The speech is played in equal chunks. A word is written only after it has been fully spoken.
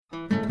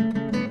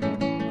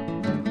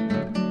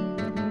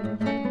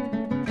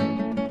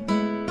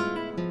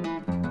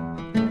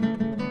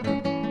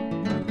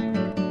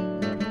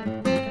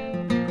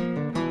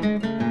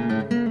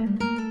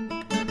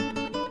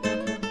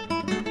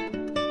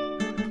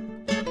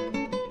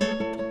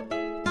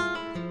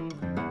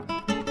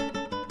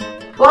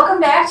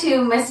Welcome back to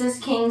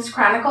Mrs. King's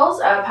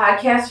Chronicles, a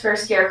podcast for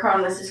Scarecrow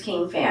and Mrs.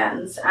 King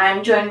fans.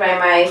 I'm joined by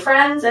my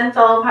friends and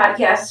fellow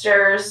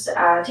podcasters,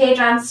 Tay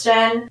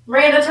Johnston,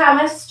 Miranda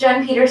Thomas,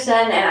 Jen Peterson,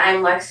 and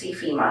I'm Lexi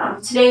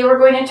Fema. Today we're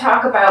going to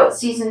talk about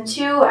Season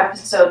 2,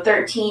 Episode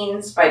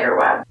 13,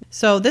 Spiderweb.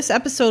 So this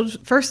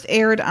episode first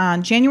aired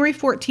on January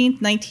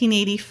 14th,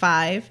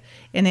 1985,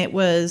 and it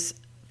was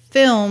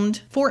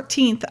filmed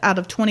 14th out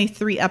of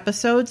 23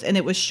 episodes, and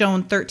it was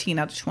shown 13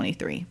 out of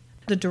 23.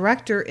 The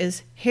director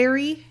is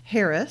Harry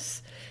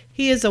Harris.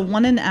 He is a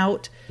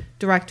one-and-out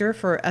director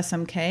for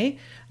SMK.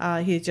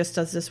 He just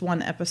does this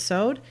one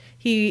episode.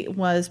 He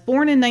was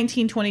born in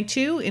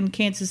 1922 in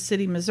Kansas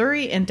City,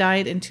 Missouri, and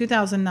died in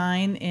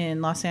 2009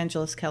 in Los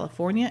Angeles,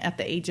 California, at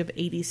the age of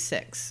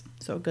 86.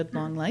 So a good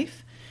long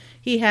life.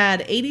 He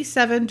had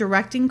 87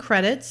 directing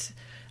credits,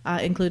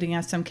 including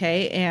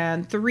SMK,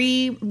 and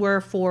 3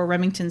 were for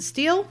Remington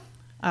Steele,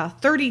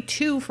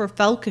 32 for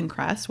Falcon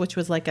Crest, which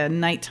was like a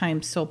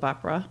nighttime soap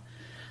opera.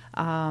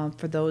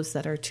 For those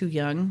that are too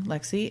young,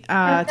 Lexi,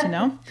 to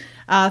know.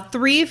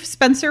 3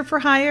 Spencer for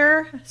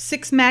Hire,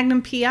 6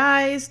 Magnum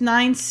PIs,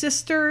 9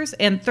 Sisters,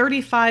 and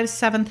 35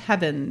 Seventh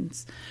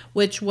Heavens,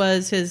 which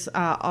was his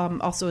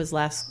also his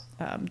last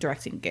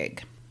directing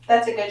gig.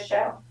 That's a good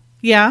show.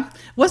 Yeah.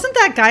 Wasn't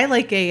that guy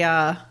like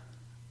a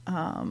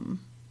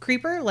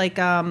creeper? Like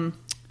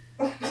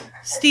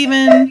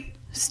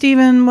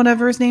Steven,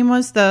 whatever his name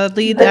was, the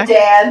lead actor.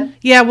 Dad.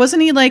 Yeah,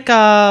 wasn't he like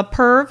a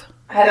perv?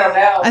 I don't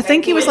know. I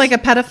think he was like a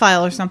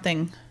pedophile or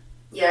something.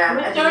 Yeah,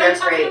 I think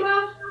that's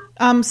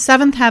right.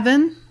 Seventh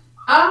Heaven.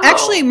 Oh.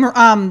 Actually,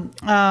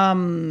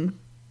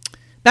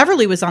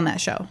 Beverly was on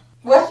that show.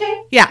 Was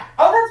she? Yeah.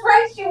 Oh, that's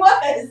right, she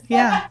was.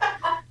 Yeah.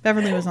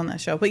 Beverly was on that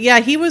show. But yeah,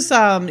 he was,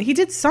 he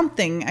did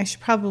something. I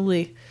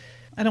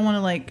don't want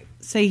to like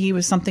say he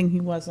was something he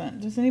wasn't.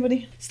 Does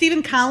anybody?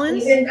 Stephen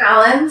Collins? Stephen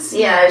Collins?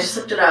 Yeah, I just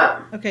looked it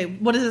up. Okay,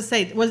 what does it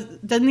say?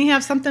 Doesn't he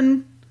have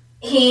something?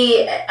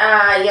 He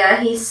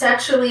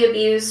sexually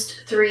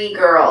abused 3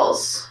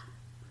 girls.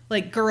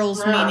 Like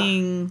girls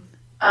meaning...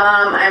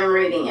 I'm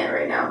reading it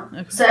right now.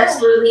 Okay.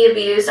 Sexually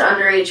abused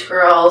underage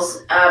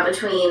girls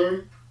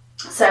between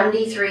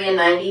 73 and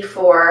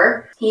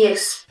 94. He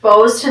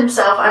exposed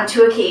himself on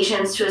 2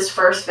 occasions to his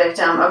first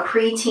victim, a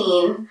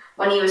preteen,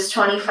 when he was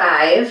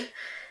 25.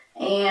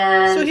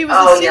 And so he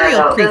was a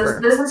serial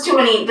creeper. This is too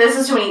many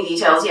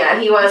details. Yeah,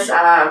 he was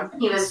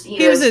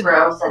a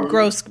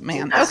gross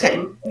man. Disgusting.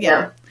 Okay.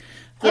 Yeah.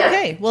 Yeah.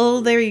 Okay,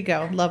 well, there you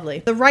go. Lovely.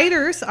 The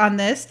writers on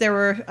this, there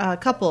were a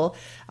couple.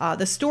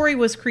 The story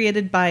was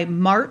created by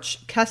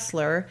March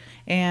Kessler,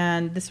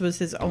 and this was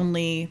his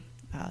only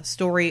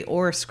story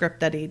or script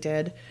that he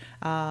did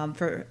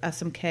for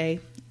SMK.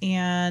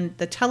 And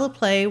the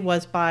teleplay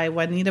was by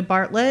Juanita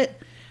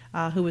Bartlett,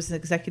 who was an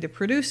executive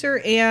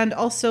producer, and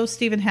also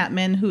Stephen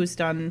Hatman, who's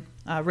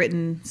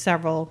written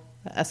several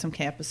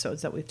SMK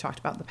episodes that we've talked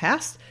about in the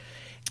past.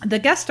 The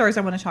guest stars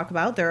I want to talk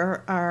about,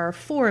 there are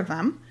 4 of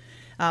them.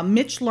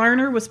 Mitch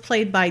Larner was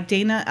played by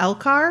Dana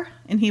Elcar,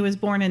 and he was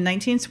born in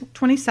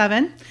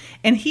 1927.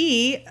 And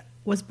he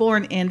was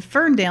born in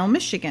Ferndale,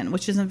 Michigan,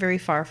 which isn't very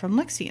far from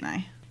Lexi and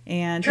I.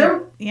 And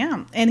True.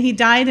 And he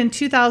died in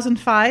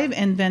 2005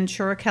 in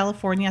Ventura,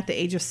 California, at the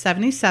age of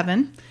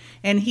 77.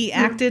 And he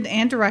acted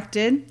and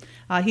directed.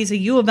 He's a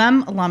U of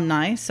M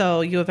alumni,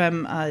 so U of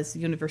M is the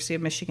University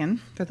of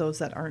Michigan, for those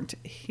that aren't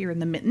here in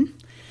the mitten.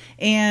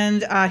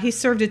 And he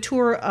served a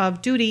tour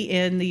of duty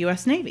in the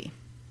U.S. Navy.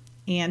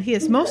 And he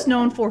is most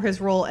known for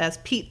his role as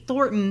Pete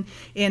Thornton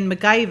in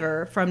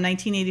MacGyver from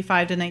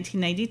 1985 to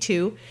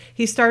 1992.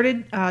 He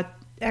started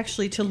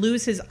actually to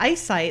lose his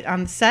eyesight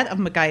on the set of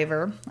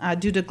MacGyver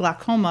due to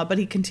glaucoma, but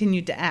he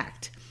continued to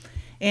act.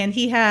 And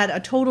he had a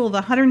total of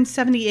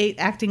 178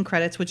 acting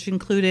credits, which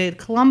included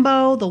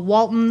Columbo, The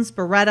Waltons,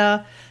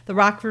 Beretta, The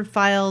Rockford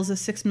Files, A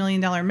 $6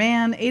 Million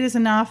Man, 8 is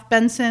Enough,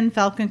 Benson,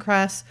 Falcon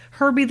Crest,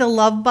 Herbie the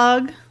Love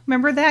Bug.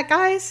 Remember that,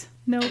 guys?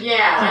 No.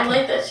 Yeah, okay. I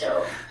like that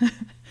show.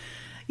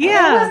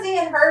 Yeah. Who was he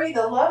in Herbie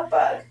the Love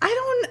Bug?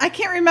 I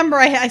can't remember.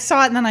 I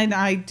saw it and then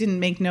I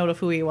didn't make note of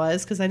who he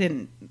was because I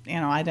didn't,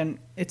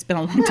 it's been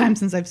a long time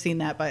since I've seen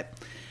that. But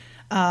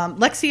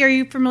Lexi, are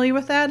you familiar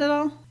with that at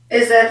all?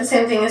 Is that the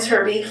same thing as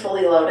Herbie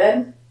Fully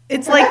Loaded?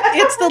 It's like,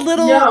 it's the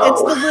little, No.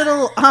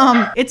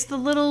 it's the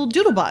little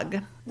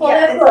doodlebug. Well,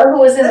 that's who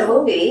was in the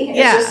movie. It's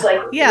Yeah. just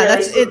like, yeah,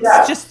 really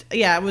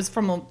it was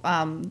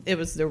from, it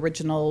was the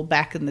original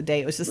back in the day.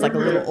 It was just like a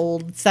little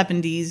old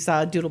 70s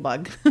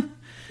doodlebug.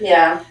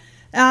 Yeah.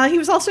 He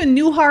was also in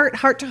Newhart,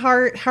 Heart to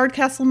Heart,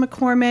 Hardcastle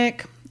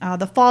McCormick,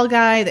 The Fall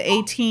Guy, The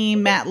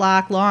A-Team,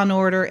 Matlock, Law and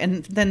Order,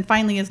 and then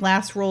finally his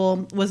last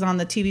role was on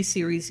the TV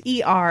series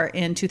ER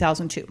in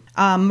 2002.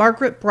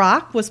 Margaret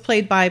Brock was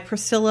played by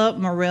Priscilla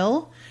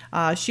Morill.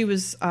 She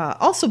was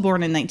also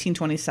born in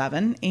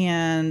 1927,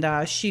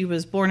 and she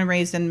was born and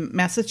raised in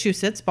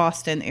Massachusetts,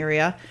 Boston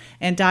area,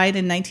 and died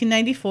in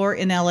 1994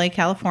 in LA,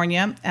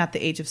 California at the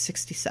age of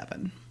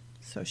 67.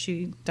 So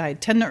she died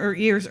 10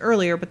 years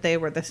earlier, but they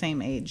were the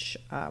same age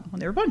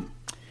when they were born.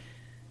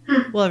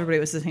 Well, everybody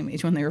was the same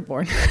age when they were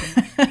born.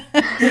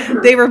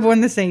 They were born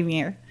the same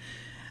year.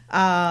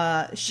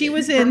 She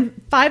was in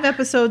 5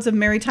 episodes of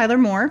Mary Tyler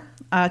Moore,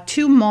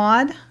 2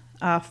 Maude,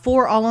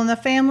 4 All in the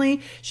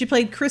Family. She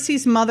played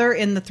Chrissy's mother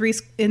in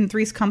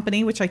Three's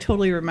Company, which I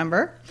totally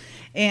remember.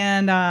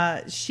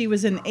 And she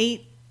was in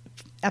 8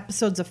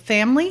 episodes of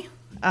Family,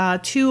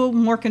 2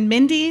 Mork and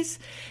Mindy's,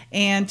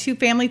 and 2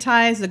 Family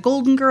Ties, The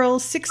Golden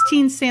Girls,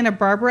 16 Santa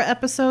Barbara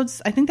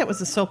episodes. I think that was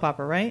a soap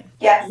opera, right?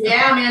 Yes.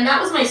 Yeah, man, that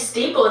was my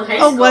staple in high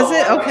school. Oh, was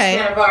it? Okay.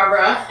 Santa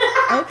Barbara.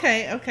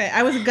 Okay.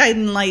 I was a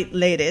guiding light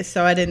lady,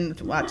 so I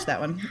didn't watch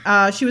that one.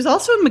 She was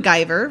also in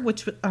MacGyver,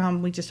 which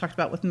we just talked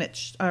about with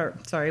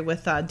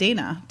with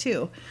Dana,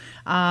 too.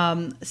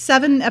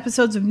 7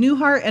 episodes of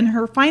Newhart, and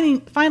her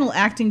final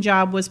acting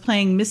job was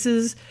playing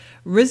Mrs.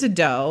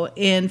 Rizzardo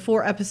in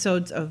 4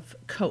 episodes of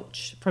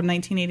Coach from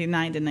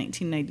 1989 to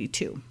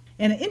 1992.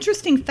 And an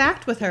interesting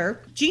fact with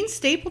her, Jean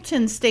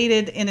Stapleton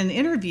stated in an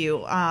interview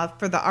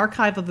for the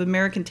Archive of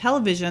American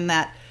Television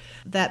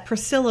that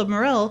Priscilla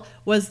Muriel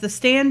was the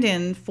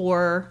stand-in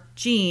for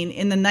Jean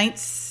in the 9th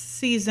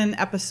season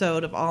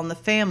episode of All in the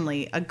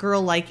Family, A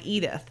Girl Like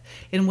Edith,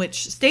 in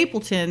which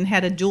Stapleton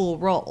had a dual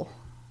role.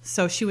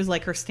 So she was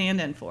like her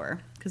stand-in for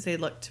her because they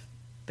looked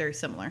very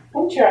similar.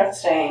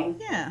 Interesting.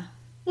 Yeah.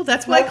 Well,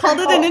 that's why I called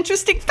it an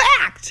interesting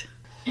fact.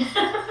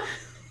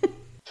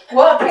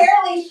 Well,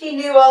 apparently she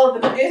knew all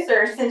of the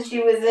producers since she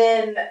was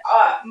in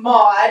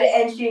Maude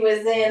and she was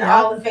in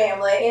All in the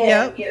Family.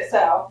 And,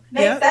 so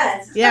makes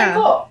sense. It's pretty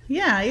cool.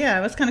 Yeah,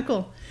 it was kind of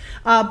cool.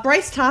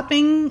 Bryce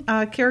Topping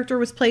character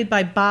was played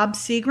by Bob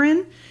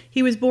Seagren.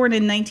 He was born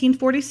in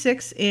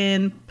 1946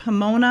 in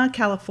Pomona,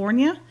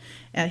 California.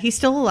 He's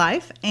still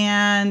alive,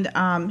 and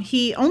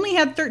he only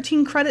had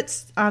 13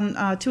 credits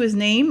on to his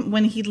name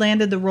when he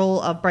landed the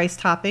role of Bryce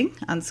Topping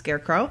on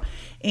Scarecrow,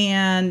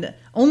 and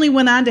only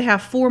went on to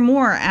have 4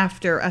 more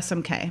after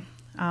SMK.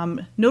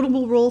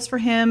 Notable roles for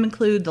him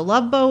include The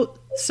Love Boat,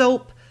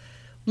 Soap,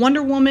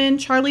 Wonder Woman,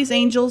 Charlie's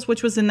Angels,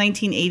 which was in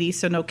 1980,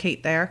 so no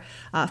Kate there,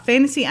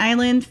 Fantasy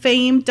Island,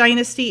 Fame,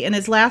 Dynasty, and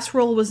his last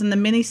role was in the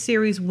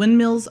miniseries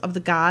Windmills of the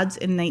Gods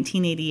in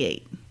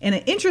 1988. And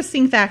an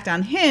interesting fact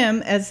on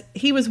him, as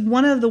he was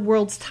one of the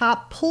world's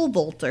top pole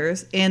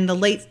vaulters in the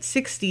late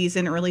 60s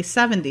and early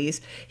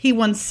 70s. He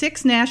won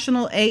 6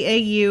 national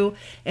AAU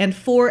and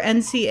 4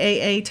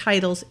 NCAA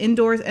titles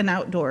indoors and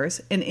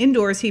outdoors. In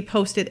indoors, he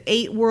posted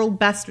 8 world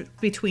bests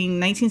between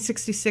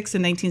 1966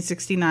 and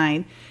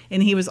 1969.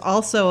 And he was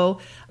also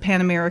Pan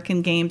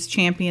American Games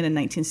champion in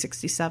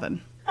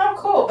 1967. Oh,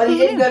 cool. But he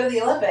didn't go to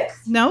the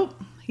Olympics. Nope,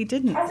 he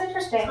didn't. That's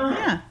interesting.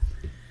 Yeah.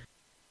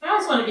 I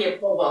always want to be a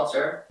pole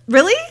vaulter.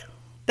 Really?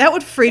 That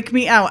would freak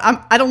me out.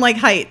 I don't like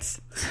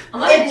heights. A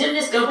lot of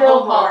gymnasts go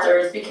pole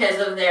vaulters because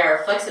of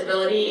their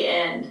flexibility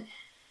and,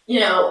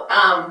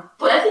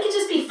 but I think it'd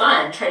just be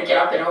fun trying to get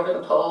up and over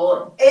the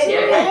pole. And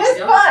it is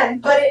fun,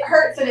 but it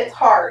hurts and it's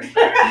hard.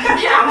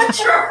 Yeah, I'm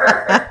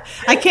sure.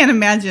 I can't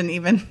imagine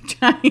even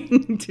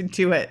trying to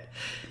do it.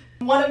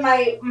 One of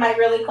my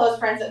really close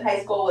friends in high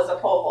school was a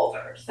pole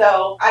vaulter,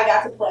 so I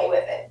got to play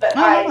with it, but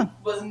I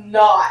was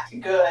not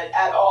good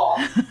at all.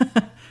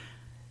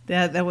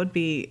 That would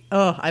be,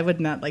 I would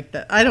not like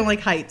that. I don't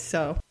like heights,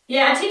 so.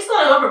 Yeah, it takes a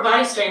lot of upper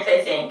body strength,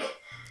 I think.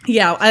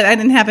 Yeah, I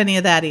didn't have any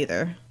of that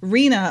either.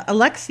 Rena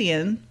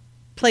Alexian,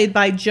 played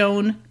by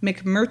Joan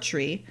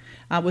McMurtry,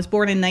 was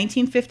born in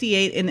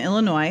 1958 in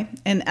Illinois,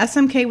 and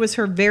SMK was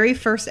her very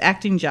first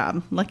acting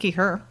job. Lucky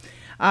her.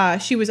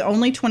 She was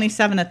only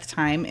 27 at the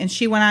time, and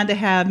she went on to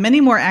have many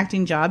more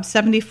acting jobs,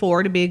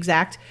 74 to be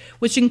exact,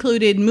 which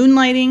included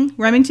Moonlighting,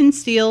 Remington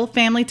Steele,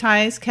 Family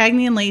Ties,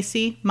 Cagney and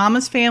Lacey,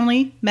 Mama's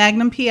Family,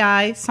 Magnum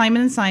P.I.,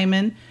 Simon &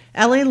 Simon,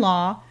 L.A.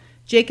 Law,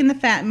 Jake and the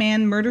Fat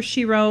Man, Murder,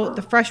 She Wrote,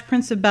 The Fresh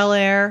Prince of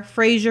Bel-Air,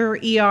 Frasier,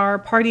 ER,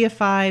 Party of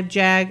Five,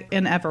 Jag,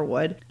 and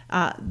Everwood.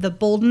 The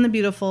Bold and the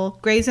Beautiful,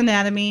 Grey's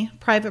Anatomy,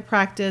 Private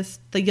Practice,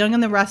 The Young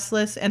and the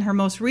Restless, and her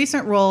most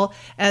recent role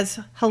as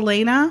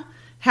Helena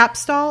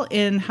Hapstall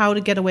in How to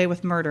Get Away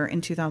with Murder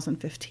in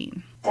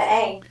 2015.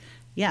 Dang.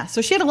 Yeah,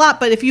 so she had a lot,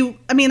 but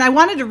I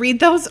wanted to read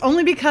those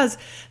only because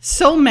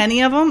so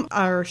many of them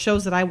are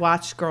shows that I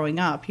watched growing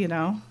up,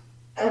 Mm-hmm.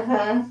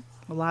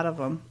 A lot of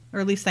them, or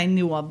at least I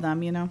knew of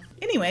them,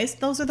 Anyways,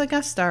 those are the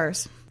guest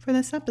stars for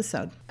this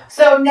episode.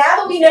 So now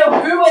that we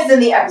know who was in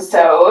the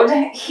episode,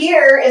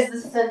 here is the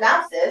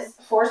synopsis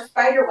for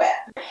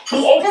Spiderweb.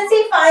 The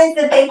agency finds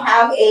that they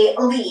have a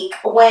leak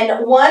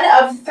when one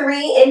of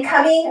 3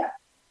 incoming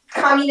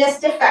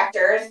communist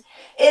defectors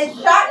is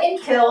shot and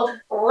killed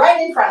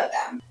right in front of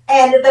them.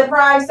 And the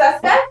prime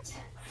suspect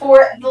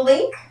for the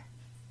leak,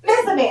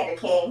 Miss Amanda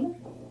King.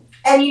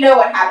 And you know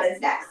what happens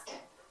next.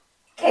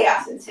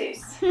 Chaos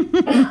ensues.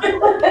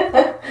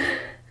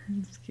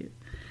 That's cute.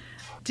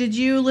 Did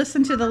you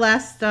listen to the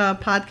last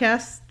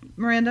podcast,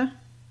 Miranda?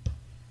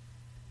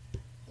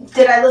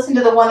 Did I listen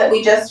to the one that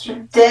we just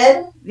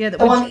did? Yeah.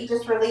 The one that you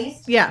just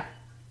released? Yeah.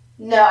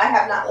 No, I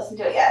have not listened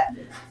to it yet.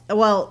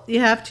 Well, you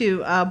have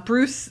to.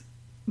 Bruce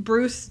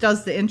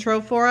does the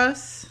intro for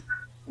us.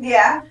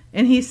 Yeah.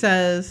 And he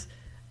says,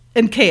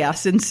 and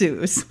chaos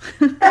ensues.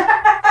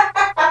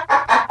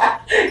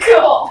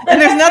 Cool.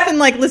 And there's nothing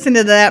like listening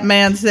to that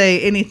man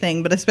say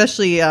anything, but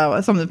especially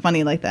something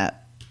funny like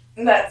that.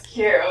 That's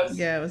cute.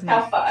 Yeah, it was How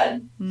nice.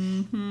 fun.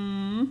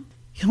 Mm-hmm.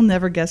 You'll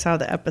never guess how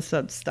the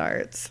episode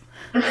starts.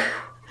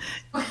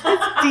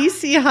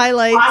 DC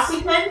highlights.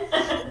 Washington?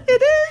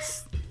 It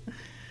is.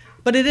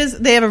 But it is.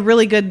 They have a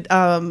really good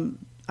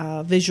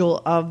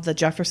visual of the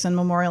Jefferson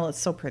Memorial. It's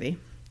so pretty.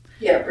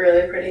 Yep,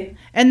 really pretty.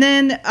 And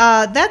then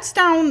that's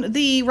down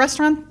the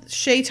restaurant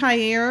Chez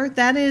Tailleur.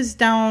 That is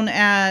down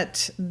on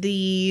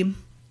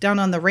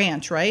the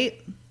ranch,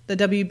 right? The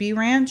WB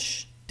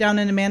Ranch down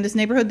in Amanda's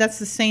neighborhood. That's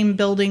the same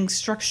building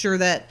structure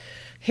that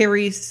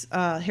Harry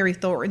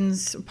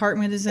Thornton's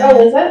apartment is in.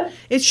 Oh, is it?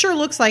 It sure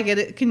looks like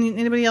it. Can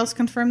anybody else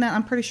confirm that?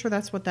 I'm pretty sure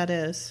that's what that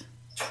is.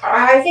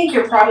 I think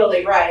you're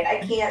probably right.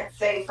 I can't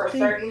say for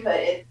certain, but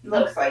it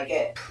looks like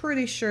it.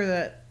 Pretty sure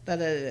that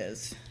it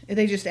is.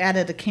 They just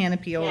added a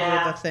canopy over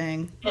the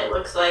thing. It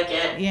looks like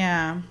it.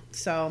 Yeah.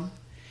 So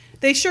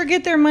they sure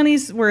get their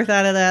money's worth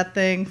out of that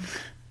thing.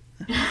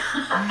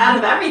 Out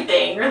of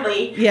everything,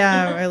 really.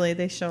 Yeah, really.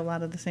 They show a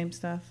lot of the same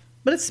stuff.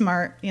 But it's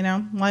smart,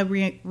 Why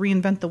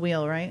reinvent the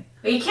wheel, right?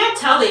 But you can't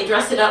tell they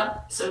dress it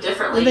up so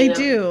differently. They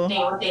do. They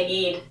know what they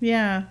need.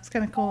 Yeah, it's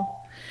kind of cool.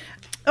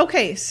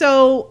 Okay,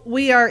 so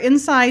we are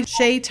inside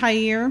Chez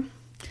Tailleur,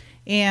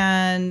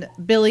 and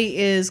Billy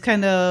is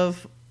kind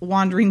of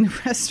wandering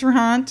the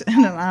restaurant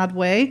in an odd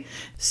way.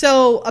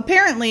 So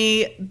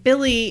apparently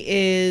Billy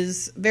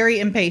is very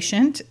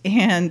impatient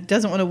and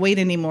doesn't want to wait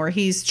anymore.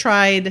 He's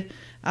tried,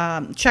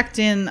 checked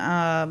in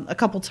a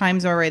couple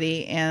times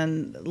already,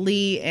 and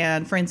Lee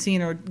and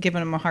Francine are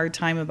giving him a hard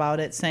time about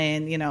it,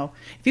 saying,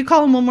 if you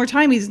call him one more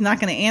time, he's not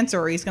going to answer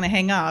or he's going to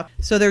hang up.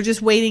 So they're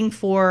just waiting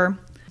for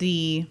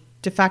the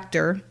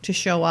defector to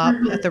show up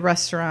at the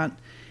restaurant.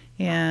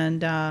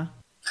 And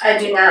I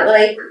do not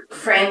like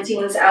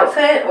Francine's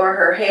outfit or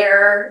her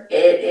hair.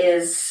 It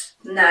is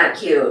not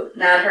cute.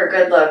 Not her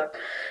good look.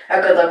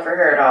 A good look for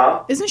her at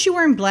all. Isn't she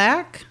wearing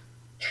black?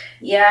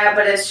 Yeah,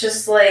 but it's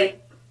just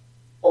like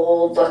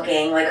old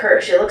looking.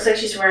 Like she looks like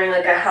she's wearing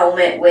like a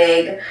helmet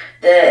wig.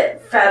 The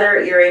feather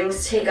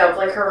earrings take up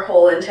like her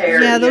whole entire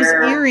ear. Yeah, those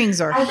earrings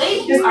are Are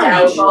they huge.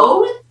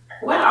 bowed?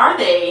 What are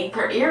they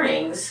for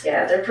earrings?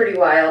 Yeah, they're pretty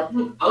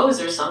wild.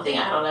 Bows or something,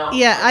 I don't know.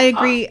 Yeah, I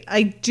agree.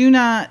 I do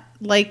not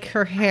like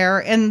her hair,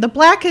 and the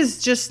black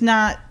is just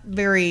not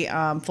very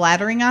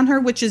flattering on her,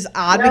 which is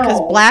odd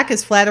because black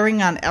is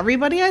flattering on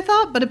everybody, I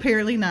thought, but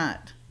apparently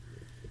not.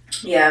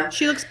 Yeah.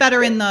 She looks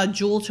better in the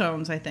jewel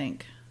tones, I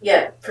think.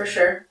 Yeah, for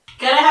sure.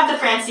 Gotta have the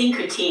Francine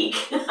critique.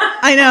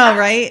 I know,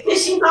 right?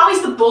 She's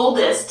always the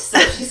boldest, so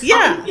she's you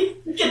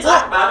can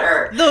talk about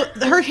her.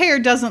 Her hair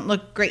doesn't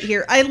look great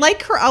here. I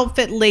like her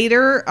outfit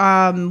later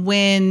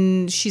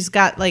when she's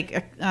got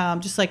like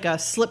just like a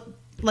slip,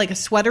 like a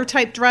sweater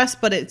type dress,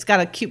 but it's got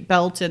a cute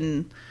belt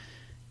and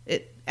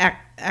it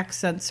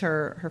accents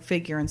her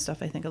figure and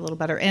stuff, I think, a little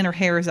better. And her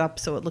hair is up,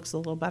 so it looks a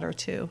little better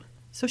too.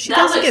 So she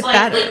does get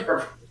better. Like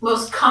the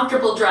most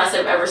comfortable dress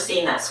I've ever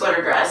seen, that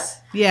sweater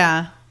dress.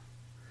 Yeah.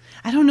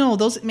 I don't know.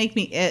 Those make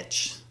me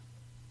itch.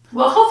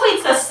 Well, hopefully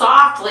it's the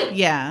soft, kind,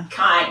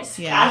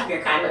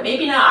 cashmere kind, but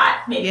maybe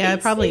not. Maybe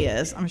it probably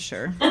is, I'm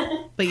sure.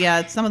 But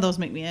yeah, some of those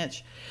make me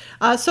itch.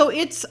 So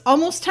it's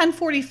almost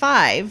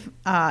 10:45,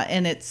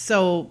 and it's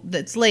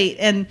late.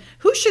 And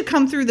who should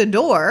come through the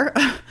door?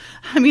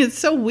 I mean, it's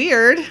so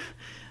weird.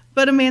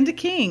 But Amanda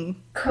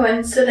King.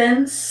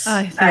 Coincidence?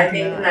 I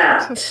think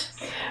not.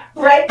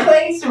 Right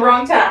place,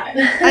 wrong time.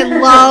 I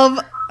love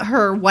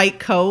her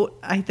white coat.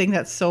 I think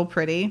that's so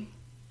pretty.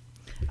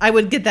 I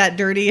would get that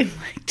dirty in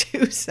like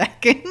 2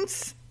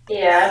 seconds.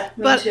 Yeah,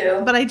 me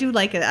too. But I do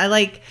like it. I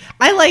like. It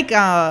looked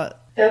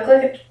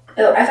like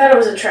I thought it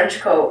was a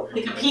trench coat.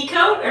 Like a pea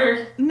coat,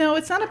 or no?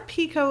 It's not a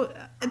pea coat.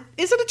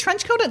 Is it a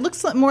trench coat? It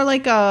looks more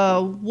like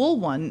a wool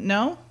one.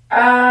 No.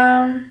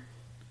 To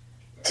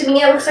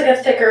me, it looks like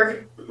a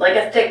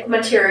thick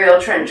material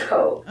trench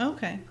coat.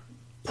 Okay.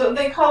 So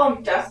they call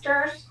them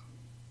dusters.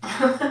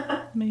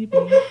 Maybe.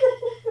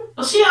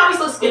 Well, she always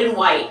looks good in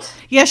white.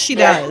 Yes, she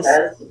does.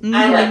 Mm-hmm.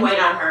 I like white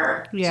on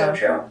her. Yeah. So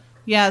true.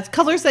 Yeah, it's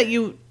colors that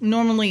you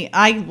normally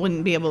I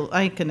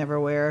could never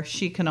wear.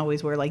 She can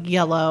always wear like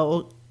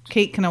yellow.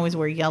 Kate can always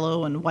wear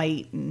yellow and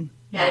white and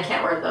yeah, I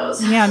can't wear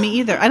those. Yeah, me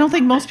either. I don't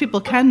think most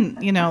people can,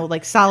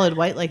 like solid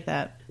white like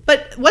that.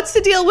 But what's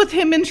the deal with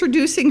him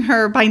introducing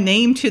her by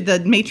name to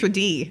the maitre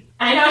d'?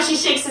 I know, she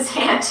shakes his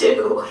hand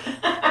too.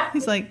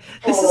 He's like,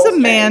 "This is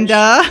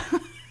Amanda."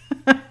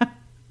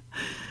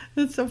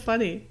 That's so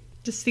funny.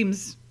 Just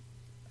seems,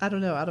 I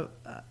don't know, out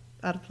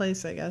of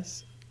place, I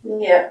guess.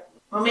 Yeah.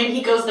 Well, maybe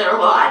he goes there a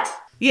lot.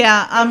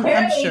 Yeah, I'm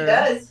Apparently sure. He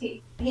does.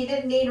 He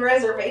didn't need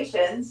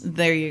reservations.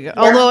 There you go.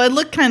 Yeah. Although it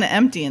looked kind of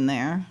empty in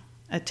there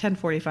at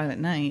 10:45 at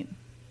night.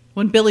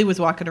 When Billy was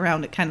walking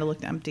around, it kind of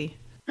looked empty.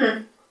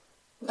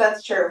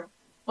 That's true.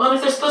 Well,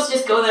 if they're supposed to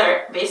just go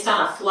there based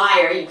on a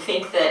flyer, you'd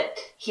think that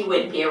he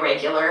wouldn't be a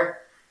regular.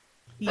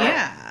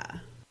 Yeah.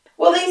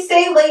 Well, she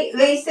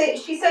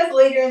says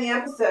later in the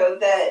episode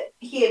that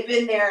he had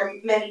been there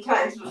many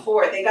times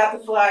before. They got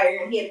the flyer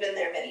and he had been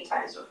there many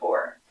times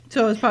before.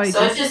 So it was probably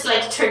So it just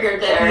like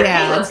triggered their,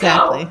 yeah, hey, let's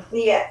exactly. go.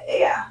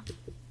 Yeah.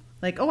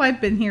 Like, oh,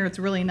 I've been here. It's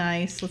really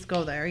nice. Let's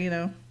go there,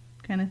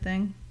 kind of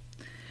thing.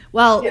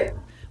 Well,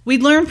 we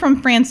learned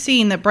from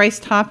Francine that Bryce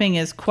Topping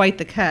is quite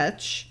the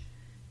catch.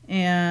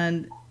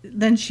 And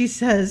then she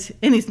says,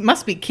 and he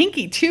must be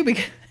kinky too.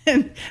 Because,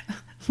 and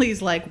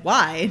Lee's like,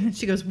 why? And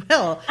she goes,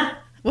 well,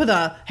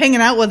 hanging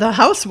out with a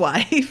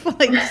housewife.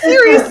 Like,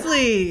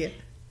 seriously.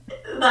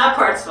 That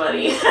part's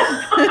funny.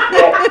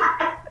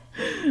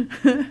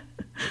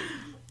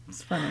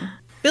 It's funny.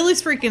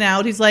 Billy's freaking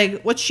out. He's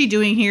like, what's she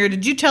doing here?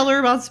 Did you tell her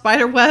about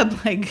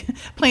Spiderweb? Like,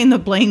 playing the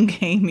blame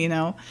game,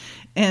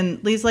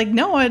 And Lee's like,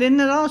 no, I didn't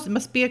at all. It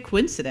must be a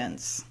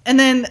coincidence. And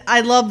then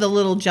I love the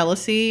little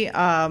jealousy.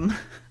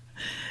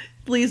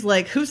 Lee's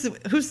like, who's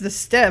the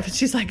Steph? And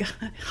she's like,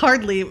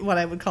 hardly what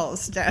I would call a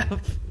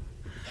Steph.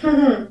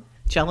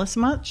 Jealous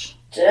much?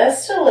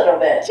 Just a little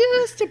bit.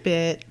 Just a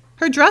bit.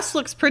 Her dress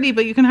looks pretty,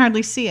 but you can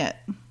hardly see it.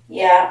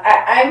 Yeah,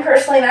 I'm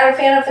personally not a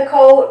fan of the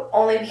coat,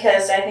 only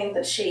because I think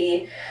that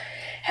she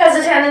has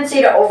a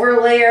tendency to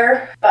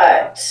overlayer,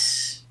 but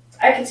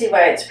I can see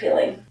why it's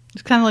appealing.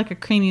 It's kind of like a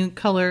creamy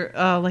color,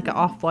 like an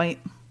off-white.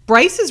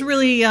 Bryce is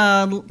really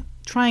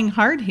trying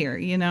hard here,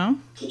 He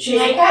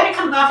kind of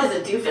comes off as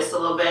a doofus a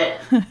little bit.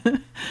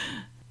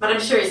 But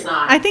I'm sure he's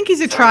not. I think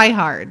he's a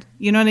try-hard.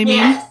 You know what I mean?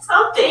 Yeah,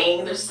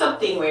 something. There's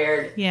something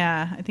weird.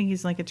 Yeah, I think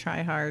he's like a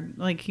try-hard.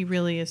 Like, he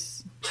really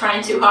is...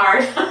 Trying too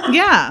hard.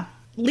 Yeah.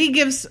 Lee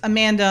gives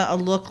Amanda a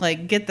look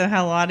like, get the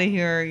hell out of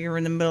here. You're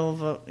in the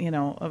middle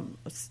of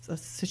a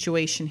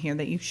situation here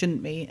that you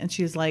shouldn't be. And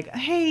she's like,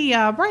 hey,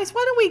 Bryce,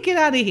 why don't we get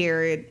out of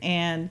here?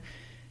 And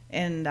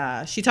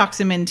she talks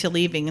him into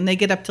leaving. And they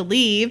get up to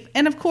leave.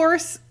 And, of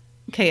course,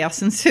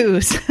 chaos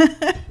ensues.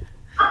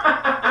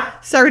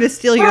 Sorry to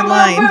steal your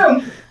line.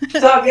 Boom.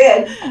 It's all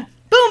good.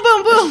 Boom,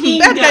 boom, boom. Machine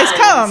Bad guys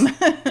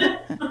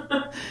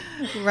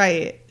come.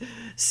 Right.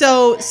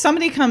 So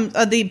somebody comes,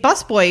 the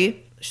busboy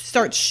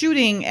starts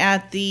shooting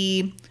at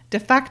the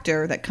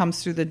defector that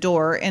comes through the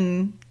door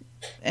and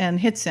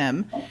hits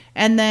him.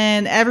 And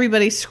then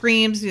everybody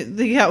screams.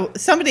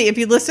 Somebody, if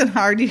you listen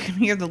hard, you can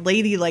hear the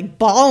lady like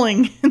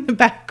bawling in the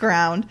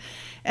background.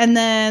 And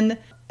then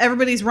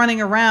everybody's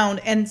running around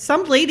and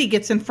some lady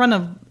gets in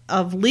front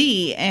of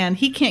Lee and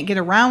he can't get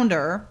around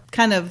her,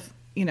 kind of,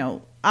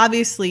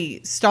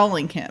 obviously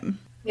stalling him.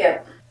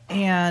 Yep.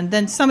 And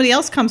then somebody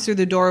else comes through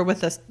the door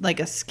with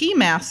a ski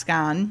mask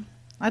on.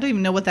 I don't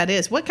even know what that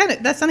is.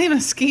 That's not even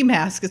a ski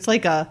mask. It's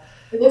like it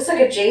looks like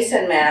a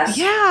Jason mask.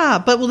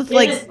 Yeah, but with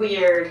It is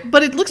weird.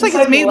 But it looks like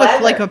it's made leather.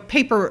 with like a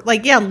paper,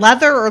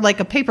 leather or like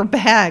a paper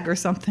bag or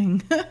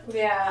something.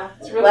 Yeah,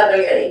 it's really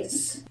leather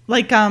face.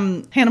 Like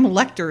Hannibal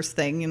Lecter's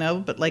thing,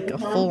 but like a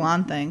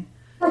full-on thing.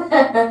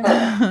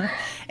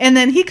 And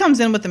then he comes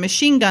in with a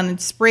machine gun and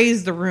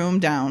sprays the room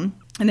down,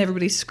 and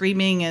everybody's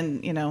screaming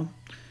and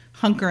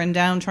hunkering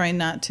down, trying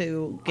not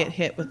to get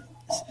hit with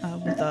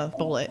a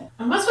bullet.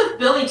 And what's with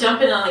Billy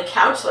jumping on the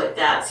couch like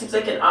that? Seems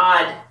like an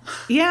odd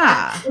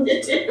thing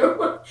to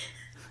do.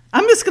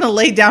 I'm just gonna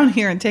lay down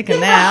here and take a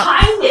nap.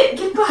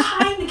 Get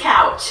behind the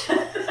couch.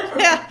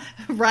 Yeah,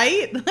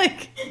 right.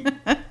 Like,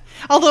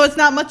 although it's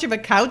not much of a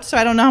couch, so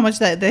I don't know how much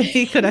that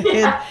he could have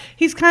hid.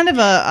 He's kind of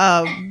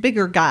a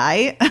bigger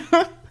guy.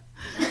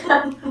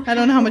 I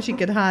don't know how much he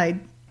could hide,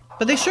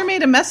 but they sure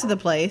made a mess of the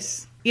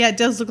place. Yeah, it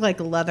does look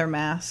like a leather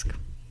mask.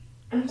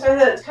 I'm sorry,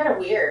 that's kind of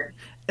weird.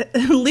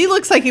 Lee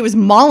looks like he was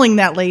mauling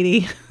that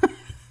lady.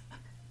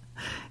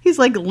 He's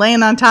like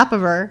laying on top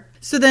of her.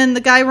 So then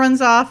the guy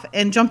runs off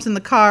and jumps in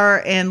the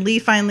car, and Lee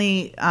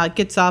finally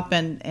gets up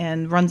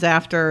and runs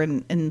after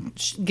and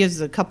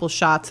gives a couple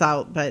shots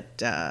out,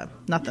 but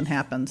nothing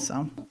happens.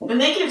 So when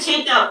they get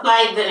chased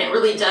outside, then it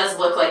really does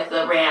look like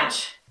the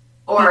ranch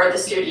or the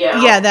studio.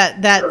 Yeah,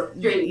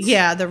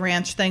 the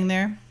ranch thing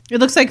there. It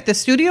looks like the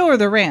studio or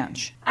the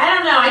ranch. I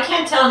don't know. I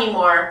can't tell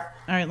anymore.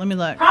 All right, let me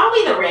look.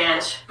 Probably the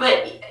ranch,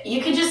 but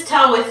you can just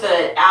tell with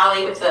the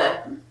alley with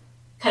the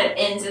kind of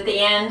ends at the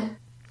end.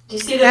 Do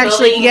you see the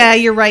building? Yeah,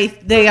 you're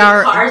right. They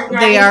are at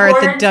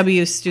the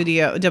WB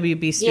studio.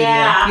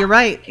 Yeah. You're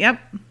right. Yep.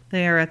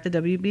 They are at the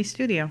WB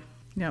studio.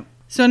 Yep.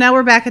 So now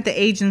we're back at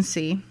the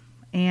agency,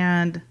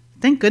 and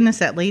thank goodness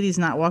that lady's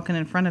not walking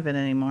in front of it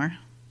anymore.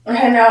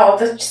 I know.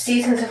 The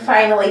seasons have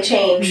finally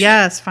changed.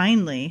 Yes,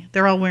 finally.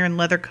 They're all wearing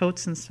leather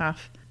coats and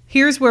stuff.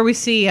 Here's where we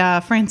see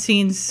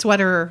Francine's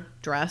sweater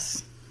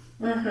dress.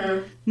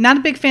 Mm-hmm. Not a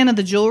big fan of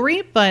the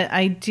jewelry, but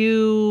I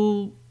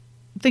do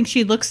think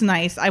she looks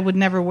nice. I would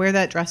never wear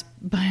that dress,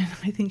 but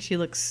I think she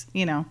looks,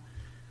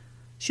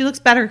 she looks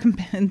better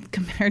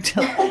compared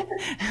to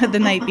the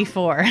night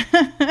before.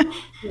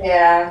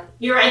 Yeah.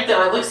 You're right,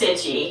 though. It looks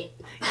itchy.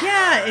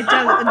 Yeah, it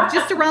does.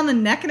 Just around the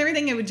neck and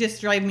everything, it would just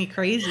drive me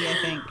crazy, I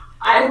think.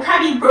 I would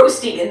probably be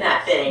roasting in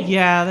that thing.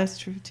 Yeah, that's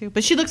true, too.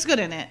 But she looks good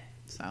in it.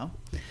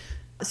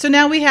 So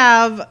now we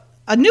have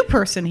a new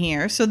person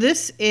here. So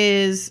this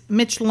is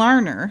Mitch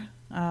Larner,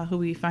 who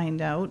we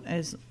find out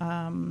is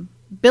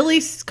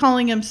Billy's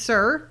calling him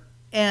sir,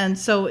 and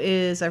so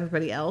is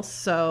everybody else.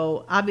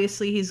 So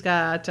obviously he's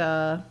got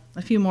a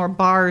few more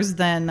bars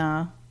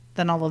than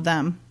than all of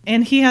them.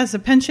 And he has a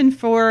penchant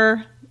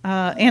for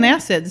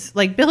antacids,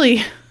 like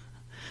Billy.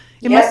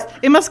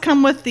 It must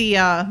come with the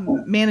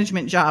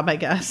management job, I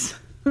guess.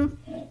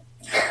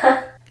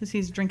 Because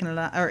he's drinking a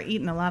lot or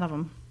eating a lot of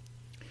them.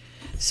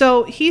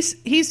 So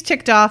he's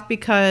ticked off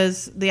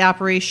because the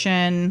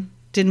operation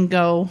didn't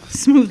go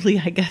smoothly,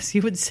 I guess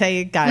you would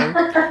say.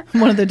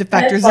 One of the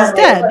defectors is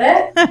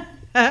dead.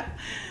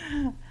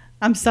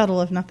 I'm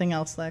subtle, if nothing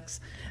else,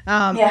 Lex.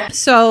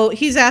 So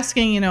he's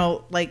asking,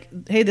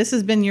 hey, this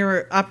has been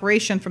your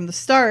operation from the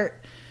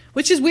start,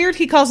 which is weird.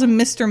 He calls him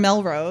Mr.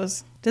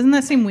 Melrose. Doesn't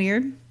that seem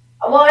weird?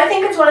 Well, I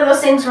think it's one of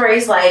those things where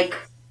he's like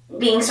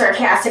being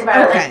sarcastic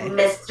about it, like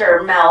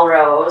Mr.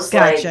 Melrose.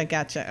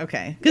 Gotcha.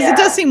 Okay. Because it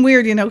does seem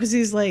weird, because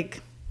he's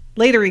like,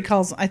 later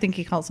I think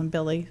he calls him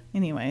Billy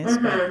anyways.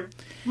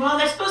 Mm-hmm. Well,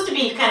 they're supposed to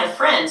be kind of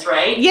friends,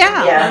 right?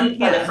 Yeah.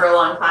 Together for a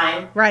long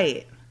time.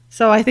 Right.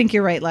 So I think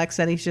you're right, Lex,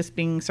 that he's just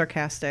being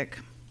sarcastic.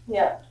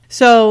 Yeah.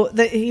 So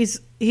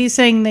he's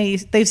saying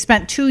they've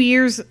spent 2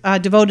 years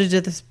devoted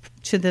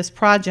to this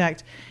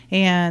project,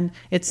 and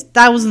it's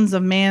thousands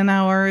of man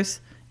hours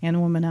and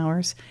woman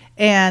hours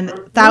and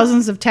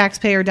thousands of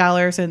taxpayer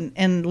dollars,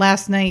 and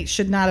last night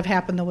should not have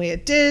happened the way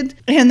it did.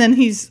 And then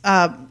he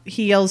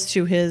yells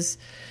to his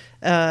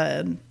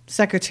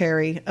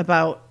secretary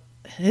about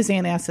his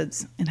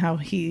antacids and how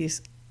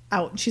he's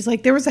out. She's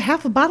like, there was a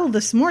half a bottle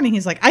this morning.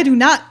 He's like, I do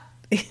not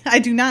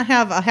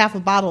have a half a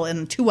bottle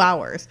in 2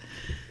 hours.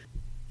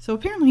 So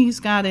apparently he's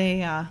got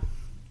a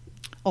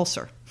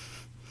ulcer.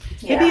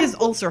 Yeah. Maybe his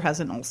ulcer has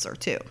an ulcer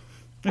too,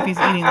 if he's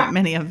eating that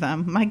many of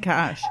them. My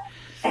gosh.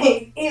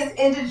 His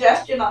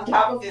indigestion on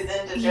top of his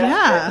indigestion.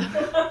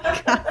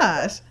 Yeah.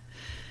 Gosh.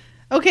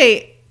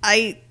 Okay,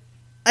 I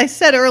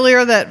said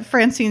earlier that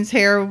Francine's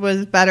hair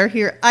was better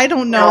here. I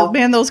don't know. No.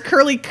 Man, those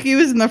curly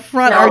cues in the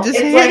front are just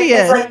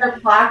hideous. It's like the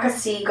flock of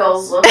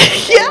seagulls looking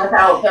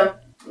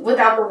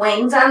without the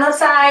wings on the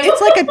side.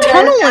 It's like a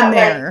tunnel in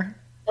there.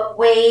 The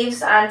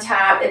waves on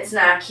top. It's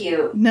not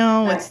cute.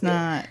 No, it's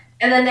not.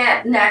 And then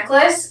that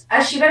necklace,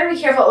 she better be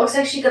careful. It looks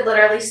like she could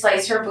literally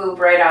slice her boob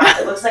right off.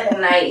 It looks like a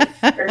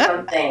knife or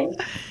something.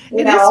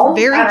 It is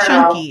very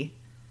chunky.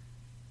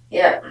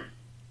 Yep.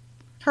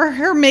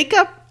 Her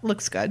makeup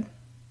looks good.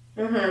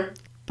 Mm-hmm.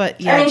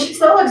 But yeah. I mean, she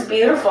still looks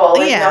beautiful,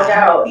 no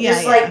doubt.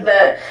 Just like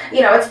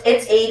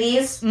it's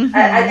 80s. Mm-hmm.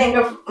 I think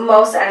of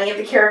most any of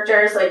the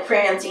characters, like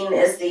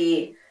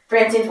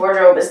Francine's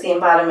wardrobe is the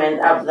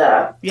embodiment of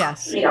the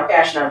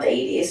fashion of the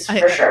 80s,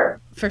 for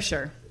sure. For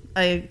sure.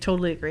 I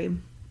totally agree.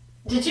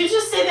 Did you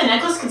just say the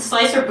necklace could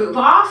slice her boob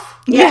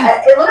off?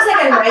 Yeah, it looks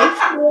like a knife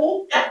to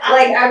me.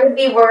 Like, I would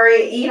be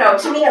worried,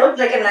 to me it looked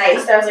like a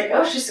knife. So I was like,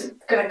 oh, she's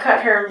going to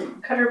cut her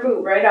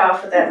boob right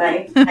off with that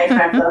knife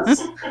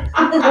necklace.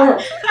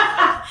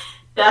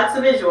 That's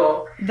a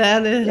visual.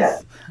 That is.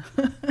 Yeah.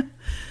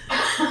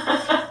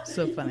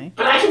 So funny.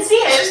 But I can see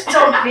it. It's just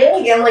so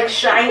big and, like,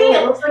 shiny.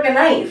 It looks like a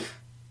knife.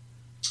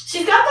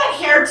 She's got that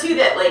hair, too,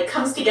 that, like,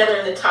 comes together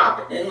in the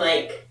top and,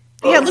 like...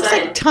 Yeah, it looks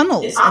like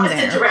tunnels in there.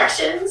 Opposite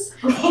directions.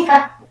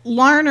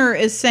 Larner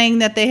is saying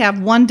that they have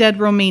one dead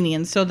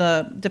Romanian. So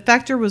the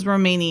defector was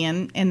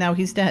Romanian, and now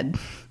he's dead.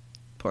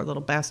 Poor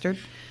little bastard.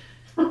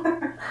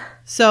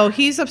 So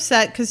he's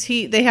upset because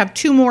they have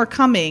 2 more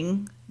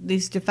coming,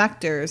 these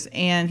defectors,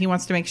 and he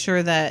wants to make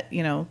sure that,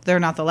 they're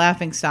not the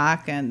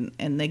laughingstock and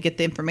they get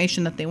the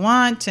information that they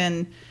want.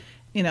 And,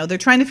 they're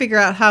trying to figure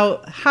out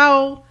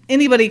how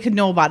anybody could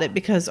know about it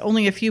because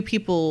only a few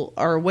people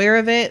are aware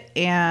of it,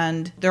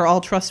 and they're all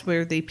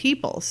trustworthy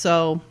people.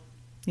 So,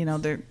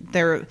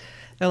 they're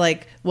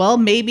like, well,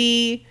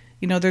 maybe,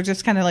 they're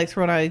just kind of like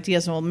throwing out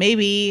ideas. Well,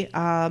 maybe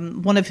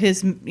one of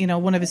his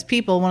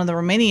people, one of the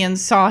Romanians,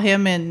 saw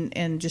him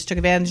and just took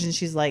advantage. And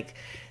she's like,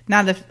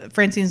 not if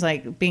Francine's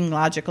like being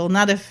logical.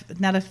 Not if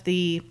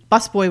the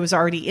busboy was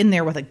already in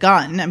there with a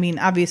gun. I mean,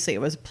 obviously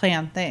it was a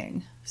planned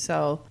thing.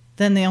 So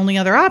then the only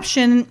other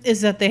option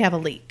is that they have a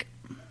leak.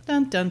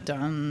 Dun, dun,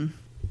 dun.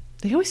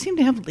 They always seem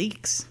to have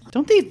leaks.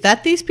 Don't they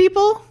vet these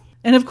people?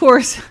 And of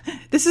course,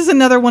 this is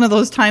another one of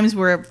those times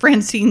where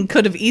Francine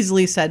could have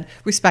easily said,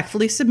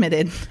 respectfully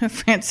submitted,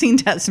 Francine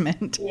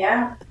Desmond.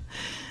 Yeah.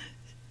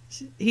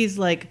 He's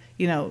like,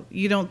 you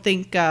don't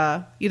think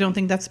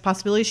that's a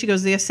possibility? She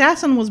goes, the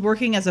assassin was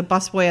working as a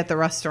busboy at the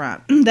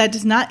restaurant. That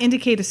does not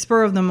indicate a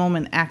spur of the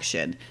moment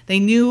action. They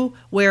knew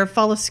where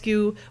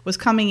Folescu was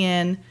coming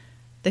in.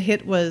 The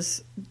hit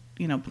was,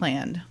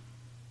 planned.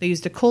 They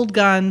used a cold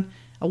gun.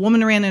 A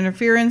woman ran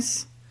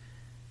interference.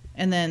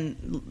 And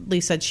then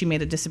Lee said she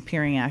made a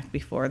disappearing act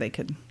before they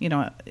could,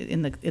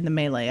 in the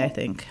melee, I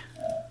think.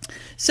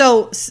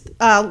 So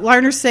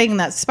Larner's saying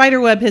that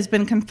Spiderweb has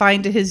been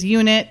confined to his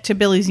unit, to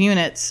Billy's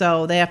unit,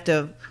 so they have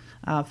to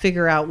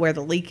figure out where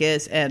the leak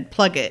is and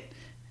plug it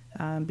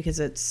because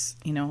it's,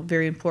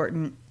 very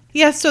important.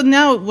 Yeah, so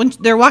now when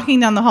they're walking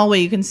down the hallway,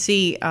 you can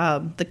see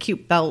the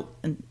cute belt,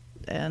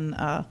 and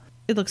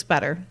it looks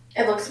better.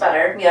 It looks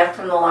better,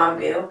 from the long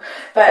view.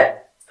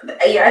 But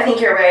yeah, I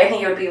think you're right. I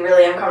think it would be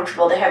really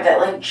uncomfortable to have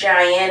that like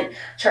giant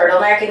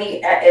turtleneck, and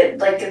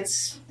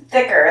it's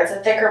thicker. It's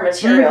a thicker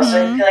material,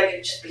 so I feel like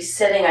it'd just be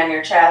sitting on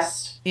your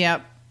chest.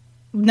 Yep.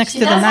 next to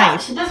the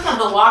knife. She does have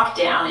the walk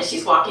down as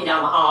she's walking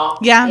down the hall.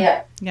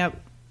 Yeah.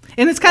 Yep.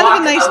 And it's kind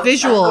of a nice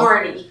visual.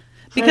 Authority.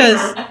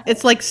 Because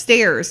it's like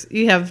stairs.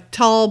 You have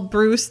tall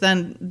Bruce,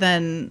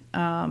 then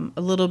a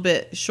little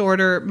bit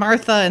shorter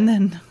Martha, and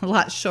then a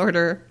lot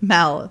shorter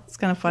Mel. It's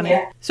kind of funny.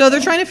 Yeah. So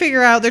they're trying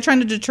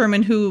to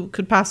determine who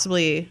could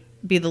possibly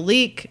be the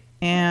leak.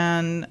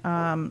 And,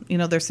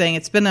 they're saying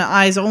it's been an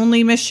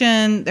eyes-only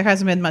mission. There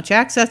hasn't been much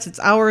access. It's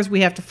ours.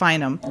 We have to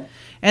find them.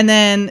 And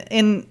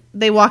then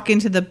they walk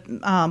into the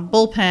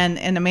bullpen,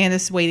 and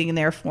Amanda's waiting in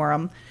there for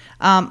them.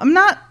 I'm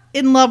not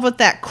in love with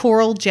that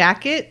coral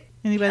jacket.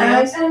 Anybody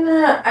else?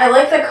 I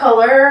like the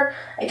color.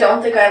 I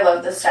don't think I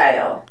love the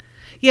style.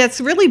 Yeah, it's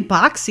really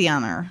boxy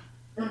on her.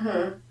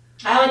 Mm-hmm.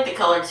 I like the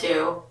color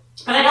too.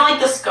 But I don't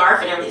like the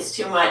scarf and everything. It's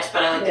too much,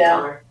 but I like the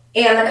color.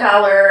 And the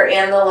collar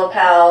and the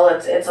lapel.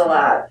 It's a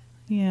lot.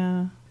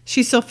 Yeah.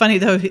 She's so funny,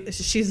 though.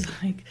 She's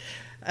like,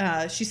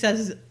 she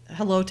says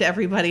hello to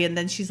everybody, and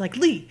then she's like,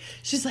 Lee.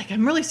 She's like,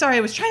 I'm really sorry. I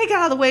was trying to get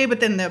out of the way,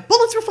 but then the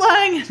bullets were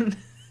flying.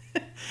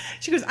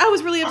 She goes, I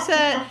was really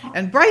upset,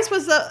 and Bryce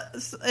was,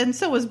 and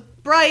so was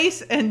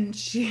Bryce, and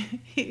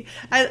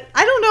I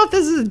don't know if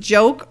this is a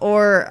joke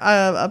or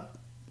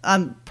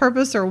on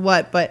purpose or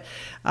what, but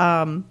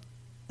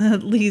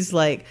Lee's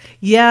like,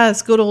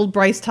 yes, good old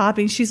Bryce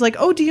Topping. She's like,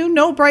 oh, do you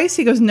know Bryce?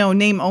 He goes, no,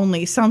 name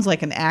only. Sounds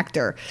like an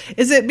actor.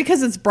 Is it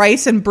because it's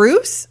Bryce and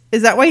Bruce?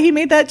 Is that why he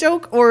made that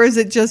joke, or is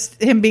it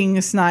just him being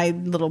a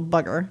snide little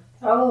bugger?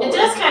 Oh, it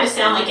does kind of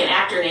sound like an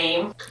actor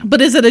name.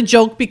 But is it a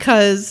joke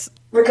because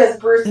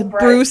Bruce and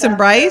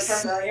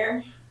Bryce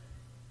familiar?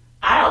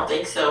 I don't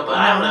think so, but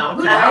I don't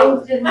know. Who I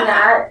knows? did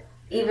not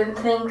even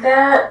think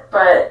that,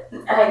 but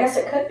I guess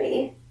it could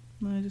be.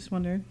 I just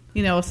wondered.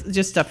 It's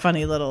just a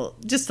funny little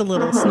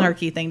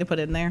snarky thing to put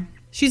in there.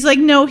 She's like,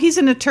 no, he's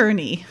an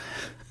attorney.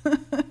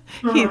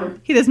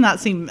 He does not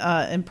seem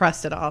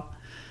impressed at all.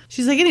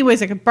 She's like,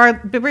 anyways, I could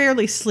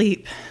barely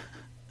sleep.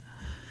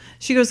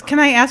 She goes, can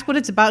I ask what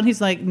it's about? And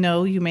he's like,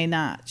 no, you may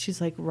not. She's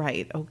like,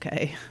 right,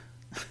 okay.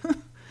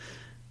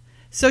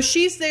 So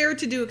she's there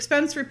to do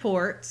expense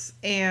reports,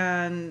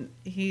 and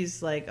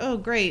he's like, oh,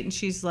 great. And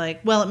she's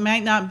like, well, it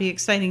might not be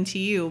exciting to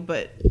you,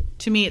 but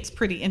to me, it's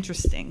pretty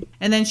interesting.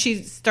 And then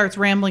she starts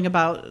rambling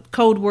about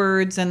code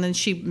words, and then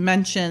she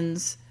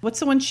mentions,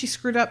 what's the one she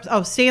screwed up?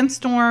 Oh,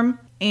 Sandstorm,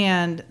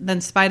 and then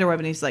Spiderweb.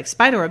 And he's like,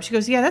 Spiderweb? She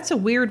goes, yeah, that's a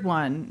weird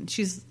one.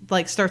 She's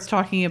like, starts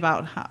talking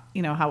about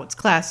how it's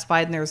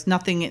classified, and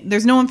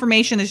there's no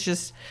information. It's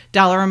just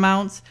dollar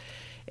amounts.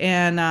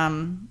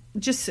 And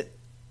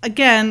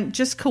Again,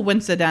 just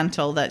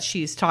coincidental that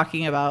she's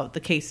talking about the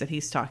case that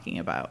he's talking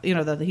about,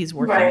 that he's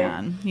working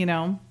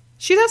on,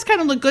 She does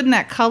kind of look good in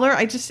that color.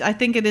 I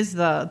think it is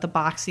the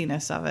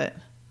boxiness of it.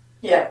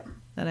 Yeah.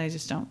 That I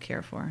just don't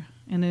care for.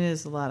 And it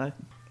is a lot of...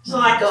 There's a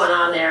lot going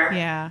on there.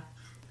 Yeah.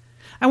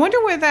 I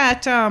wonder where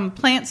that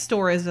plant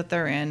store is that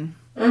they're in.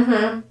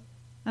 Mm-hmm.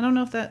 I don't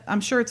know if I'm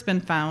sure it's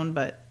been found,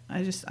 but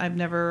I've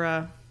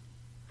never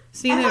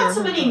seen it. I thought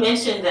somebody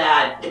mentioned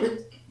that.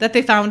 That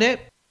they found it?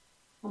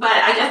 But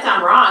I guess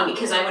I'm wrong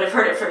because I would have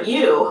heard it from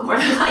you, more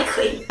than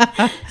likely.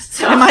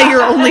 So, am I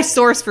your only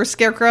source for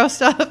Scarecrow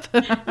stuff?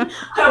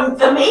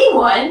 The main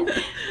one.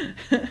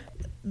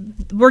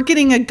 We're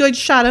getting a good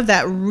shot of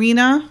that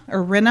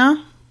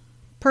Rena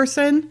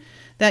person,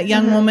 that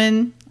young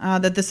woman,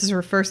 that this is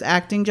her first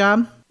acting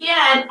job.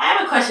 Yeah, and I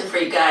have a question for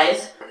you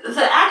guys.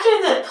 The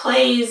actor that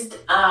plays,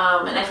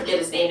 and I forget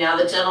his name now,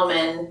 the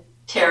gentleman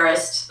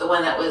terrorist, the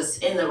one that was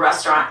in the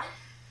restaurant,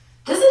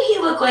 doesn't he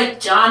look like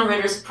John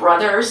Ritter's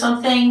brother or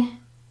something?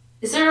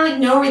 Is there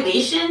no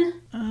relation?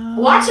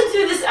 Watch him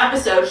through this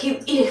episode.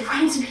 He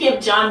reminds me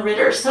of John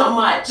Ritter so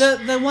much.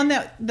 The one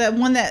that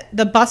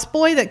the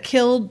busboy that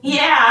killed.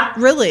 Yeah,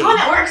 really. The one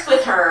that works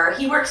with her.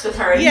 He works with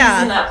her. Yeah.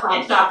 He's in that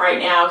plant shop right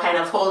now, kind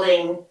of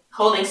holding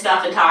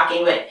stuff and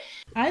talking. But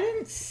I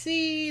didn't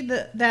see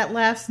that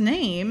last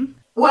name.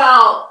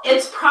 Well,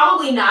 it's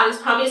probably not.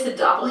 It's probably just a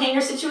doppelganger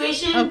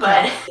situation, okay.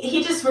 But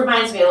he just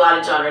reminds me a lot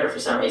of John Ritter for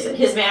some reason.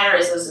 His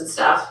mannerisms and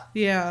stuff.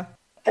 Yeah.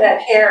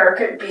 That hair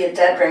could be a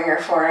dead ringer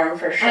for him,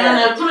 for sure. I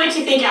don't know. What did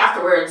you think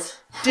afterwards?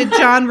 Did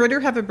John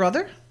Ritter have a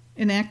brother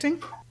in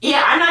acting?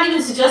 Yeah, I'm not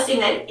even suggesting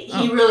that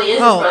he really is his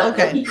brother.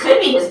 Okay. He could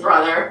be his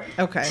brother.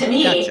 Okay. To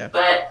me, gotcha.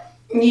 But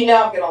I'm going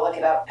to look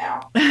it up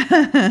now.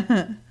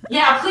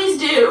 yeah, please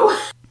do.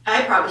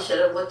 I probably should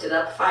have looked it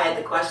up if I had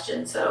the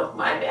question, so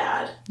my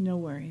bad. No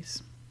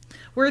worries.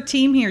 We're a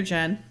team here,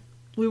 Jen.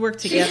 We work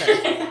together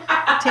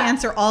to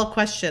answer all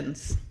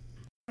questions.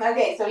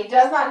 Okay, so he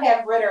does not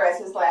have Ritter as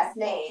his last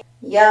name.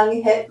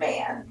 Young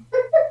Hitman.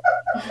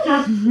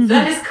 Is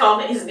that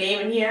his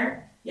name in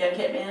here? Young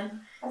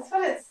Hitman? That's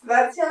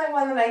the only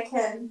one that I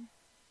can...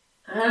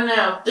 I don't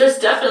know. There's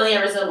definitely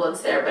a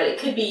resemblance there, but it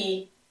could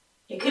be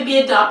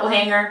a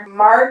doppelganger.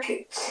 Mark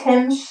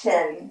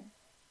Timchian.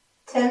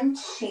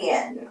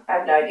 I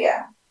have no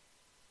idea.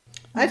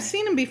 I've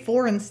seen him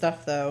before and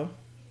stuff, though.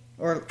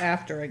 Or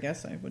after, I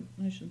guess I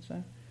should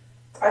say.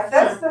 If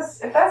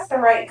that's the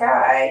right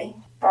guy,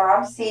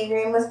 Bob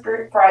Seagreen was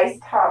Bryce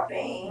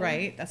Topping.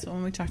 Right, that's the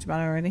one we talked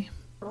about already.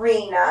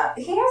 Rena.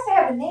 He has to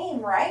have a name,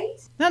 right?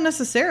 Not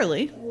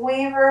necessarily.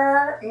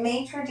 Weaver,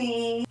 Maitre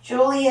D,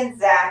 Julian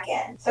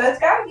Zachin. So it's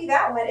got to be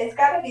that one. It's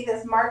got to be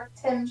this Mark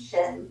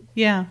Timshin.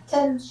 Yeah.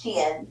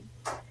 Timshin.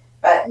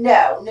 But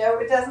no,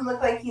 it doesn't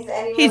look like he's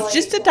any. He's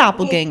just a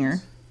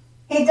doppelganger.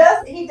 He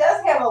does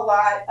have a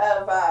lot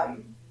of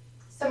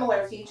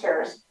similar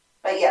features.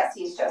 But yes,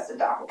 he's just a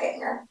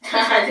doppelganger.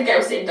 I think I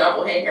was saying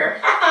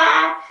doppelganger.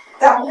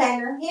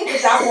 Doppelganger. He's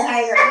a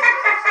doppelganger.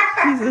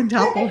 He's a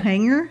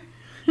doppelganger?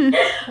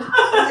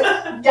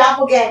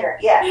 Doppelganger,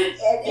 yeah.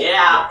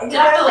 Yeah,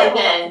 definitely,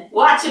 Ben.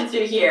 Watch him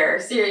through here.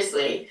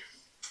 Seriously.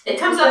 It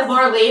comes up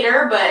more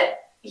later, but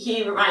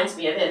he reminds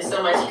me of him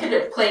so much. You could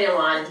have played him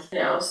on,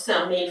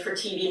 some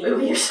made-for-TV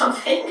movie or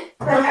something.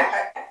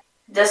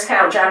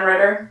 Discount John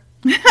Ritter.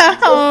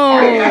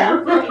 Oh.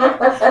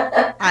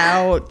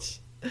 Ouch.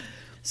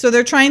 So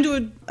they're trying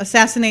to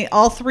assassinate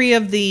all three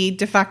of the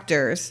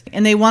defectors,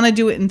 and they want to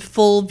do it in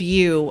full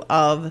view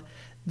of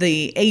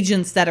the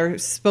agents that are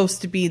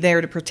supposed to be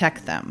there to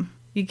protect them.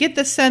 You get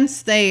the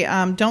sense they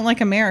don't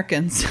like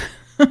Americans.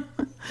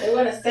 They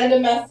want to send a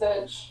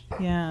message.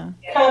 Yeah.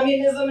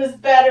 Communism is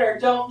better.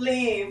 Don't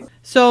leave.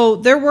 So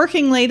they're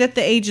working late at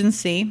the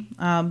agency.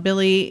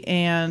 Billy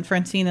and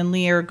Francine and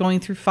Lee are going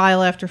through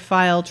file after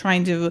file,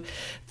 trying to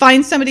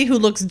find somebody who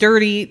looks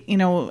dirty,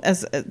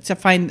 as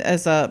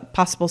a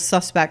possible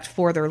suspect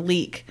for their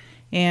leak.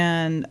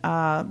 And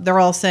they're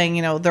all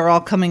saying, they're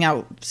all coming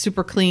out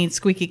super clean,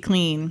 squeaky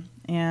clean.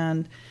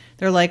 And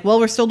they're like, well,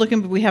 we're still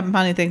looking, but we haven't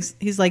found anything.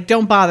 He's like,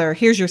 don't bother.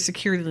 Here's your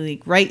security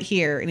leak right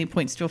here. And he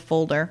points to a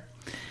folder.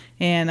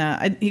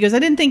 And he goes, I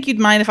didn't think you'd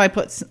mind if I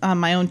put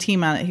my own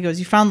team on it. He goes,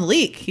 you found the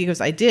leak? He goes,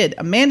 I did.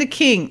 Amanda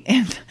King.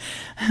 And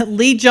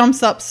Lee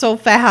jumps up so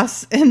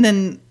fast. And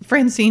then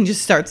Francine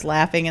just starts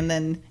laughing. And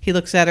then he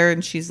looks at her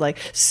and she's like,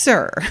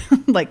 sir,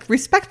 like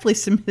respectfully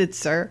submitted,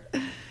 sir.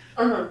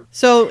 Uh-huh.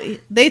 So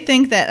they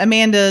think that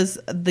Amanda's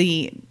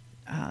the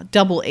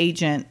double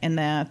agent and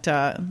that,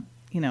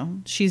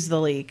 she's the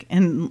leak.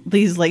 And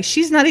Lee's like,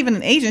 she's not even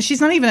an agent.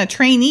 She's not even a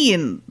trainee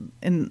in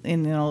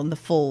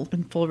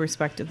full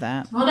respect of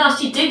that. Well, no,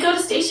 she did go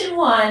to Station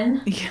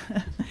 1.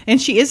 Yeah.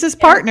 And she is his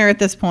partner at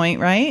this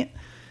point, right?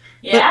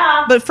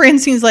 Yeah. But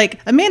Francine's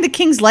like, Amanda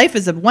King's life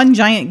is a one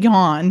giant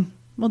yawn.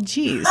 Well,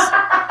 geez.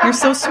 You're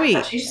so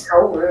sweet. She's so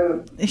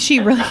rude. She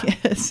really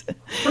is.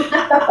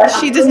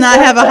 She does not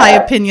have a high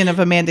opinion of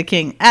Amanda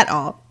King at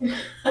all.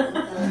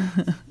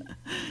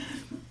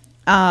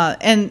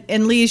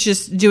 And Lee's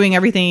just doing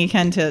everything he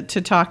can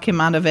to talk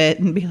him out of it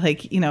and be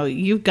like,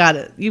 you've got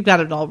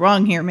it all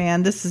wrong here,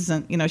 man. This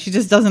isn't,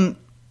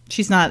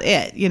 she's not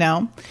it,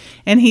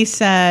 And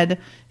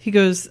he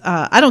goes,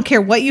 I don't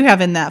care what you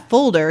have in that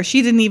folder.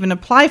 She didn't even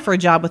apply for a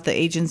job with the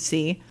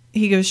agency.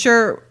 He goes,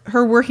 sure,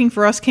 her working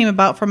for us came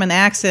about from an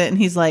accident. And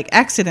he's like,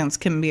 accidents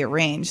can be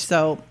arranged.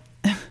 So,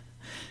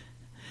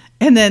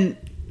 and then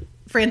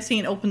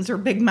Francine opens her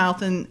big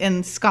mouth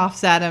and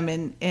scoffs at him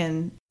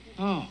and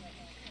oh.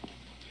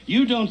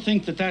 You don't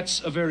think that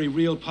that's a very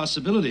real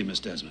possibility, Miss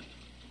Desmond?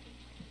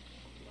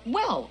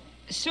 Well,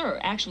 sir,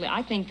 actually,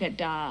 I think that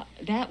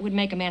that would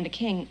make Amanda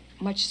King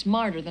much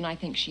smarter than I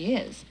think she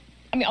is.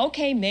 I mean,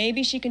 okay,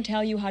 maybe she can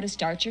tell you how to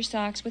starch your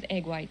socks with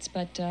egg whites,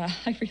 but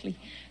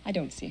I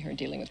don't see her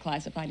dealing with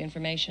classified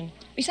information.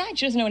 Besides,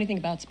 she doesn't know anything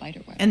about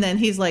spiderweb. And then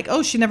he's like,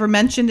 oh, she never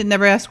mentioned and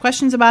never asked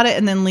questions about it.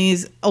 And then Lee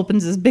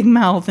opens his big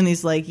mouth and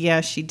he's like,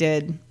 yeah, she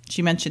did.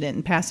 She mentioned it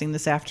in passing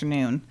this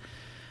afternoon.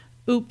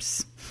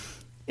 Oops.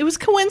 It was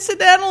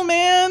coincidental,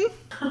 man.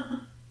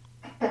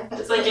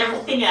 Just like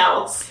everything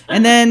else.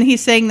 And then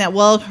he's saying that,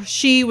 well,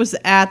 she was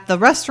at the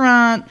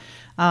restaurant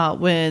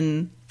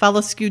when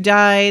Falascu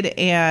died,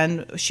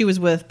 and she was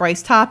with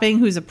Bryce Topping,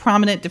 who's a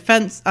prominent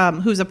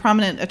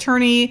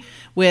attorney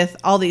with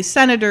all these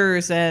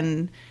senators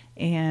and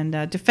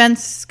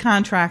defense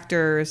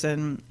contractors,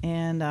 and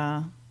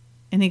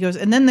he goes,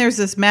 and then there's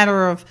this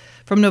matter of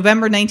from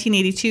November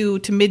 1982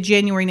 to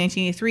mid-January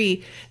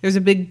 1983. There's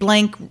a big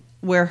blank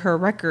where her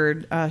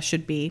record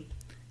should be,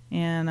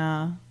 and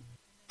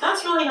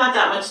that's really not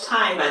that much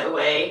time, by the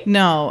way.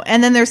 No,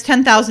 and then there's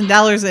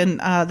 $10,000 in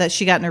that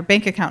she got in her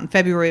bank account in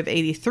February of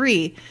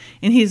 '83,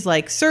 and he's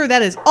like, "Sir,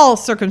 that is all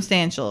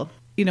circumstantial.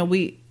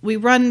 We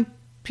run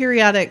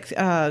periodic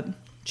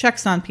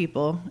checks on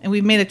people, and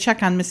we've made a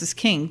check on Mrs.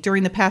 King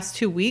during the past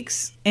 2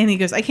 weeks." And he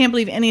goes, "I can't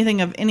believe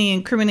anything of any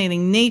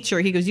incriminating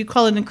nature." He goes, "You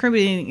call it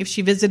incriminating if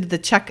she visited the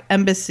Czech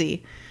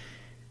embassy,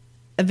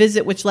 a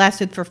visit which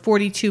lasted for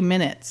 42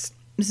 minutes.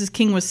 Mrs.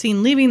 King was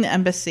seen leaving the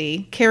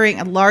embassy carrying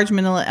a large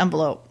manila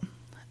envelope.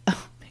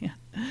 Oh, man.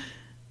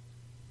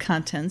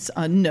 Contents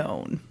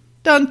unknown.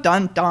 Dun,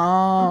 dun,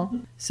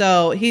 dun.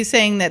 So he's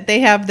saying that they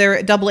have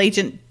their double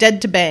agent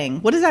dead to bang.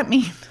 What does that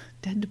mean?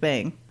 Dead to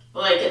bang.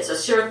 Like, it's a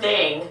sure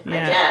thing, I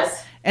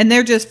guess. And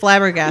they're just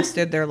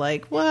flabbergasted. They're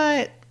like,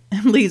 what?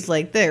 And Lee's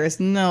like, there is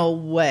no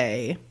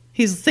way.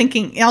 He's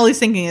thinking, all he's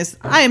thinking is,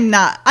 I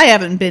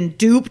haven't been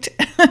duped.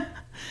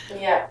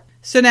 Yeah.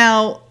 So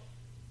now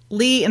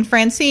Lee and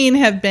Francine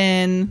have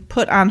been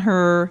put on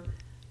her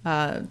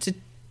to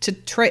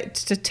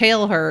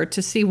tail her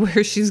to see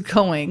where she's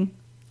going.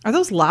 Are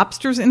those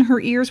lobsters in her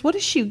ears? What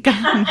has she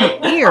got in her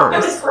I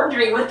ears? was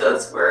wondering what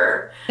those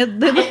were. I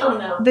don't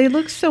know. They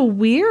look so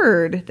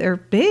weird. They're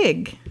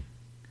big.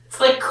 It's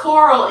like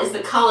coral is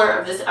the color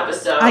of this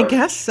episode. I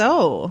guess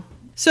so.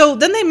 So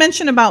then they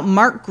mention about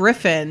Mark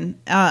Griffin,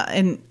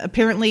 and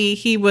apparently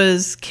he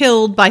was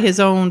killed by his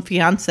own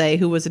fiance,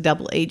 who was a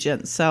double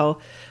agent. So,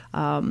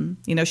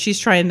 she's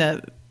trying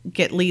to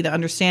get Lee to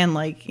understand,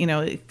 like,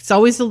 it's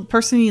always the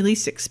person you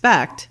least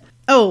expect.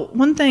 Oh,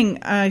 one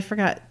thing I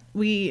forgot.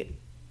 We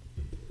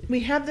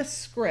have the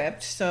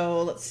script,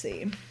 so let's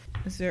see.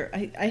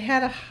 I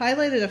had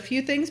highlighted a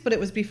few things, but it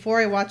was before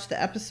I watched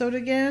the episode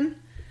again.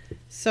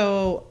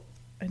 So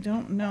I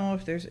don't know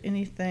if there's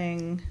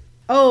anything.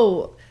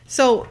 Oh,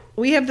 so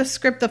we have the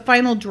script, the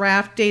final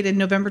draft dated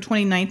November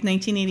 29th,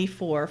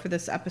 1984 for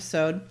this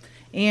episode.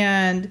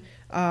 And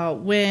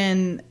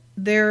when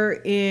they're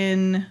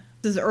in,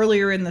 this is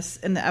earlier in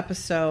the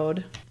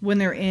episode, when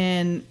they're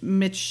in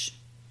Mitch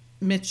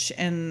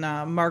and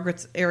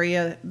Margaret's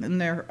area in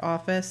their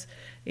office,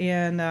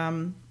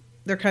 and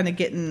they're kind of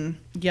getting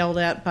yelled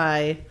at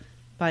by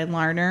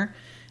Larner.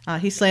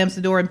 He slams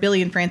the door, and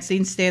Billy and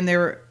Francine stand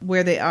there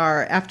where they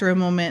are. After a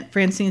moment,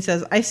 Francine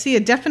says, "I see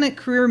a definite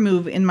career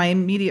move in my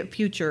immediate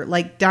future,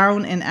 like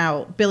down and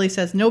out." Billy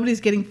says,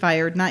 "Nobody's getting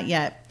fired, not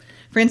yet."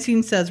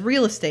 Francine says,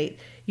 "Real estate.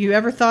 You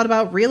ever thought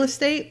about real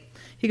estate?"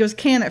 He goes,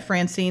 "Can it,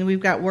 Francine? We've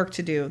got work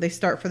to do." They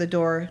start for the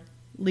door.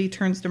 Lee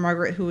turns to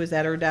Margaret, who is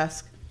at her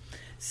desk,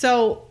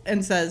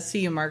 and says, "See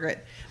you,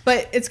 Margaret."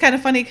 But it's kind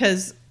of funny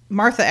because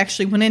Martha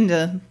actually went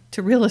into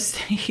real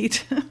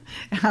estate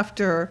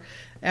after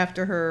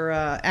her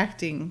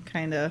acting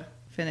kind of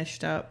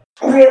finished up.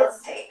 Real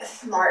estate is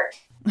smart.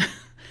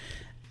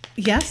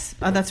 Yes,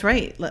 that's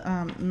right.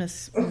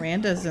 Miss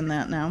Miranda's in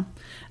that now.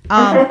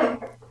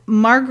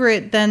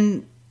 Margaret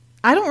then,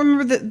 I don't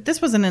remember that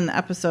this wasn't in the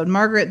episode.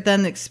 Margaret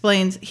then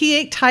explains, "He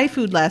ate Thai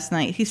food last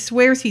night. He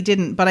swears he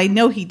didn't, but I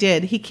know he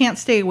did. He can't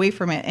stay away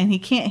from it, and he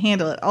can't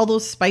handle it. All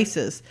those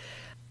spices.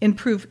 In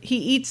proof, he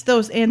eats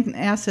those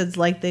antacids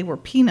like they were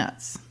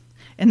peanuts."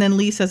 And then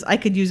Lee says, "I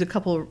could use a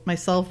couple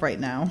myself right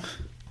now."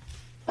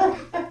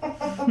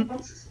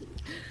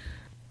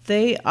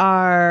 They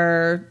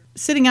are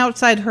sitting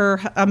outside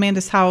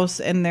Amanda's house,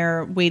 and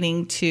they're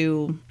waiting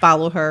to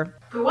follow her.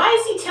 But why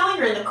is he telling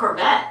her in the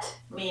Corvette?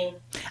 I mean,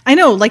 I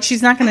know, like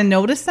she's not going to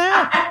notice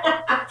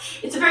that.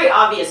 It's a very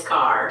obvious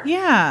car.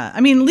 Yeah, I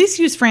mean, at least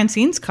use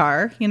Francine's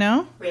car,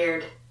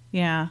 Weird.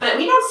 Yeah, but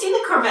we don't see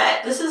the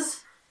Corvette. This is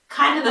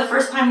kind of the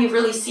first time we've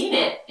really seen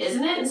it,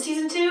 isn't it? In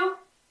season 2,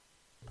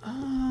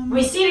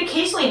 we see it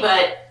occasionally,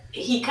 but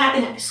he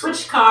kind of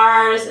switched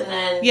cars, and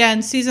then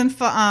in season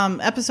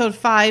episode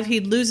 5, he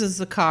loses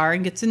the car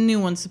and gets a new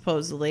one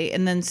supposedly,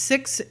 and then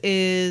 6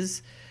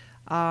 is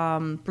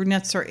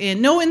Brunettes Are In.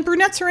 No, in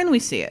Brunettes Are In we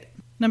see it.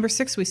 Number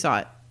 6 we saw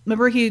it.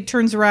 Remember he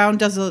turns around,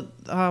 does a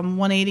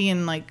 180,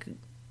 and like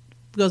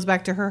goes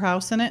back to her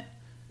house in it.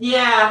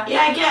 Yeah,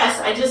 I guess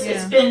it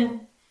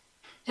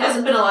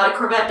hasn't been a lot of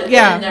Corvette, but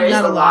then there is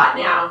a lot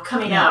now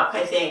coming up.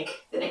 I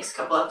think the next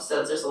couple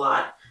episodes there's a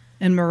lot.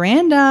 And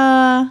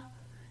Miranda,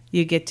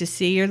 you get to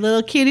see your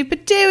little cutie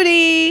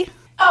patootie.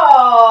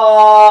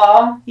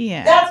 Aww.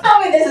 Yeah. That's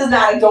probably this is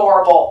not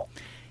adorable.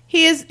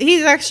 He's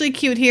actually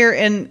cute here,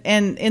 and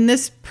in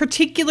this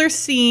particular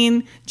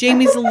scene,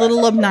 Jamie's a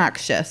little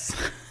obnoxious.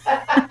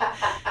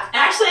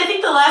 Actually, I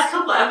think the last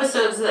couple of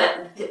episodes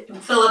that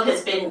Philip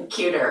has been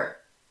cuter.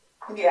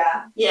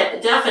 Yeah.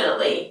 Yeah,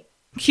 definitely.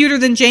 Cuter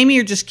than Jamie,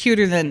 or just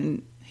cuter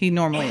than he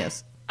normally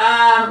is?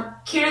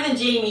 Cuter than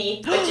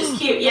Jamie, but just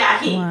cute. Yeah,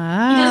 he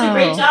does a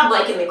great job,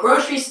 like in the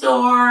grocery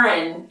store,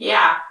 and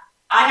yeah,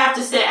 I have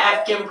to say, I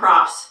have to give him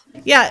props.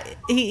 Yeah,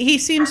 he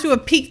seems to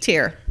have peaked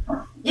here.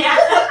 Yeah.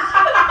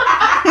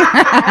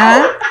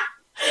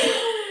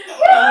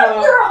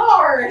 You're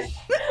harsh.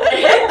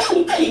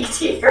 He peaked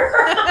here.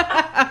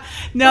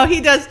 No,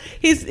 he does.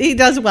 He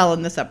does well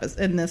in this episode,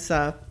 in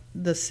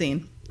this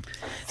scene.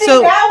 See,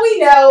 so now we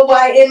know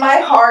why in my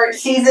heart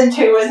season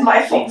 2 is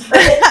my favorite.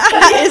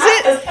 Is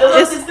it?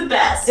 Philip is the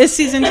best. Is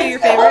season 2 your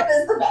favorite? Philip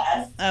is the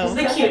best. Oh, he's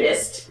the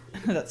cutest.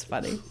 That's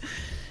funny.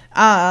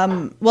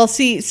 Well,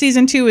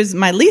 season 2 is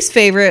my least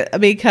favorite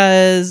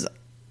because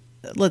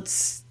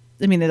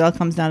it all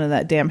comes down to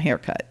that damn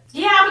haircut.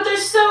 Yeah, but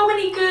there's so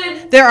many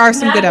good. There are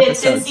some good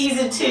episodes in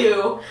season 2.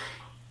 You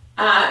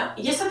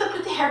just have to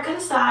put the haircut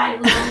aside.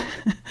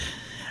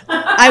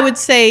 I would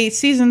say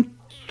season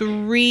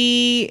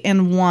 3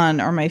 and 1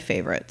 are my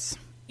favorites.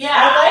 Yeah,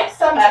 I like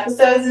some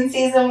episodes in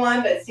season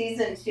 1, but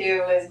season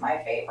 2 is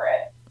my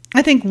favorite.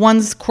 I think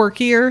 1's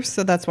quirkier,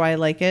 so that's why I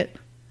like it.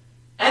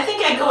 I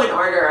think I go in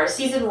order: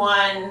 season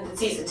 1, then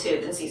season 2,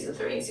 then season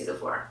 3, and season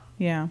 4.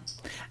 Yeah,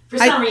 for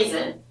some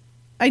reason.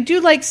 I do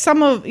like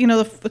some of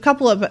a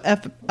couple of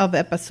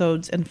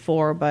episodes in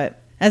 4,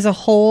 but as a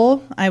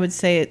whole, I would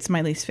say it's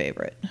my least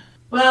favorite.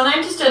 Well,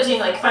 I'm just judging,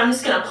 like, if I'm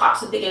just going to pop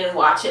something in and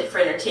watch it for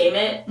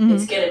entertainment,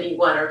 it's going to be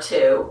 1 or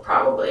 2,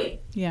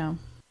 probably. Yeah.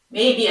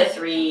 Maybe a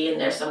 3 in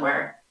there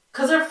somewhere.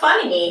 Because they're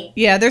funny.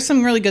 Yeah, there's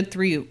some really good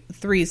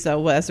threes,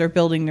 though, as they're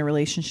building the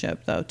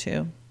relationship, though,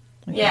 too.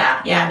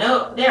 Yeah.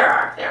 No, there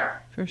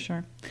are. For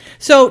sure.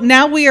 So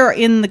now we are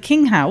in the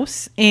King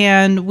house,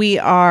 and we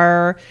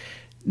are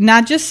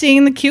not just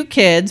seeing the cute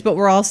kids, but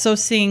we're also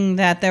seeing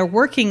that they're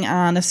working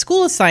on a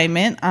school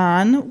assignment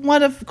on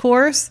what, of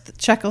course,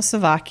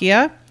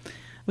 Czechoslovakia,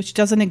 which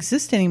doesn't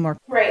exist anymore.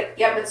 Right.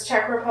 Yep, it's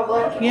Czech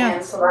Republic Yeah.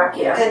 and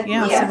Slovakia.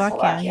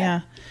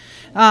 Slovakia.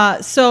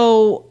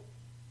 So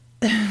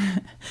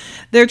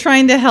they're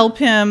trying to help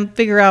him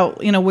figure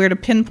out, where to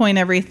pinpoint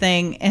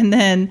everything. And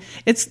then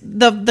it's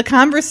the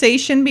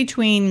conversation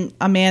between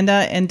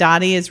Amanda and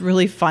Dottie is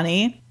really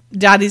funny.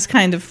 Dottie's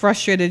kind of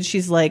frustrated.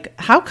 She's like,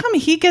 how come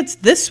he gets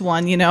this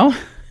one,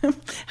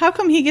 How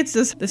come he gets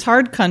this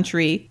hard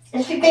country?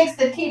 And she thinks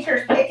the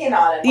teacher's picking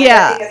on him.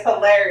 Yeah. I think it's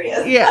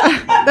hilarious.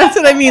 Yeah, that's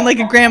what I mean. Like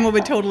a grandma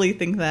would totally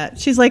think that.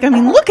 She's like,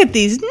 look at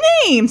these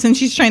names. And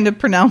she's trying to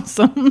pronounce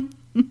them.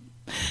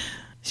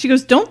 She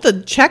goes, don't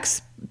the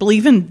Czechs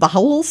believe in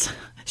vowels?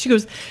 She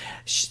goes,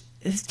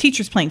 his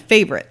teacher's playing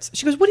favorites.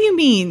 She goes, what do you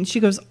mean? She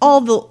goes, all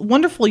the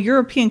wonderful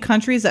European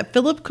countries that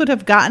Philip could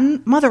have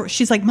gotten. Mother,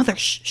 she's like,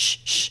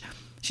 shh.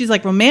 She's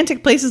like,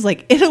 romantic places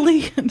like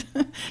Italy.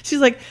 She's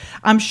like,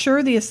 I'm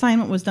sure the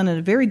assignment was done in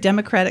a very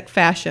democratic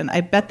fashion.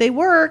 I bet they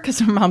were, because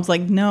her mom's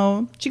like,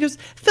 no. She goes,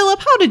 Philip,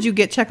 how did you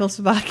get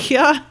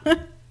Czechoslovakia?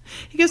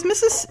 He goes,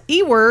 Mrs.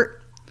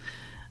 Ewart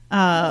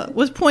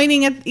was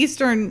pointing at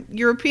Eastern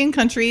European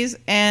countries,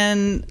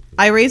 and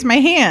I raised my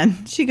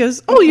hand. She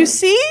goes, oh, you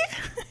see?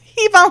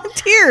 He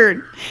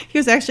volunteered. He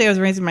goes, actually, I was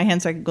raising my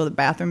hand so I could go to the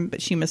bathroom,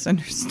 but she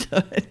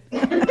misunderstood.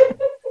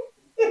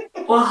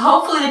 Well,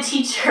 hopefully the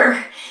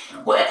teacher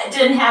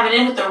didn't have it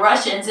in with the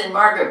Russians and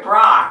Margaret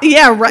Brock.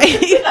 Yeah,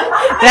 right.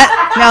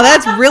 Now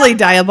that's really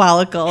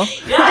diabolical.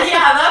 Yeah,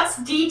 that's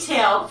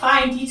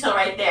fine detail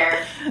right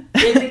there.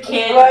 Give the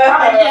kid a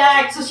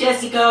project, so she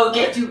has to go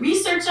do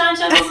research on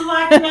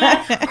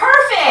Czechoslovakia.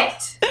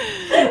 Perfect.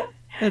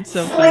 That's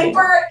so funny.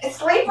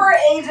 Sleeper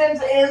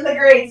agent in the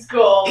grade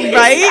school.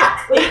 Right?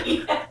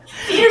 Exactly.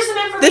 Here's some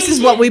information. This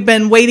is what we've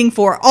been waiting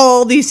for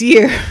all these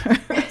years.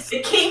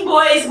 The King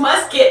boys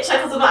must get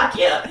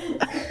Czechoslovakia.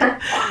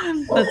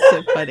 That's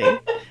so funny.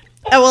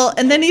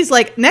 And then he's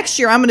like, next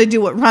year I'm going to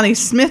do what Ronnie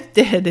Smith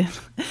did.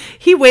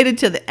 He waited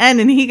to the end,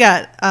 and he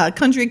got a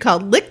country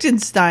called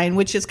Liechtenstein,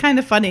 which is kind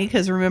of funny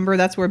because remember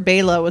that's where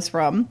Bela was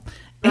from.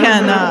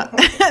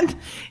 And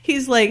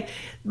he's like,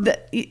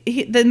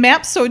 the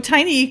map's so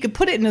tiny you could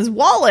put it in his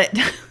wallet.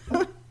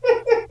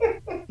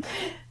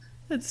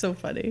 That's so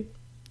funny.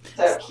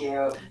 So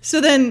cute.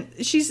 So then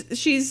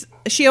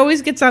she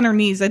always gets on her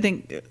knees. I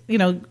think,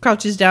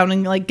 crouches down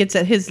and like gets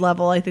at his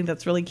level. I think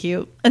that's really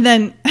cute. And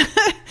then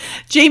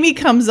Jamie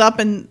comes up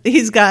and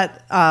he's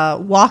got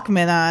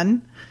Walkman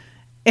on,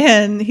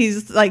 and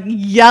he's like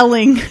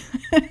yelling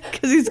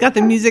because he's got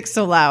the music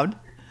so loud.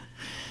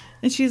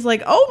 And she's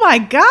like, "Oh my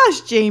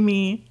gosh,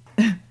 Jamie,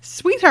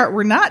 sweetheart,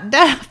 we're not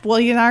deaf." Well,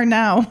 you are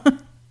now.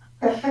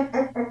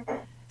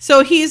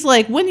 So he's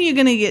like, when are you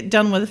going to get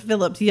done with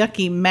Philip's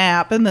yucky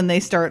map? And then they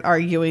start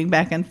arguing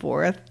back and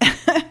forth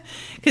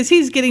because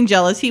he's getting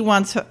jealous. He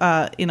wants,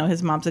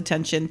 his mom's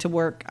attention to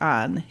work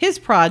on his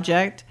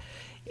project.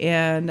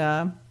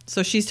 And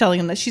so she's telling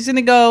him that she's going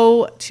to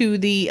go to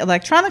the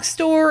electronics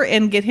store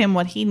and get him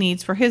what he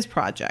needs for his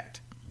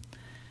project.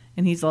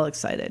 And he's all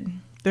excited.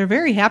 They're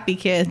very happy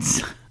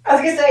kids. I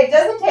was going to say, it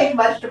doesn't take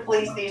much to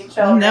please these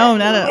children. No,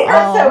 not at They're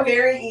all. so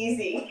very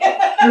easy.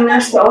 And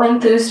they're so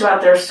enthused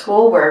about their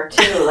schoolwork,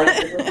 too. Like,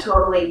 they're just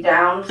totally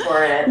down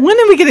for it. When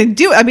are we going to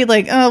do it? I'd be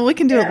like, oh, we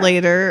can do it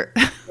later.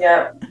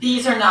 Yep.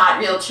 These are not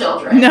real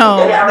children.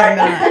 No, Yeah, they're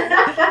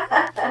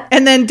not.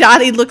 And then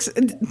Dottie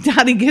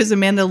gives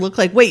Amanda a look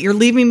like, wait, you're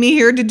leaving me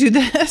here to do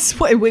this?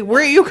 Wait,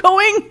 where are you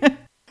going?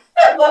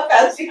 Look,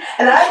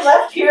 and I'm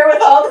left here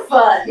with all the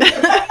fun. See,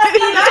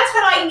 that's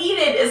what I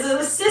needed is an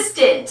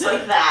assistant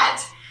like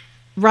that.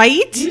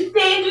 Right? You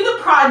stay and do the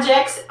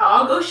projects.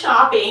 I'll go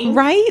shopping.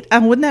 Right?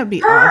 Wouldn't that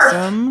be Perf.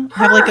 awesome?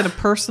 Have like a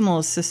personal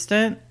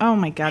assistant? Oh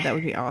my God, that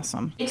would be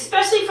awesome.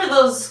 Especially for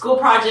those school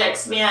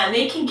projects, man.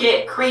 They can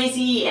get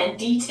crazy and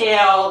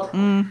detailed.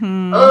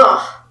 Mm-hmm.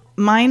 Ugh.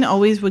 Mine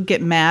always would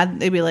get mad.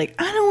 They'd be like,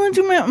 I don't want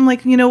to do I'm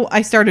like,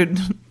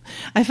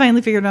 I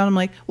finally figured out, I'm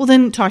like, well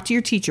then talk to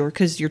your teacher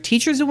because your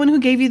teacher's the one who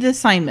gave you the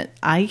assignment.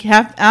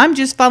 I'm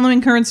just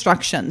following her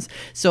instructions.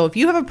 So if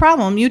you have a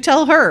problem, you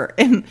tell her.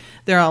 And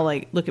they're all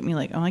like, look at me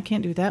like, oh, I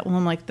can't do that. Well,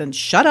 I'm like, then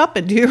shut up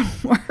and do your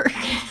work.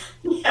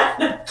 Yeah,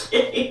 no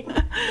kidding.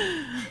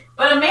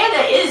 But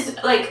Amanda is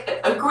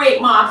like a great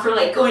mom for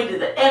like going to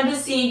the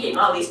embassy, getting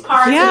all these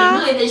parts. Yeah. I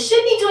mean, really, they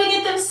should be doing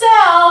it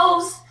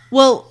themselves.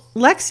 Well,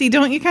 Lexi,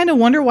 don't you kind of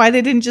wonder why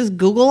they didn't just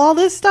Google all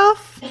this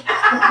stuff?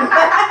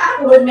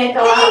 It would make a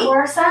lot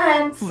more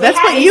sense. That's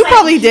what you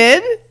probably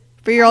did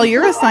for all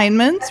your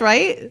assignments,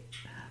 right?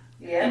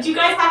 Yeah. Did you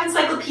guys have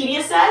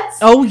encyclopedia sets?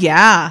 Oh,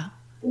 yeah.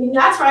 I mean,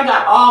 that's where I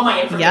got all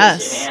my information,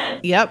 Yes. man.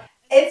 Yep.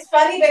 It's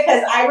funny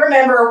because I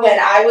remember when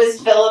I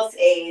was Philip's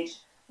age,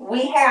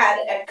 we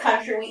had a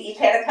country, we each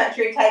had a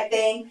country type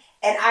thing,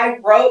 and I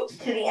wrote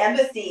to the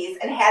embassies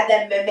and had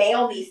them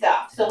mail me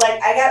stuff. So,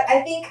 like,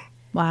 I think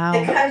Wow.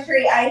 The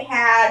country I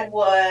had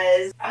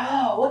was,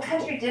 what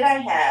country did I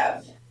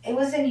have? It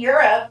was in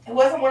Europe. It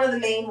wasn't one of the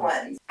main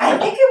ones. I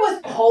think it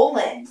was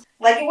Poland.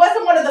 Like, it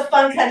wasn't one of the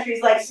fun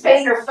countries like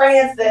Spain or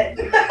France that...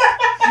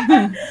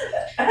 I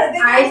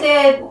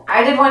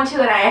did one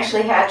too, and I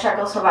actually had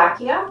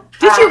Czechoslovakia.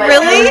 Did you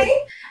really?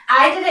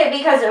 I did it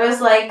because it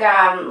was like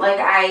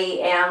I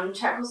am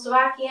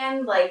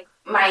Czechoslovakian. Like,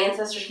 my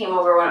ancestors came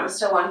over when it was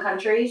still one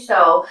country,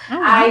 so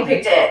I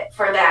picked it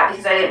for that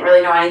because I didn't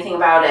really know anything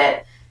about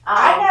it.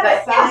 I had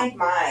assigned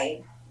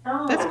mine.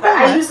 That's cool.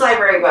 I used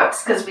library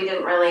books because we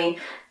didn't really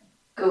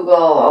Google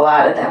a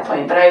lot at that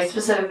point, but I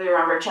specifically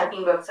remember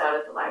checking books out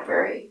at the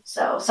library.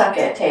 So, suck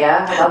it,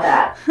 Taya. How about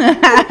that?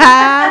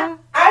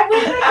 I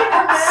wish I could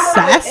remember.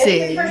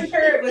 Sassy. I'm pretty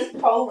sure it was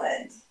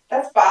Poland.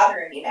 That's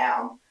bothering me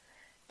now.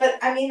 But,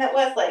 I mean, that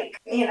was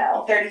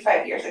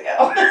 35 years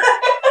ago.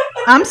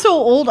 I'm so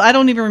old, I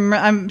don't even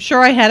remember. I'm sure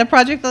I had a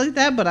project like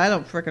that, but I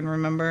don't freaking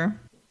remember.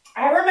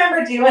 I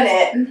remember doing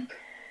it.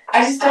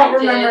 I just don't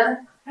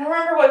remember. I don't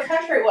remember what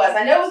country it was.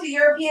 I know it was a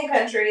European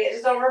country. I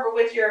just don't remember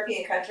which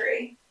European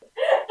country.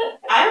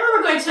 I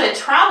remember going to a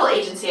travel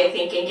agency, I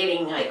think, and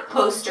getting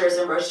posters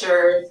and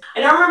brochures.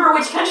 I don't remember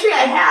which country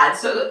I had,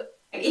 so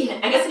I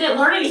guess I didn't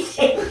learn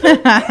anything.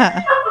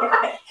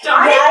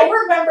 Darn it. I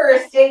remember a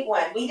state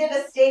one. We did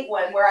a state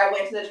one where I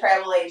went to the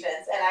travel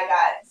agents and I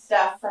got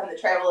stuff from the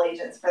travel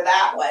agents for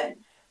that one.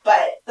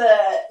 But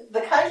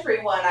the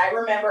country one, I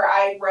remember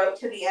I wrote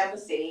to the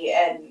embassy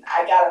and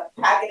I got a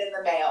packet in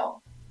the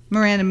mail.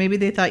 Miranda, maybe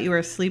they thought you were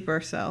asleep or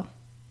so.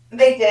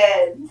 They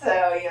did, so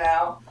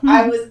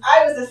I was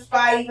a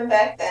spy even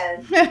back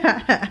then.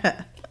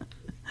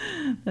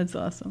 That's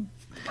awesome.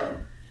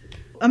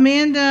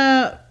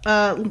 Amanda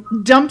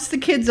dumps the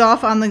kids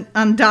off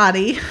on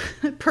Dottie,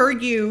 per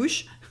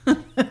usual.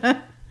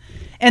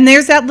 And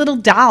there's that little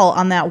doll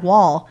on that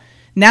wall.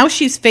 Now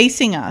she's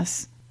facing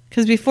us.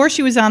 Because before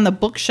she was on the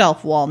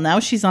bookshelf wall, now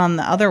she's on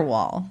the other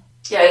wall.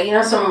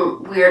 Yeah,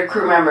 some weird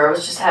crew member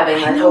was just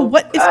having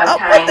what is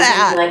up with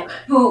that?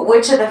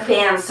 Which of the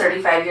fans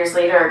 35 years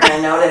later are going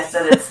to notice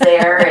that it's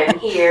there and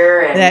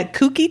here? And... That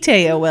kooky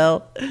Taya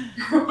will.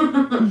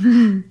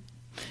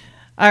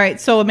 All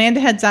right, so Amanda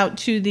heads out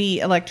to the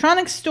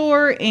electronics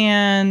store,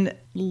 and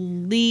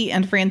Lee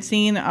and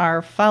Francine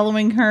are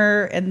following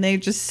her, and they're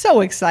just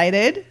so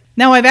excited.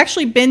 Now, I've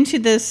actually been to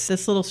this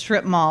little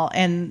strip mall,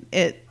 and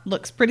it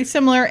looks pretty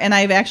similar, and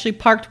I've actually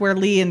parked where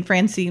Lee and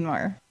Francine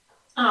were.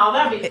 Oh,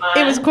 that'd be fun.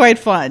 It was quite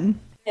fun.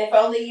 If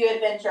only you had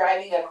been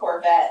driving a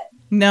Corvette.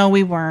 No,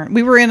 we weren't.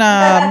 We were in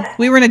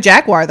a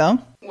Jaguar, though.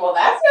 Well,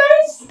 that's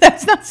nice.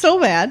 That's not so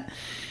bad.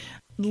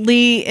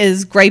 Lee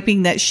is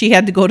griping that she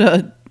had to go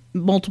to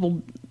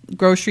multiple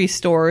grocery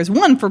stores,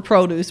 one for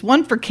produce,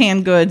 one for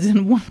canned goods,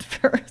 and one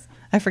for,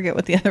 I forget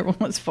what the other one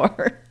was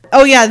for.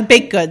 Oh yeah, the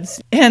baked goods.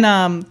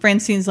 And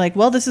Francine's like,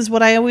 well, this is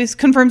what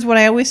confirms what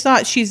I always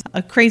thought. She's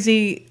a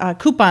crazy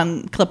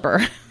coupon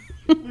clipper.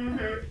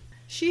 Mm-hmm.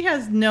 She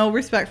has no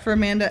respect for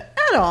Amanda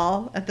at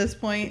all at this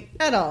point.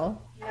 At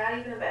all. Not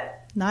even a bit.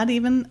 Not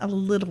even a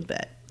little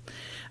bit.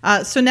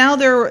 So now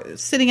they're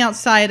sitting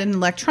outside an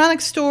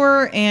electronics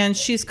store, and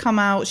she's come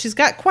out. She's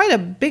got quite a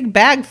big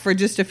bag for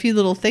just a few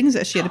little things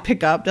that she had to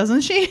pick up,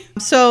 doesn't she?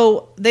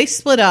 So they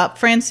split up.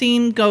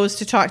 Francine goes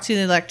to talk to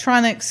the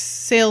electronics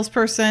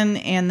salesperson,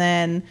 and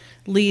then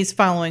Lee's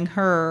following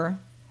her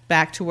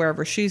back to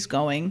wherever she's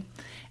going.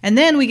 And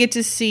then we get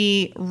to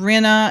see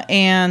Rinna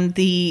and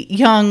the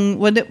young,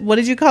 what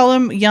did you call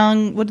him?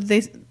 Young, what did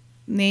they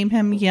name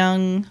him?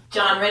 Young...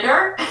 John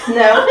Ritter?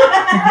 No.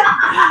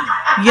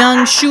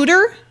 Young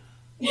shooter?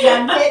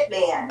 Young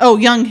hitman. Oh,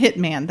 young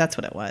hitman. That's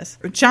what it was.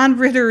 John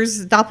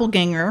Ritter's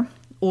doppelganger,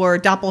 or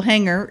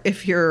doppelhanger,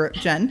 if you're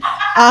Jen,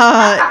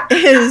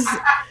 is...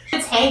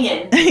 It's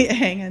hanging.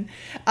 hanging.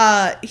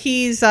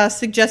 He's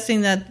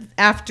suggesting that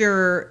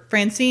after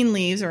Francine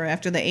leaves, or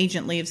after the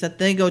agent leaves, that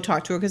they go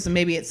talk to her, because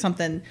maybe it's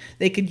something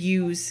they could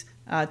use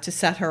to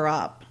set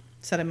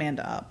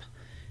Amanda up.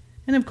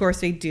 And of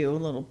course they do,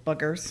 little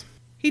buggers.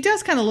 He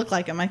does kind of look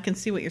like him. I can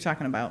see what you're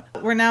talking about.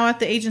 We're now at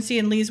the agency,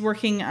 and Lee's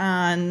working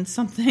on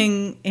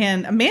something,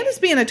 and Amanda's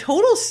being a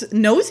total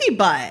nosy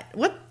butt.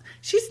 What?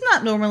 She's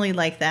not normally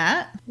like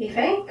that. You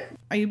think?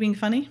 Are you being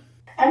funny?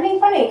 I'm being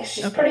funny because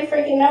she's pretty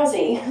freaking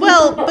nosy.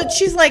 Well, but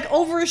she's like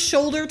over his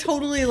shoulder,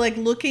 totally like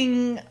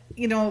looking,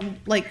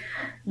 like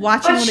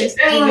watching what he's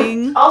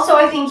doing. Also,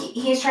 I think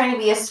he's trying to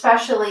be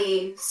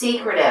especially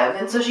secretive,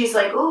 and so she's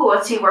like, "Ooh,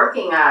 what's he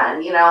working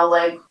on?"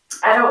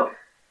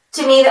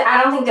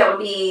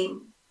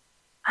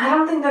 I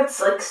don't think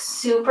that's like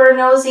super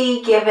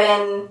nosy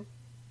given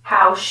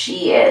how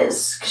she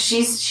is. 'Cause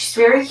she's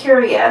very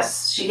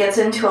curious. She gets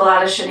into a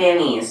lot of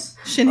shenanigans.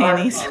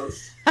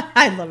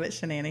 I love it,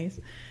 shenanigans.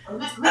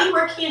 Was Lee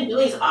working in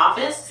Billy's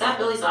office? Is that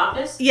Billy's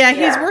office? Yeah,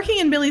 he's working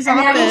in Billy's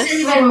office. That makes her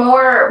even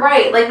more,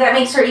 right, that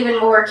makes her even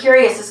more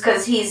curious, is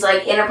because he's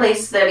like in a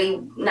place that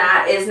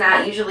is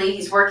not usually.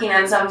 He's working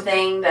on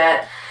something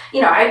that,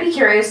 I'd be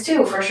curious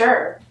too, for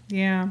sure.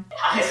 Yeah,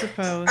 I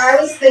suppose. I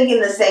was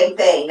thinking the same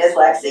thing as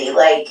Lexi.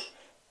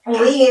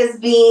 Lee is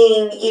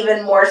being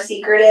even more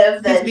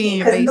secretive than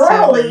because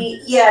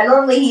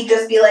normally he'd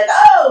just be like,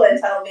 oh, and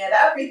tell Amanda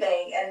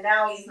everything, and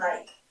now he's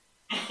like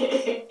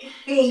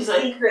being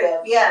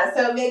secretive. Yeah,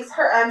 so it makes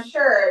her. I'm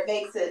sure it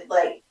makes it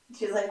like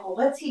she's like, well,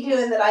 what's he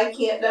doing that I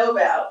can't know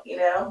about? You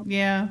know?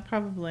 Yeah,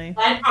 probably.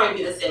 I'd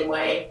probably be the same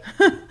way.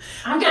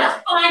 I'm gonna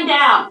find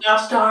out.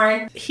 Gosh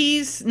darn.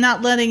 He's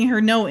not letting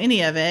her know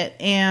any of it,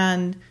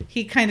 and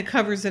he kind of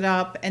covers it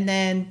up. And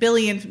then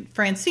Billy and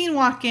Francine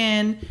walk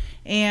in.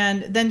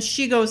 And then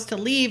she goes to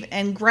leave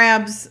and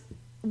grabs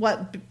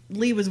what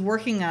Lee was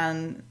working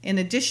on in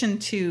addition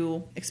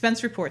to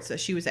expense reports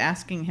that she was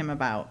asking him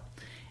about.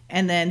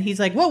 And then he's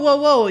like, whoa, whoa,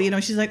 whoa. You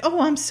know, she's like,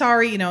 oh, I'm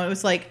sorry. You know, it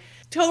was like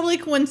totally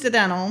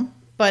coincidental,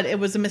 but it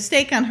was a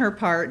mistake on her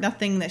part.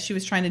 Nothing that she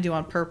was trying to do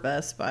on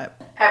purpose,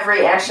 but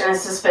every action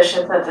is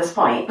suspicious at this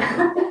point.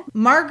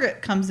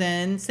 Margaret comes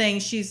in saying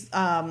she's,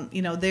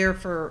 there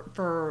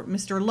for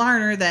Mr.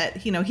 Larner, that,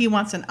 he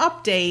wants an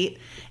update,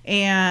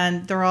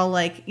 and they're all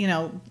like,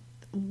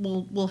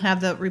 we'll have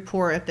the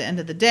report at the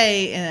end of the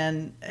day.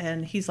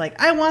 And he's like,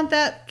 I want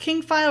that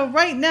King file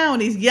right now.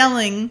 And he's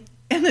yelling,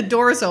 and the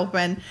door's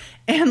open,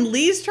 and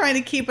Lee's trying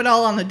to keep it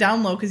all on the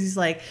down low. Cause he's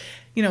like,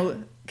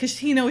 cause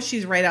he knows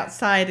she's right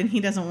outside, and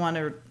he doesn't want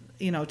to,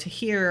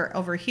 to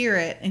overhear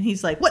it. And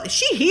he's like, what, is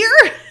she here?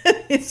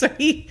 So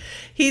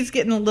he's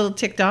getting a little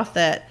ticked off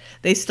that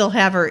they still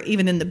have her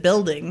even in the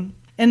building.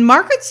 And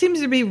Margaret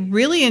seems to be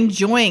really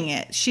enjoying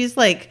it. She's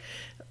like,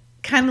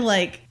 kind of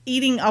like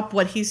eating up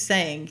what he's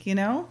saying,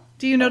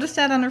 Do you notice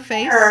that on her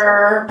face?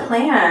 Her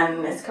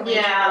plan is coming.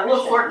 Yeah, a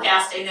little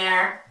forecasting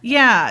there.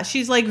 Yeah,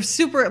 she's like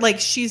super, like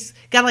she's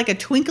got like a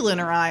twinkle in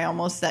her eye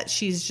almost, that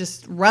she's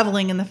just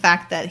reveling in the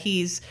fact that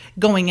he's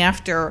going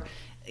after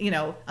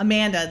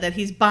Amanda, that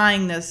he's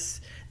buying this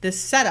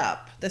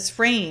setup, this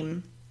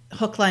frame,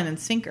 hook, line, and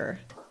sinker.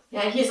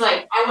 Yeah, he's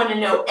like, I want to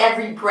know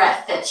every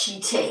breath that she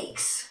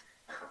takes.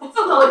 It's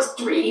a little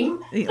extreme.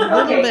 A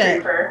little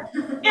bit.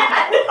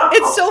 Yeah,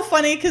 it's so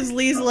funny because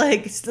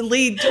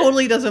Lee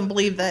totally doesn't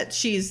believe that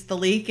she's the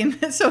leak,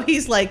 and so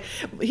he's like,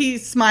 he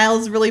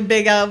smiles really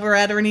big over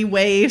at her and he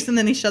waves, and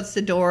then he shuts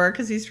the door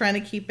because he's trying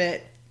to keep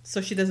it so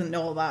she doesn't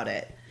know about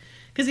it,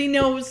 because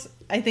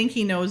I think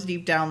he knows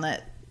deep down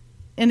that,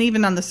 and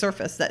even on the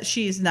surface, that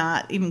she's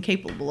not even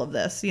capable of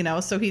this,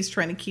 so he's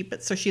trying to keep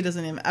it so she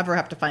doesn't even ever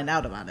have to find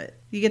out about it.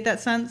 You get that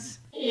sense?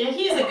 Yeah,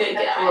 he's a good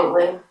guy.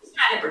 Absolutely. He's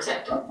kind of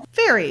protective.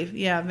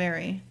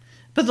 Very.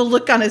 But the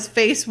look on his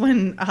face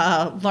when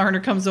Larner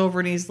comes over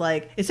and he's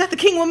like, is that the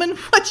King woman?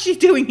 What's she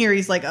doing here?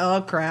 He's like,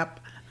 oh, crap.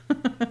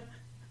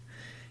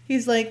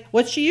 He's like,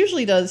 what she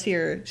usually does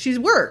here. She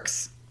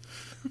works.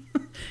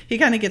 He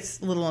kind of gets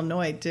a little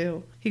annoyed,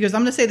 too. He goes,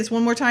 I'm going to say this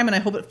one more time, and I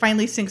hope it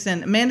finally sinks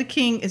in. Amanda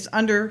King is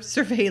under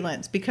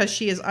surveillance because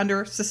she is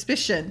under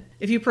suspicion.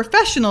 If you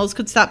professionals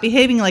could stop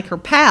behaving like her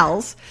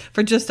pals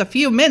for just a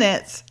few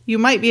minutes, you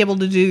might be able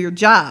to do your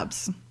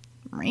jobs.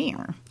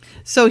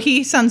 So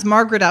he sends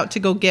Margaret out to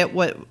go get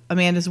what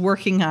Amanda's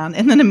working on.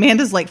 And then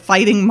Amanda's like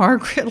fighting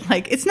Margaret,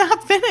 like, it's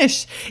not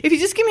finished. If you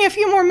just give me a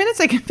few more minutes,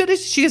 I can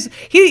finish. She goes,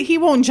 he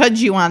won't judge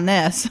you on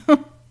this.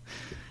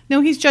 No,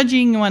 he's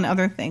judging you on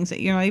other things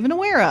that you're not even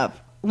aware of.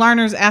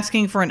 Larner's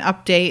asking for an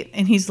update,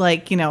 and he's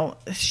like,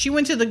 she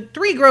went to the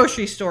 3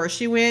 grocery stores.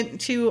 She went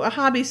to a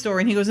hobby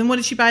store, and he goes, and what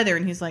did she buy there?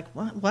 And he's like,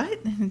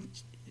 what? And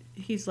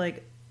he's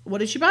like, what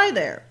did she buy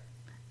there?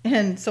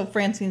 And so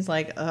Francine's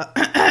like,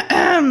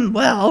 some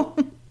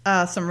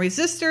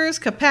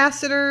resistors,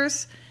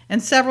 capacitors,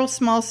 and several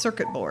small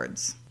circuit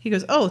boards. He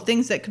goes, oh,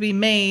 things that could be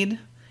made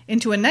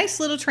into a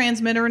nice little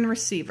transmitter and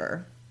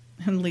receiver.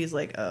 And Lee's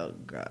like, oh,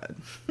 God.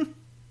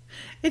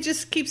 It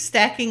just keeps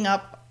stacking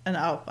up and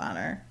up on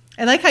her.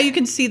 I like how you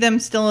can see them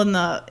still in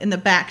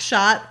the back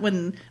shot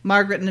when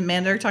Margaret and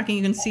Amanda are talking.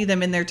 You can see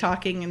them in there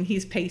talking, and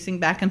he's pacing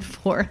back and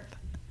forth.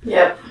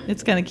 Yep.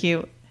 It's kind of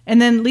cute.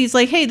 And then Lee's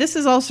like, hey, this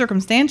is all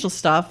circumstantial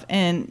stuff.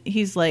 And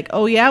he's like,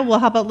 oh, yeah? Well,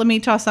 how about let me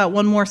toss out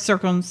one more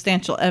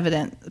circumstantial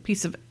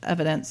piece of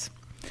evidence.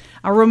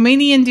 A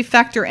Romanian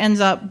defector ends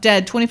up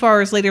dead. 24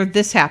 hours later,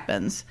 this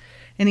happens.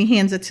 And he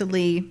hands it to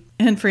Lee.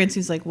 And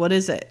Francine's like, what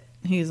is it?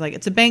 He's like,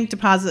 it's a bank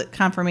deposit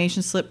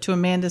confirmation slip to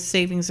Amanda's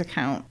savings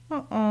account.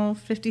 Uh-oh,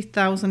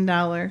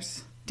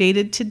 $50,000.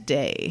 Dated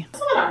today.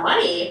 That's a lot of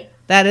money.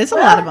 That is a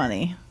lot of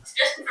money.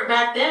 Especially for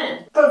back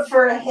then. But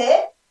for a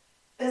hit?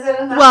 Is it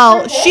enough?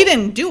 Well, she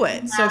didn't do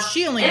it, so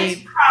she only It's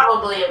gave...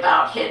 probably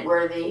about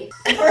hit-worthy.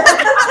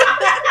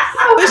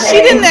 But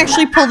she didn't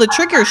actually pull the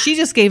trigger. She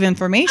just gave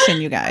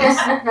information, you guys.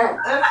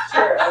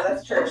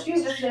 That's true. She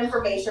was just an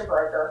information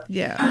broker.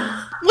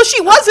 Yeah. Well,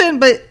 she wasn't,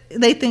 but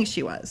they think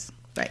she was.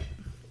 Right.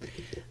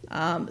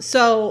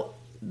 So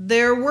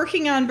they're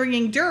working on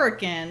bringing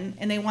Durek in,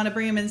 and they want to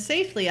bring him in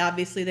safely.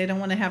 Obviously, they don't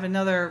want to have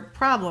another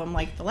problem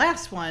like the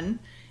last one.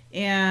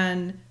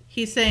 And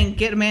he's saying,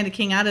 get Amanda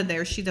King out of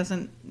there. She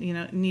doesn't,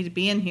 need to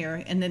be in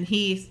here. And then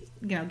he,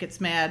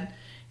 gets mad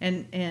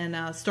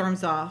and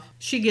storms off.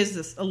 She gives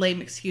this a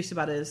lame excuse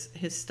about his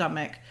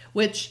stomach,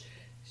 which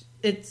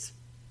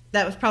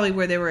that was probably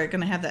where they were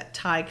going to have that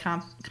tie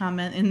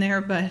comment in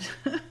there. But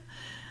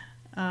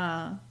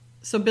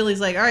So Billy's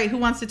like, all right, who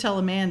wants to tell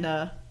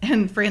Amanda?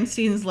 And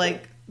Francine's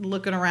like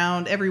looking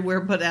around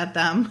everywhere but at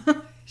them.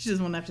 She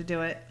doesn't want to have to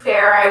do it.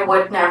 Fair, I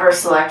would never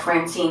select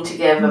Francine to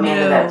give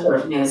Amanda that sort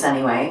of news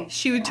anyway.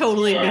 She would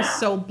totally be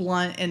so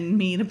blunt and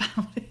mean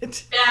about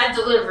it. Bad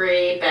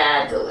delivery,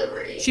 bad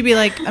delivery. She'd be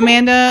like,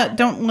 Amanda,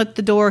 don't let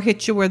the door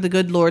hit you where the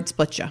good Lord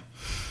split you.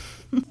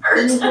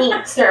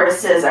 Evening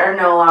services are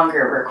no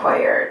longer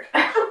required.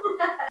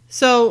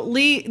 So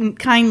Lee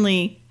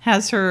kindly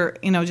has her,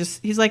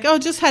 he's like, oh,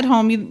 just head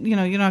home. You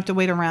don't have to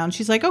wait around.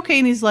 She's like, okay.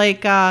 And he's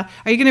like, are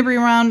you going to be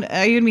around?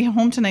 Are you going to be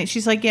home tonight?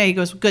 She's like, yeah. He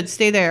goes, good,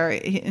 stay there.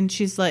 And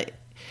she's like,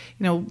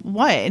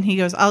 what? And he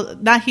goes, I'll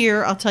not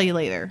here. I'll tell you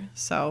later.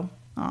 So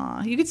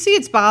you can see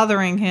it's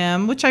bothering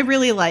him, which I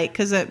really like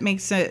because it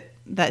makes it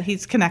that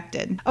he's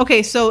connected.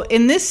 Okay. So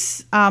in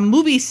this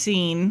movie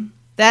scene,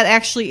 that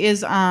actually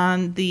is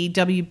on the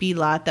WB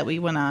lot that we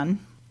went on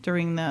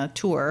during the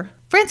tour.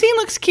 Francine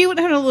looks cute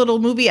in her little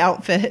movie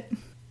outfit.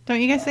 Don't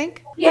you guys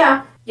think?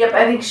 Yeah. Yep,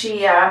 I think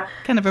she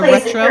kind of a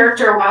plays retro the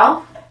character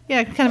well.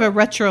 Yeah, kind of a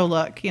retro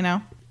look,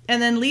 And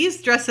then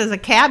Lee's dressed as a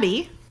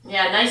cabbie.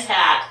 Yeah, nice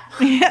hat.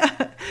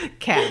 Yeah,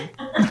 cab.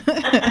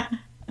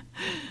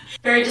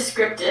 Very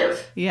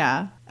descriptive.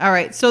 Yeah. All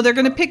right, so they're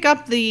going to pick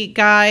up the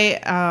guy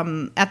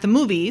at the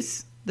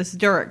movies, this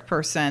Durek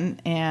person,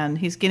 and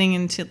he's getting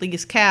into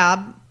Lee's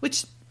cab,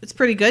 which is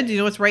pretty good.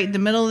 It's right in the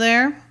middle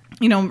there,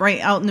 right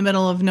out in the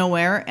middle of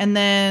nowhere. And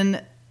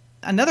then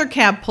another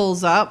cab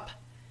pulls up.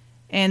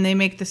 And they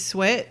make the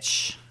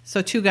switch.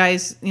 So two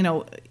guys,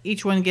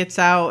 each one gets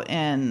out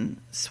and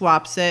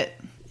swaps it.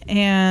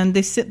 And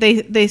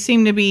they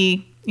seem to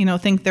be,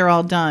 think they're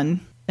all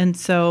done. And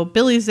so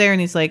Billy's there and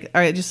he's like,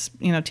 all right, just,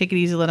 take it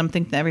easy. Let them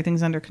think that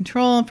everything's under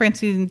control. And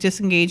Francine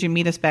disengage and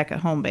meet us back at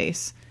home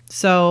base.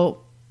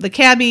 So the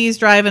cabbie's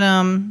driving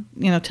them,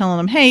 telling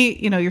them, hey,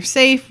 you're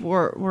safe.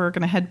 We're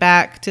going to head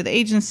back to the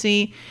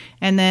agency.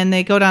 And then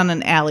they go down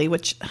an alley,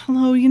 which,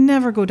 hello, you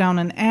never go down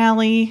an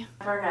alley.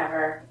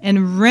 Never. And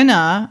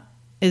Rinna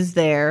is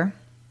there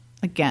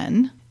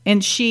again.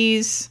 And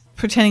she's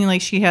pretending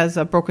like she has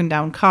a broken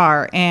down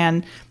car.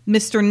 And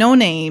Mr. No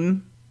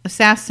Name,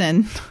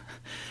 assassin,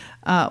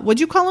 what'd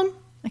you call him?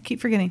 I keep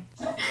forgetting.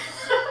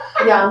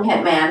 Young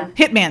Hitman.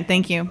 Hitman,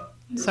 thank you.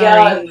 Sorry.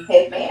 Young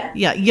Hitman.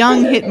 Yeah,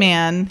 young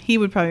Hitman. He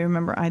would probably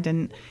remember. I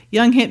didn't.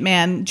 Young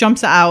Hitman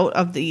jumps out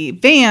of the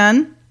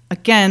van.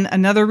 Again,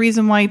 another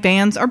reason why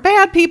vans are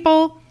bad,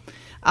 people.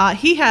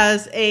 He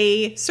has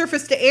a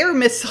surface-to-air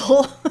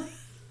missile,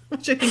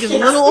 which I think is a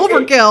little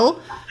overkill.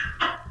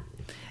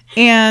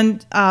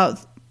 And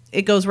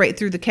it goes right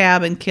through the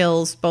cab and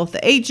kills both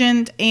the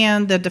agent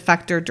and the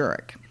defector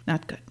Durek.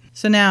 Not good.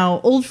 So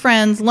now old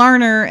friends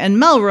Larner and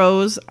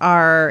Melrose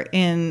are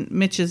in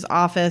Mitch's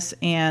office,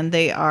 and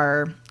they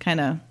are kind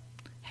of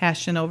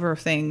hashing over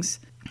things,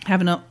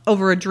 having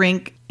over a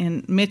drink,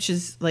 and Mitch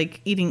is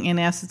like eating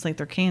antacids like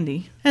they're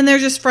candy. And they're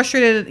just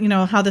frustrated,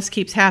 how this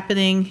keeps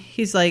happening.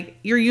 He's like,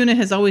 your unit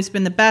has always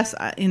been the best.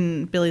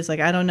 And Billy's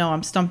like, I don't know.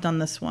 I'm stumped on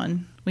this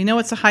one. We know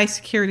it's a high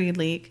security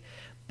leak,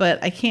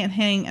 but I can't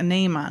hang a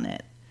name on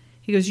it.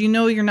 He goes,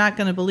 you're not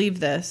going to believe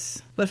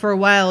this. But for a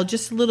while,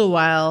 just a little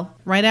while,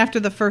 right after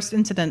the first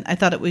incident, I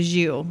thought it was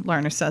you,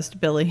 Larner says to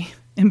Billy.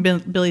 And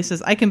Billy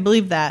says, I can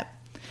believe that.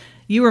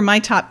 You were my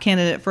top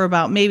candidate for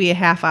about maybe a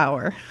half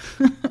hour.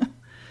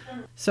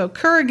 So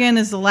Kurgan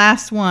is the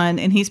last one,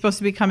 and he's supposed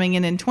to be coming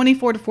in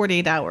 24 to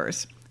 48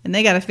 hours. And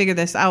they got to figure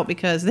this out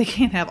because they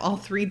can't have all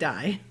three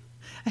die.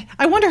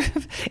 I wonder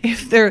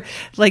if they're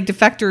like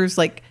defectors,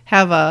 like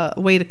have a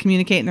way to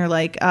communicate, and they're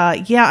like,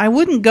 yeah, I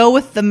wouldn't go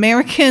with the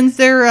Americans.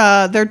 They're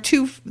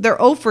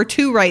 0 for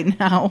 2 right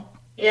now.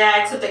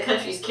 Yeah, except the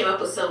countries came up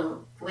with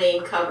some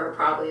lame cover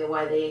probably of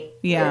why they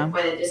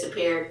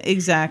disappeared.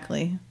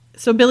 Exactly.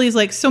 So Billy's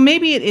like, so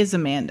maybe it is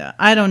Amanda.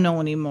 I don't know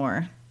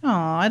anymore. Oh,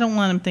 I don't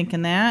want him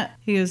thinking that.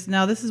 He goes,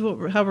 now this is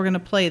how we're going to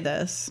play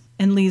this.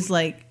 And Lee's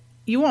like,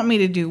 you want me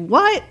to do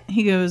what?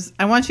 He goes,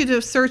 I want you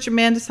to search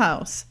Amanda's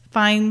house.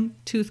 Fine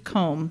tooth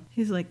comb.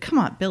 He's like, come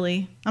on,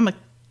 Billy. I'm an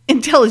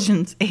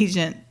intelligence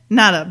agent,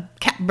 not a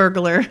cat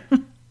burglar.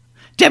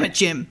 Damn it,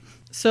 Jim.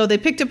 So they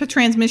picked up a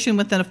transmission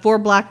within a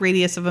 4-block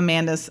radius of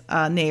Amanda's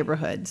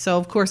neighborhood. So,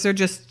 of course, they're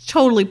just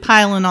totally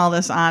piling all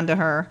this onto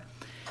her.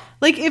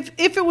 Like, if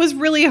it was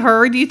really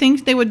her, do you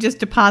think they would just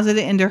deposit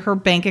it into her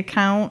bank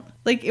account?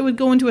 Like, it would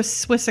go into a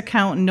Swiss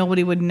account and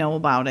nobody would know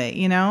about it,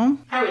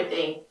 I would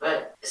think,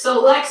 but...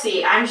 So,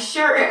 Lexi, I'm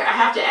sure... I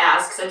have to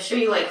ask, because I'm sure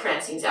you like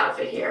Francine's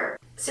outfit here.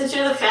 Since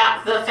you're the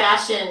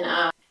fashion...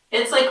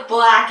 it's like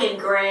black and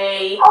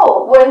gray.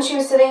 Oh, when she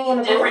was sitting in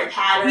a different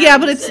patterns. Yeah,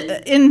 but it's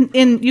in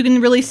you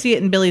can really see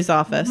it in Billy's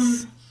office.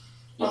 Mm-hmm.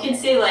 You can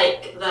see,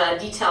 like, the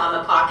detail on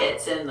the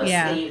pockets and the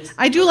sleeves.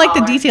 I do like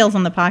the details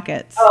on the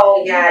pockets.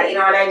 Oh, yeah. You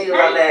know what? I do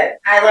love it.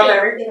 I love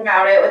everything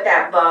about it with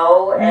that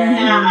bow. And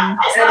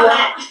I saw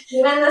that.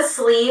 Even the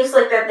sleeves,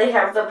 like, that they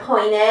have the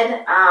pointed,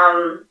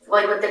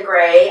 like, with the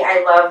gray.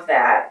 I love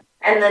that.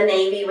 And the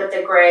navy with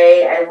the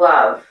gray, I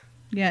love.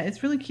 Yeah,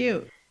 it's really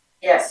cute.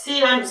 Yes.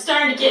 See, I'm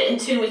starting to get in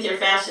tune with your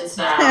fashion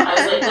style. I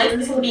was like,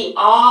 Leighton's going to be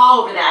all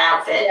over that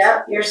outfit.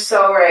 Yep, you're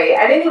so right.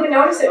 I didn't even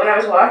notice it when I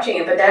was watching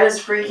it, but that is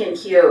freaking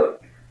cute.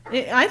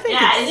 I think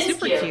it's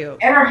super cute.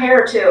 And her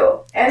hair, too.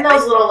 And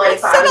those little, I like,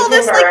 said all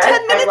this like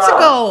 10 minutes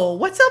ago. ago.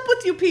 What's up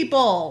with you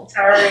people?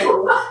 Sorry.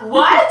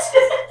 What?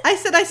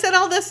 I said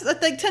all this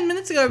like 10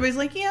 minutes ago. Everybody's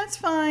like, yeah, it's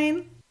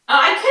fine. Oh,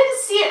 I couldn't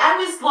see it. I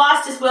was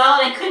lost as well,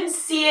 and I couldn't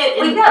see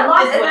it. We got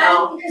lost as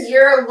well because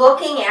you're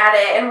looking at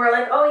it, and we're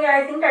like, "Oh yeah,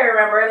 I think I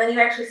remember." And then you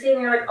actually see it,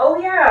 and you're like, "Oh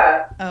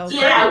yeah." Oh,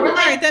 yeah, we're like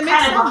right, that makes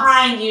kind of sense.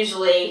 behind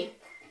usually,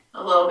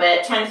 a little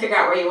bit, trying to figure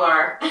out where you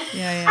are.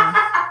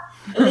 Yeah.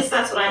 At least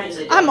that's what I'm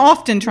usually doing. I'm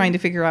often trying to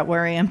figure out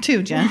where I am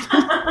too, Jen.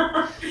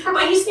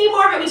 But you see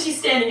more of it when she's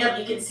standing up.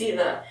 You can see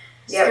the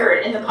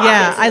skirt in the pockets.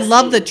 Yeah, I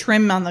love the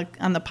trim on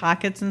the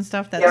pockets and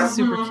stuff. That's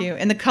super cute,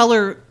 and the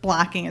color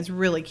blocking is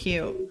really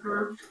cute.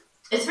 Mm-hmm.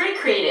 It's very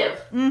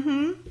creative.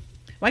 Mm-hmm.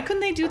 Why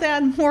couldn't they do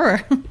that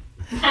more?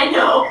 I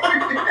know.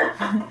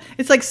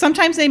 It's like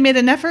sometimes they made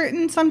an effort,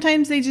 and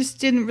sometimes they just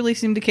didn't really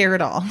seem to care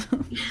at all.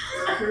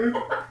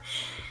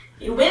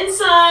 You win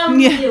some,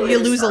 you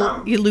lose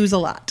some. You lose a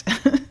lot.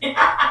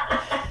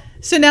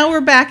 So now we're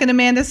back at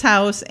Amanda's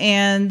house,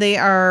 and they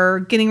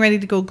are getting ready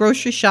to go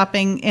grocery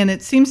shopping, and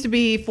it seems to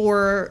be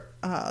for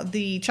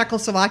the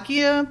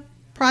Czechoslovakia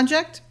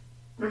project.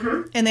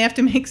 Mm-hmm. And they have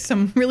to make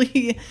some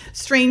really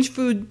strange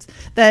foods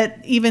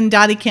that even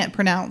Dottie can't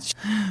pronounce.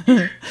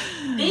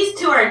 These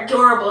two are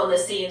adorable in the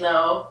scene,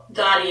 though.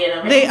 Dottie and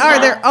Amanda. They are.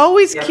 They're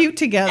always cute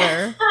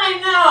together. I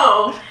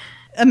know.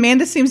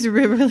 Amanda seems to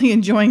be really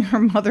enjoying her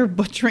mother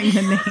butchering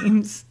the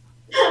names.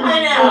 I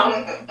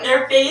know.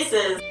 Their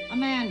faces.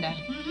 Amanda,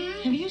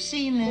 have you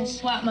seen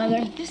this? What,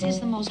 Mother? This is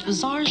the most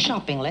bizarre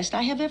shopping list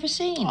I have ever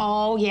seen.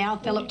 Oh, yeah.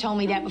 Philip told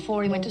me that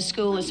before he went to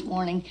school this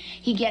morning.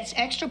 He gets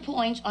extra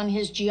points on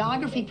his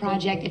geography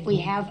project if we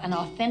have an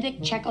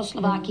authentic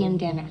Czechoslovakian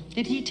dinner.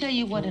 Did he tell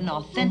you what an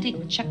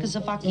authentic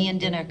Czechoslovakian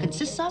dinner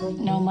consists of?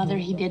 No, Mother,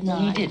 he did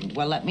not. He didn't.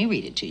 Well, let me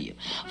read it to you.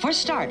 For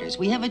starters,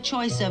 we have a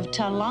choice of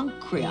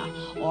talankria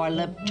or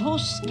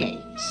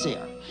leptoske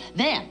syrup.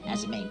 Then,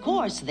 as a main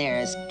course,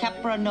 there's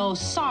caprano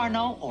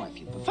sarno, or if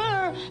you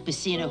prefer,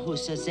 piscina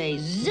husaze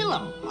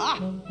zillo.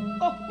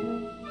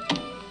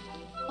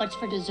 What's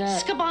for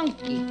dessert?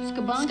 Skabunki.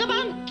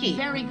 Skabunki.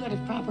 Very good if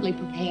properly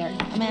prepared.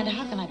 Amanda,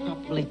 how can I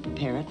properly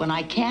prepare it when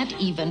I can't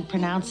even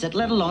pronounce it,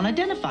 let alone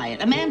identify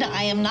it? Amanda,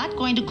 I am not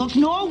going to cook,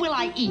 nor will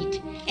I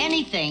eat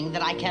anything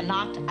that I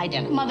cannot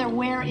identify. Mother,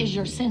 where is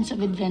your sense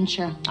of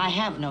adventure? I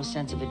have no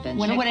sense of adventure.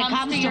 When it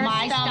comes to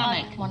my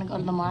stomach. Want to go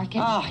to the market?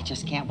 Oh, I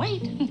just can't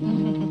wait.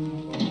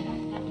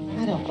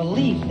 I don't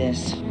believe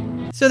this.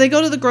 So they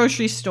go to the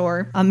grocery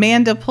store.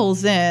 Amanda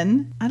pulls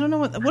in. I don't know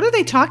what are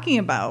they talking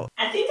about?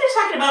 I think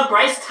they're talking about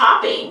Bryce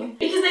Topping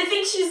because I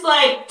think she's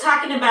like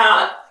talking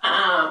about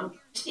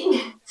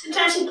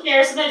sometimes she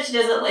cares, sometimes she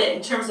doesn't,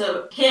 in terms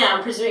of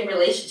him pursuing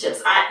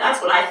relationships.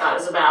 That's what I thought it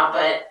was about,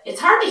 but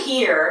it's hard to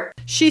hear.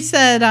 She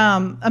said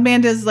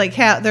Amanda's like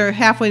they're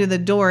halfway to the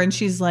door, and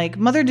she's like,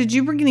 "Mother, did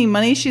you bring any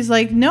money?" She's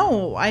like,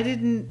 "No, I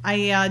didn't.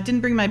 I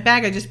didn't bring my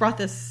bag. I just brought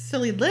this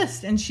silly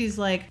list." And she's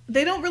like,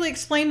 they don't really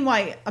explain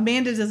why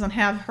Amanda doesn't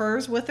have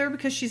hers with her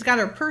because she's got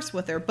her purse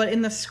with her, but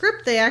in the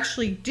script they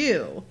actually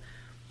do.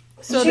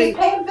 So she was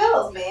paying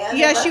bills, man.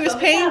 Yeah, she was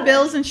paying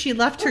bills, and she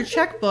left her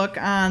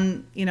checkbook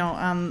on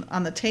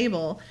the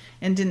table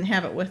and didn't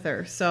have it with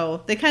her.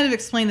 So they kind of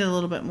explained it a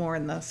little bit more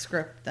in the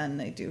script than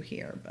they do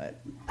here.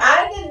 But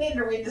I didn't need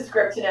to read the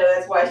script to know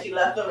that's why she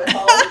left them at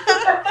home.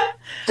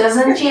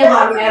 Doesn't she have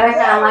automatic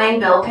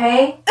online bill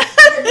pay? Yeah,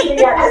 this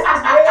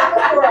is way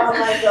before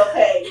online bill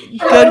pay.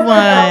 Good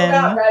one.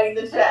 About writing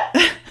the check.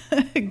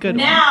 Good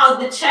now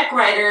the check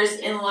writers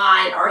in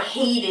line are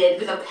hated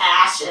with a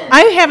passion.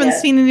 I haven't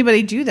seen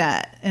anybody do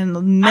that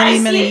in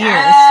many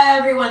years.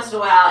 Every once in a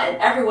while, and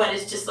everyone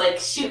is just like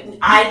shooting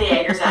eye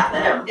daggers at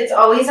them. It's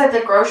always at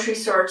the grocery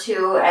store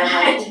too, and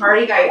like you've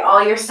already got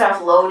all your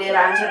stuff loaded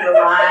onto the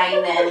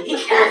line, and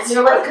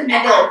you're like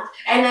committed.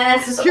 And then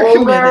it's this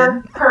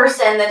older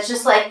person that's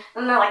just like,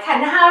 and they're like,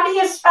 "And how do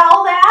you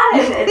spell that?"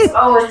 And it's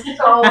so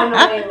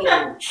annoying.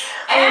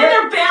 And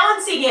they're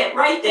balancing it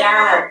right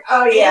there.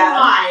 Oh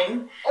yeah. In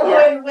line. When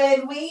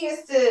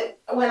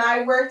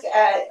I worked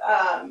at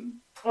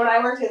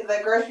the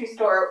grocery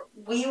store,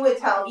 we would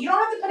tell them, you don't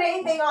have to put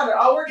anything on it.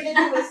 All we're going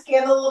to do is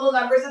scan the little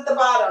numbers at the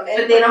bottom.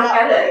 But they don't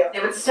get it. They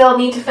would still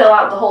need to fill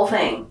out the whole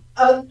thing.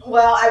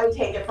 Well, I would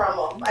take it from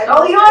them. You know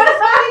what it's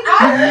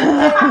like?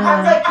 I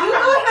was like, you know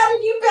how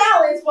to do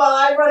balance while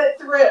I run it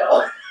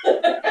through. I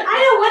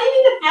know. What do you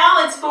need to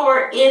balance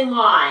for in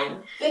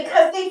line?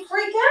 Because they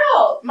freak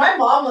out. My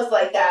mom was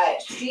like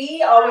that.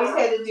 She always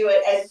had to do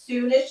it as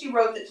soon as she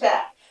wrote the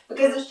check.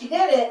 Because if she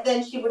didn't,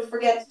 then she would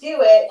forget to do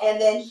it, and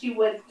then she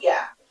would,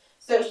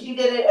 So she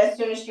did it as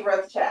soon as she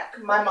wrote the check.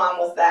 My mom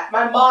was that.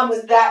 My mom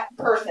was that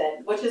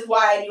person, which is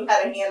why I knew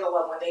how to handle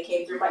them when they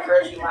came through my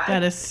grocery line.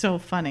 That is so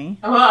funny.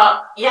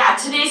 Well, yeah,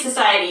 today's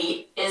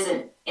society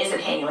isn't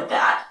hanging with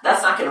that.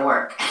 That's not going to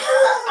work.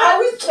 I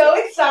was so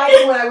excited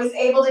then when I was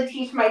able to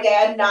teach my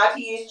dad not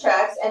to use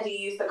checks and to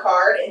use the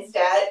card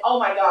instead, oh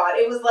my God,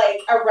 it was like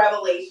a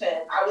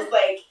revelation. I was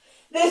like,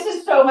 this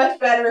is so much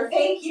better.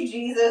 Thank you,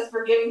 Jesus,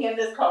 for giving him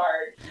this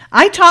card.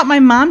 I taught my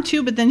mom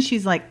too, but then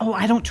she's like, oh,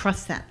 I don't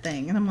trust that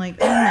thing. And I'm like,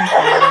 oh my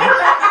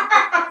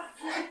God.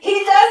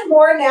 He does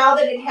more now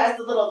that it has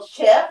the little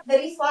chip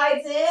that he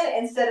slides in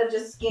instead of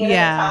just scanning the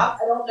top.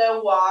 I don't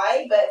know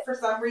why, but for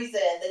some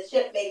reason, the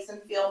chip makes him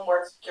feel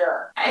more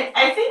secure.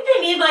 I think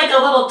they need like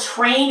a little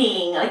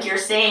training, like you're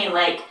saying,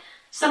 like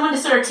someone to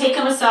sort of take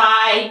him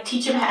aside,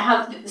 teach him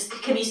how this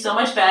could be so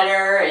much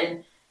better.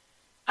 And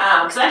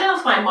because I know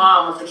with my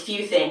mom with a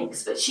few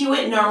things, but she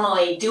wouldn't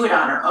normally do it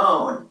on her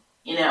own.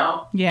 You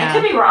know, yeah, I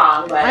could be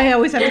wrong, but I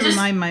always have to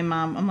remind my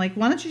mom. I'm like,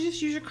 why don't you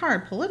just use your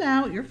card? Pull it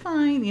out. You're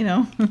fine. You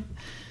know.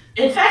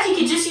 In fact, you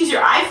could just use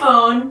your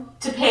iPhone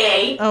to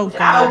pay. Oh,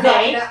 God.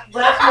 Okay.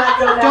 Let's not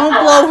go that Don't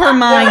far. blow her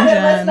mind,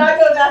 Jen. Let's not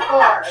go that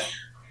far.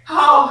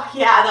 Oh,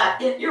 yeah,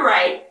 you're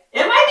right.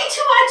 It might be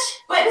too much,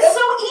 but it's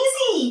so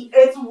easy.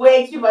 It's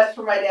way too much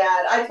for my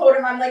dad. I told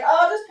him, I'm like, oh,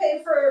 I'll just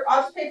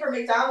pay for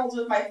McDonald's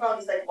with my phone.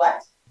 He's like,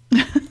 what?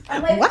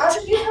 I'm like, What? I'll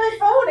just use my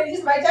phone and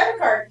use my debit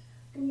card.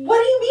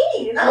 What do you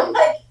mean? And I'm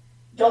like,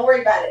 don't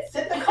worry about it.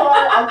 Sit in the car.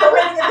 I'll go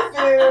in and get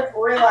the food.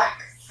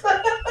 Relax.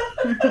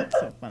 That's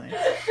so funny.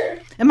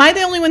 Am I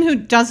the only one who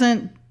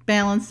doesn't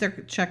balance their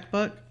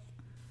checkbook?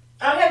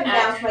 I haven't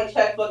balanced my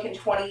checkbook in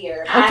 20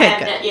 years. Okay,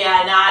 good.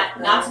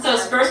 Not since I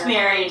was first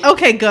married.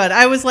 Okay, good.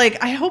 I was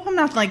like, I hope I'm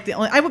not like the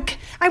only.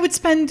 I would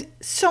spend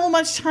so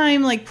much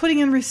time like putting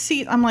in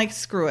receipt. I'm like,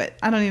 screw it.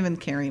 I don't even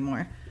care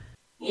anymore.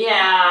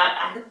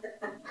 Yeah.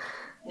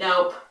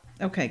 Nope.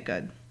 Okay,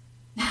 good.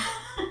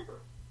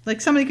 Like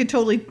somebody could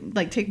totally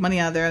like take money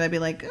out of there, and I'd be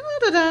like, oh,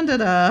 da da da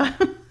da.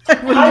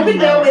 I would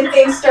know when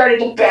things started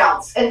to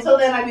bounce. Until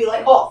then, I'd be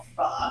like, oh,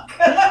 fuck.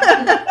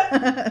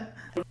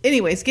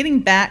 Anyways,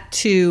 getting back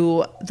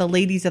to the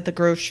ladies at the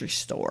grocery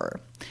store.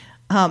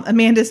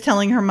 Amanda's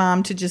telling her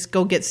mom to just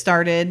go get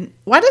started.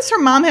 Why does her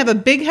mom have a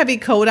big, heavy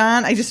coat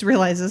on? I just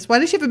realized this. Why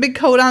does she have a big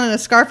coat on and a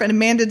scarf, and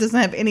Amanda doesn't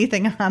have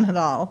anything on at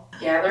all?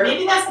 Yeah,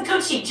 maybe that's the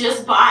coat she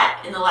just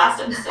bought in the last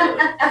episode.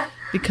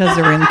 Because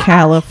they're in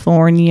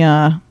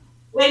California.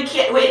 When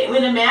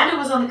Amanda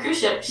was on the cruise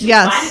ship, she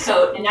was buying a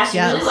coat, and now she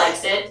really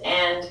likes it,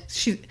 and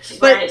she's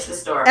wearing it to the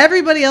store.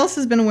 Everybody else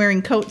has been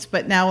wearing coats,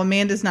 but now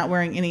Amanda's not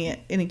wearing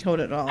any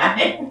coat at all.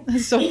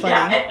 It's so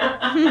funny.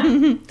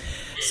 Yeah.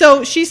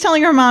 So she's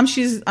telling her mom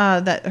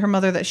that her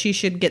mother that she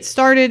should get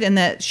started and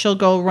that she'll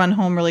go run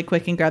home really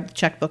quick and grab the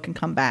checkbook and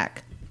come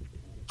back.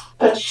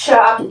 But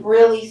shop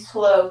really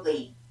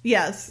slowly.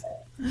 Yes.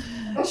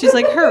 She's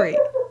like, hurry.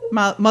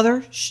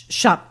 Mother,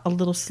 shop a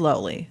little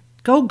slowly.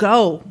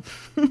 Go.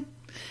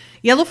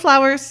 Yellow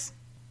flowers.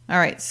 All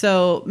right,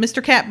 so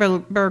Mr. Cat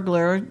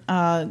Burglar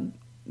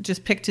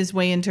just picked his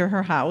way into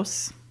her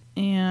house,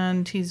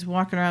 and he's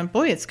walking around.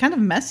 Boy, it's kind of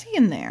messy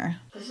in there.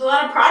 There's a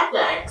lot of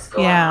projects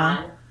going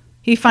on.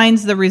 He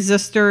finds the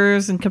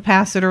resistors and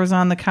capacitors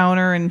on the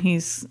counter, and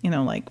he's,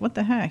 like, what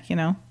the heck,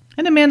 And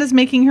Amanda's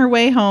making her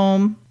way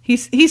home. He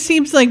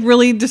seems like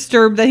really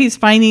disturbed that he's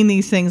finding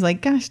these things.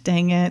 Like, gosh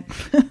dang it.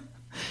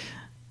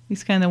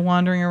 He's kind of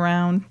wandering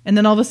around. And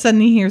then all of a sudden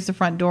he hears the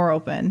front door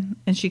open,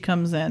 and she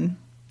comes in,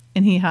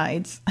 and he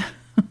hides.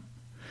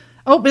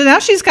 Oh, but now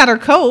she's got her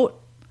coat.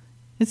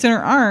 It's in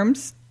her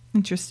arms.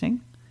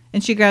 Interesting.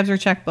 And she grabs her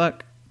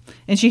checkbook,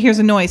 and she hears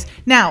a noise.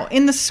 Now,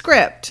 in the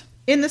script,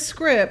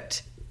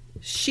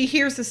 she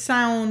hears the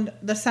sound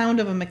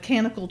of a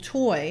mechanical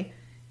toy,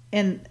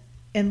 and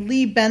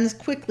Lee bends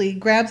quickly,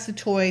 grabs the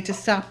toy to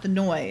stop the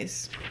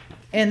noise,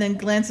 and then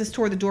glances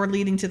toward the door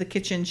leading to the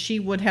kitchen. She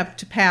would have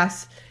to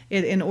pass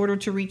it in order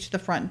to reach the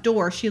front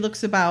door. She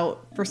looks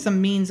about for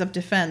some means of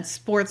defense,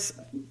 sports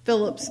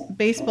Phillips'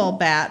 baseball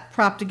bat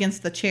propped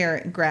against the chair,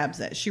 and grabs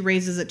it. She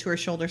raises it to her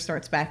shoulder,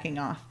 starts backing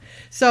off.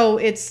 So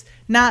it's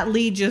not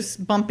Lee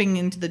just bumping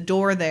into the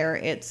door there.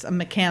 It's a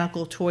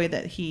mechanical toy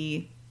that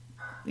he,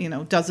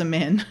 does him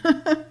in.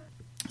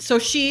 So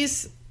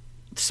she's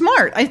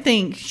smart, I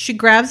think. She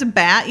grabs a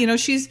bat.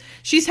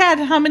 She's had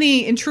how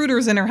many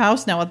intruders in her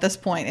house now at this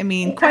point? I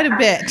mean, quite a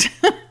bit.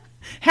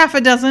 Half a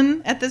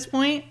dozen at this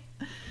point.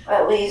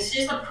 At least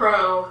she's a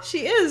pro.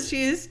 She is.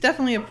 She is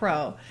definitely a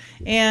pro.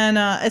 And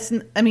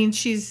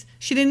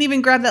she didn't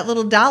even grab that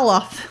little doll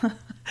off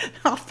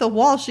the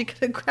wall. She could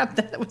have grabbed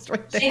that. It was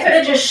right there. She could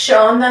have just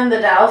shown them the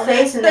doll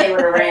face and they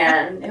would have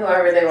ran,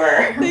 whoever they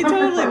were. They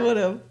totally would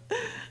have.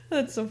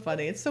 That's so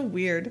funny. It's so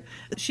weird.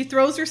 She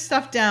throws her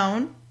stuff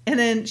down, and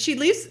then she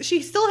leaves.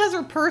 She still has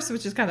her purse,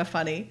 which is kind of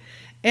funny.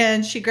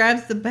 And she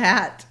grabs the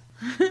bat.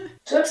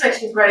 She looks like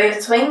she's ready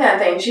to swing that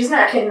thing. She's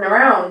not kidding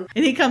around.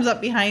 And he comes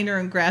up behind her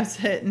and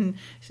grabs it and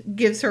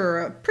gives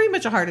her pretty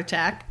much a heart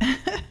attack.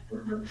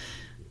 Mm-hmm.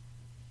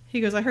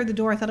 He goes, I heard the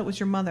door. I thought it was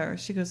your mother.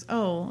 She goes,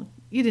 oh,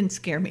 you didn't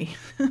scare me.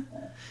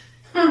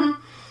 Mm-hmm.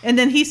 And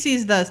then he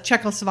sees the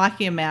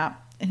Czechoslovakia map.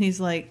 And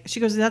he's like, she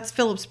goes, that's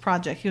Philip's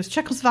project. He goes,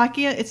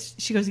 Czechoslovakia?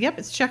 She goes, yep,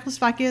 it's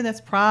Czechoslovakia.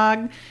 That's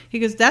Prague. He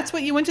goes, that's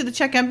what you went to the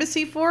Czech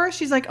embassy for?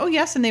 She's like, oh,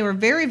 yes. And they were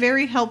very,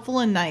 very helpful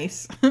and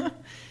nice.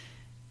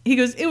 He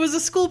goes, it was a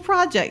school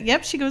project.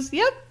 Yep. She goes,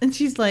 yep. And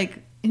she's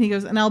like, and he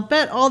goes, and I'll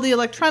bet all the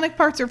electronic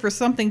parts are for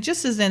something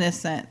just as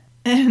innocent.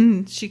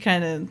 And she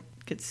kind of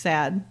gets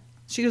sad.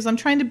 She goes, I'm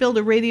trying to build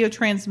a radio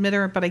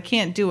transmitter, but I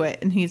can't do it.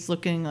 And he's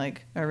looking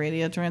like, a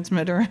radio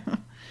transmitter?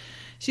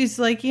 She's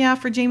like, yeah,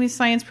 for Jamie's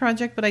science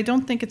project, but I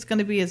don't think it's going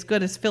to be as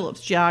good as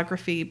Philip's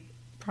geography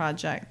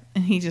project.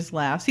 And he just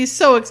laughs.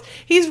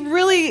 He's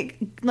really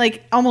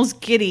like almost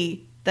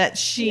giddy that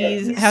she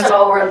has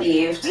so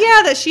relieved.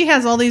 Yeah, that she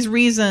has all these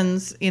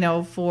reasons,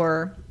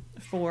 for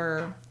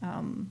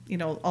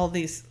all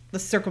the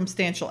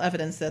circumstantial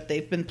evidence that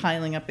they've been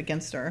piling up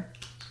against her.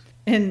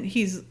 And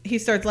he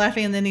starts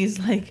laughing, and then he's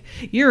like,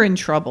 you're in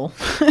trouble.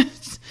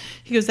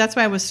 He goes, that's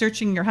why I was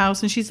searching your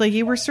house. And she's like,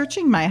 you were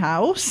searching my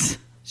house?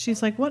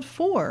 She's like, what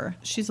for?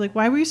 She's like,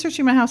 why were you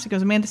searching my house? He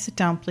goes, Amanda, sit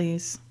down,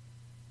 please.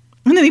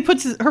 And then he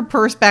puts her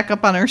purse back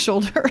up on her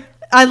shoulder.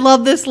 I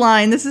love this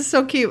line. This is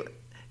so cute.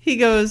 He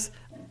goes,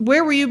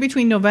 where were you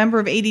between November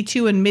of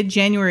 82 and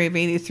mid-January of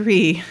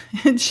 83?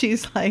 And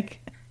she's like,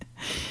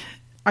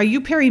 are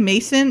you Perry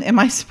Mason? Am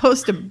I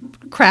supposed to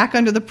crack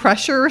under the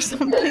pressure or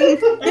something?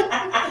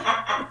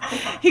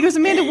 He goes,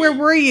 Amanda, where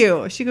were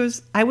you? She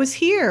goes, I was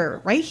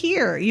here, right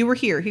here. You were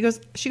here.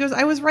 She goes,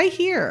 I was right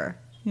here.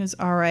 He goes,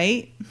 all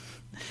right.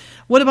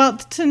 What about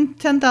the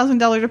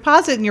 $10,000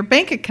 deposit in your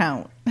bank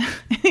account?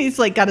 He's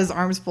like got his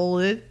arms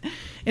folded.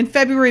 In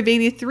February of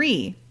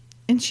 83.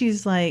 And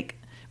she's like,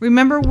 you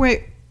remember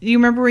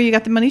where you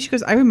got the money? She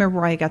goes, I remember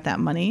where I got that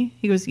money.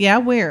 He goes, yeah,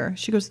 where?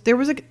 She goes, there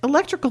was an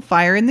electrical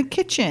fire in the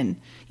kitchen.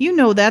 You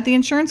know that. The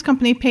insurance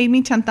company paid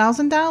me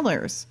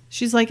 $10,000.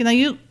 She's like, now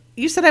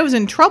you said I was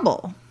in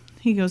trouble.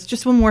 He goes,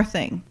 just one more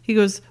thing. He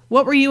goes,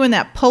 what were you and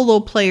that polo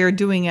player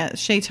doing at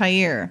Chez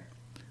Tailleur?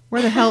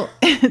 Where the hell?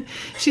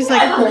 She's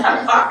like, I love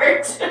that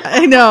part.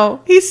 I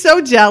know. He's so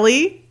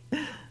jelly.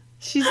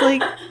 She's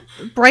like,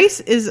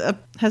 Bryce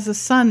has a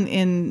son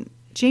in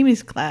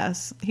Jamie's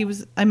class.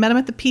 I met him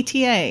at the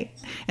PTA.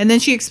 And then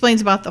she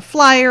explains about the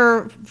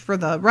flyer for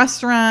the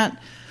restaurant.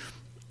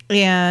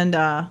 And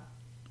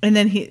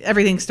then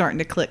everything's starting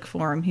to click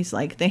for him. He's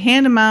like, they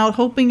hand him out,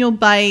 hoping you'll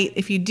bite.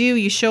 If you do,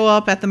 you show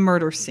up at the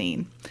murder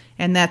scene.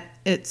 And that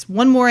it's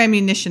one more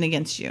ammunition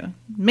against you.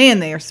 Man,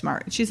 they are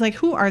smart. She's like,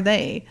 who are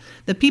they?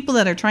 The people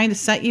that are trying to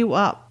set you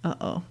up.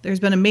 Uh-oh.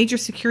 There's been a major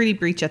security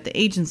breach at the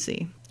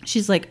agency.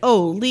 She's like,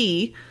 oh,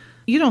 Lee,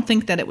 you don't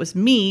think that it was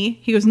me?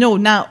 He goes,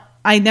 no,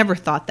 I never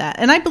thought that.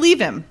 And I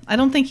believe him. I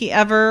don't think he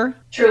ever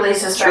truly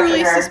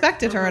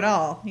suspected her at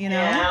all.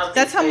 Yeah,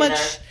 that's how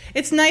much.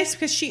 It's nice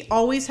because she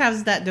always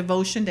has that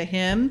devotion to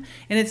him.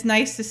 And it's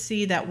nice to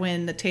see that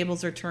when the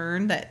tables are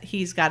turned, that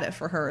he's got it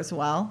for her as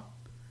well.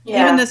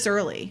 Yeah. Even this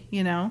early,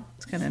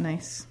 it's kind of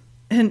nice.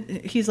 And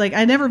he's like,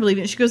 I never believed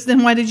it. She goes,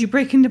 then why did you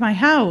break into my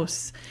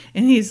house?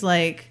 And he's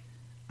like,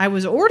 I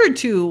was ordered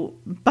to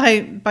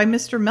by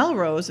Mr.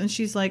 Melrose. And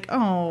she's like,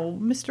 oh,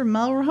 Mr.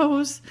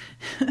 Melrose.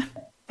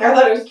 I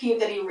thought it was cute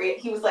that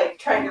he was like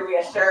trying to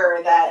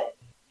reassure that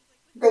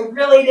they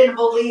really didn't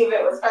believe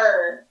it was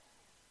her.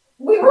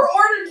 We were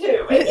ordered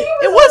to.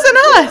 It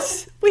wasn't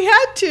us. We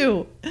had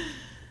to.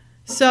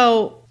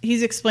 So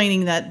he's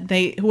explaining that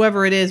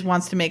whoever it is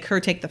wants to make her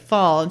take the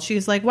fall. And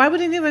she's like, why would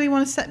anybody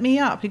want to set me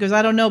up? He goes,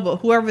 I don't know, but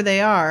whoever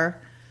they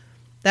are,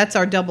 that's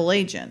our double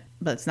agent.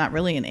 But it's not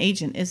really an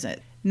agent, is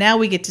it? Now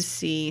we get to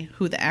see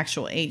who the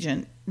actual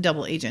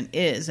double agent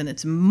is. And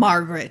it's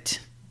Margaret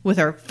with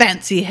her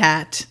fancy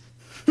hat.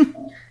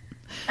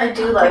 I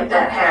do like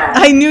that hat.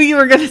 I knew you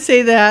were going to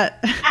say that.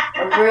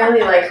 I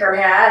really like her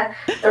hat.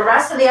 The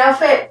rest of the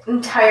outfit,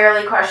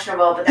 entirely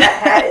questionable, but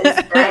that hat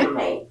is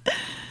dynamite.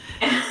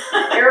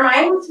 It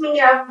reminds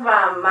me of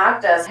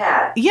Magda's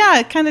hat. Yeah,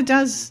 it kind of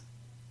does.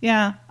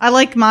 Yeah. I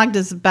like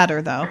Magda's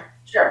better, though.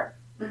 Sure.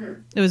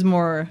 Mm-hmm. It was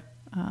more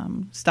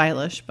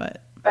stylish,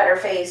 but... Better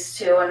face,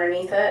 too,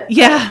 underneath it.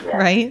 Yeah.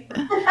 Right?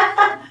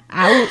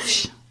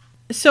 Ouch.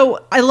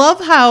 So I love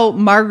how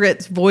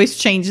Margaret's voice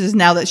changes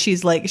now that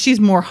she's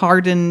more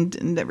hardened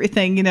and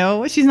everything,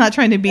 She's not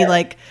trying to be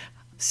like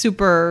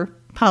super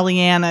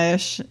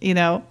Pollyanna-ish,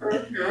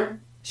 Mm-hmm.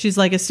 She's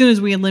like, as soon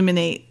as we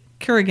eliminate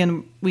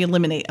Kerrigan, we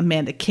eliminate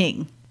Amanda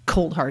King.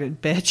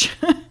 Cold-hearted bitch.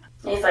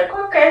 He's like,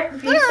 okay,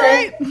 if you all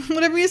say. Right.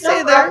 Whatever you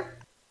say there.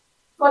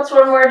 What's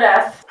one more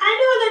death? I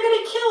know they're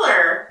going to kill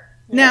her.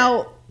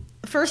 Now,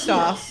 first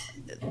off,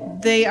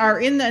 they are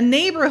in the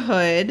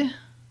neighborhood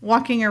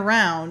walking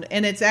around,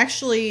 and it's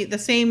actually the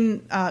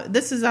same.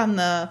 This is on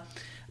the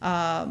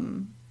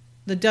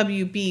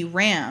WB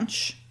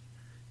Ranch,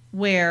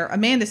 where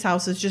Amanda's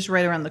house is just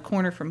right around the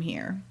corner from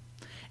here.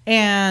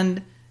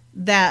 And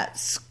that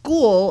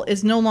school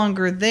is no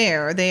longer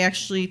there. They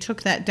actually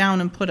took that down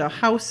and put a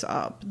house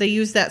up. They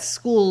use that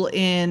school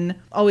in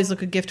Always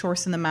Look a Gift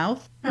Horse in the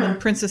Mouth. When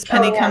Princess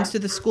Penny comes to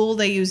the school,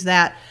 they use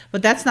that.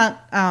 But that's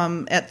not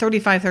at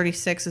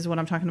 3536 is what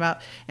I'm talking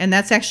about. And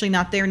that's actually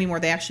not there anymore.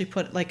 They actually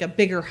put like a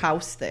bigger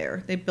house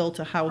there. They built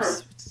a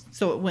house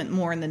so it went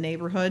more in the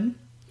neighborhood.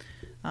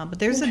 But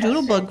there's a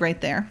doodlebug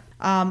right there.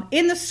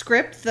 In the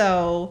script,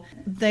 though,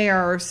 they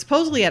are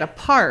supposedly at a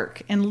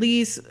park, and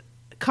Lee's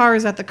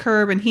cars at the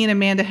curb, and he and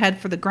Amanda head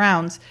for the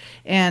grounds.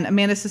 And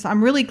Amanda says,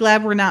 I'm really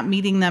glad we're not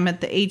meeting them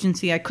at the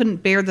agency. I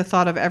couldn't bear the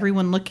thought of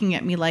everyone looking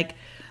at me like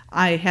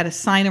I had a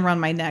sign around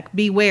my neck,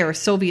 beware,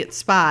 Soviet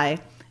spy.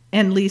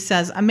 And Lee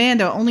says,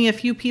 Amanda, only a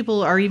few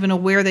people are even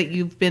aware that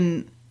you've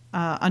been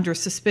under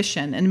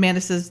suspicion. And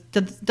Amanda says,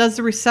 does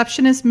the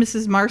receptionist,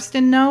 Mrs.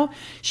 Marston, know?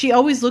 She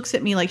always looks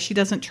at me like she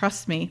doesn't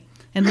trust me.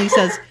 And Lee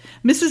says,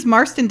 Mrs.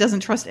 Marston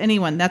doesn't trust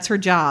anyone. That's her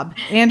job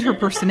and her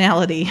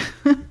personality.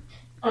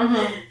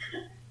 Mm-hmm.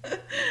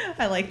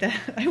 I like that.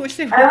 I wish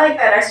they would. I like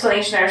that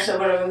explanation. I should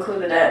would have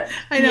included it.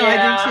 I know,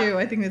 Yeah. I do too.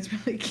 I think that's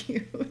really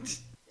cute.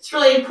 It's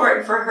really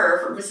important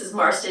for Mrs.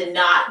 Marston,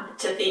 not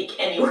to think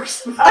any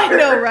worse about her. I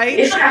know, right?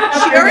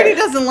 She already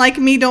doesn't like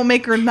me. Don't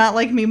make her not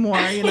like me more,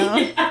 you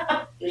know?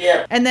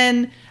 Yeah. And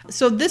then,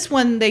 so this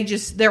one,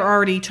 they're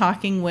already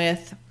talking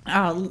with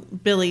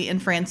Billy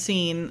and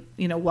Francine,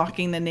 you know,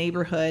 walking the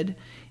neighborhood,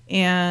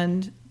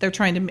 and they're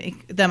trying to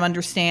make them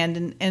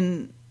understand.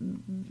 And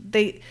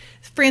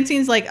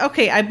Francine's like,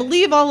 okay, I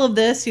believe all of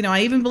this. You know,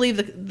 I even believe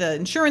the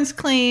insurance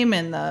claim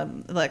and the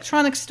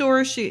electronics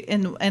store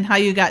and how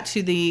you got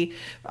to the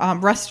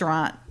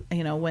restaurant,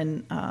 you know,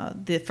 when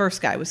the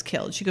first guy was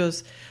killed. She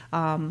goes,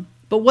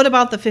 but what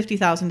about the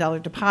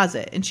 $50,000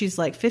 deposit? And she's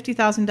like,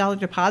 $50,000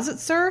 deposit,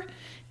 sir?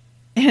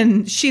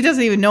 And she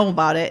doesn't even know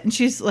about it. And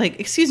she's like,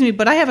 excuse me,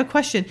 but I have a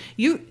question.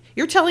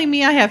 You're telling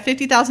me I have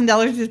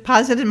 $50,000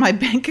 deposit in my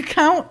bank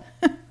account?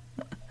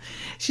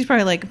 She's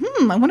probably like,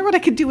 I wonder what I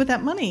could do with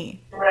that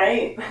money.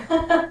 Right.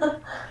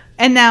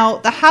 And now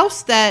the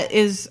house that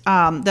is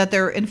that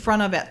they're in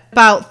front of at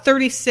about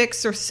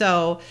 36 or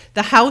so,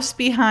 the house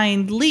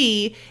behind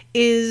Lee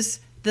is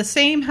the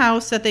same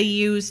house that they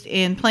used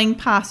in Playing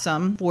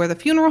Possum for the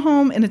funeral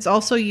home, and it's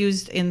also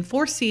used in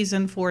Fourth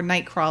Season for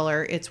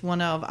Nightcrawler. It's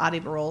one of Audie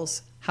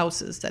Burrell's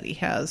houses that he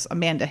has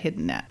Amanda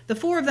hidden at. The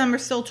four of them are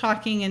still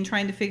talking and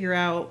trying to figure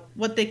out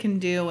what they can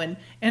do,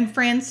 and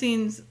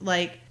Francine's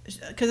like,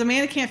 because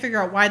Amanda can't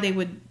figure out why they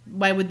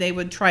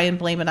would try and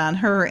blame it on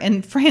her,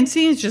 and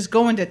Francine's just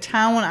going to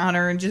town on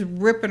her and just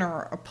ripping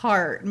her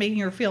apart, making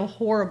her feel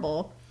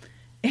horrible.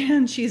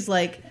 And she's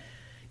like,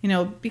 you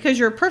know, because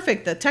you're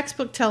perfect, the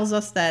textbook tells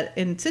us that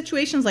in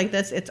situations like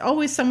this, it's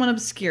always someone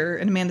obscure,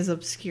 and Amanda's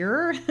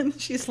obscure, and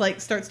she's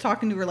like, starts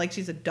talking to her like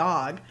she's a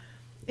dog.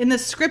 In the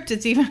script,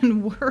 it's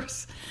even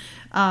worse.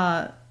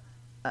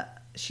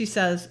 She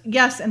says,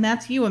 yes, and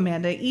that's you,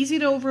 Amanda. Easy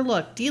to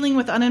overlook, dealing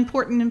with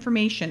unimportant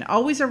information,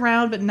 always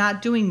around but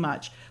not doing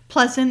much.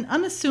 Pleasant,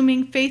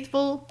 unassuming,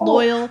 faithful,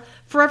 loyal,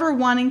 forever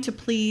wanting to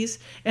please.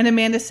 And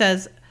Amanda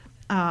says,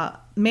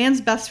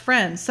 man's best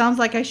friend. Sounds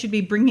like I should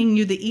be bringing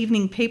you the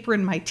evening paper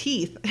in my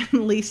teeth.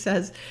 And Lee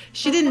says,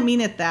 she didn't mean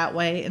it that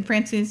way. And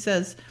Francine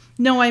says,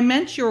 no, I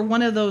meant you're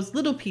one of those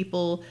little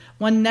people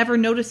one never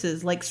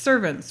notices, like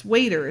servants,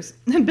 waiters.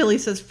 And Billy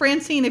says,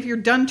 Francine, if you're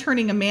done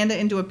turning Amanda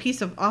into a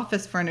piece of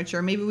office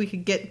furniture, maybe we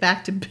could get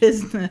back to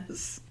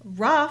business.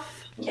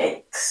 Rough.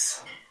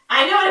 Yikes.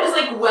 I know, it was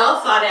like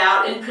well thought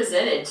out and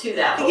presented to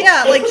that whole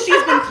Yeah, thing. like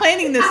she's been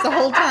planning this the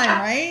whole time,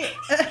 right?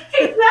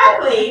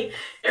 Exactly.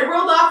 It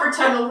rolled off her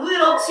tongue a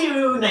little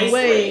too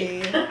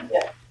nicely.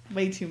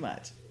 Way too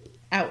much.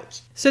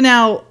 Ouch. So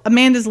now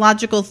Amanda's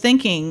logical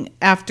thinking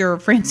after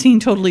Francine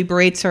totally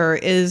berates her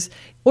is,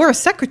 or a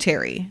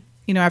secretary,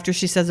 you know, after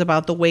she says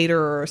about the waiter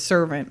or a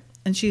servant.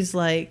 And she's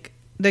like,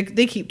 they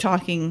keep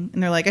talking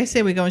and they're like, I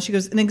say we go. And she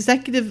goes, an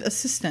executive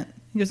assistant.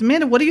 He goes,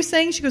 Amanda, what are you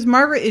saying? She goes,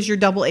 Margaret is your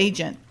double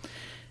agent.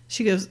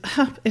 She goes,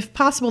 if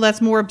possible,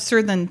 that's more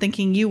absurd than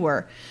thinking you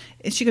were.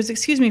 And she goes,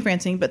 excuse me,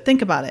 Francine, but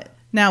think about it.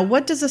 Now,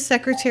 what does a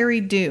secretary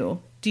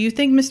do? Do you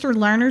think Mr.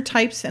 Larner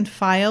types and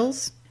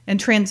files and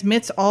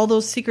transmits all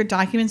those secret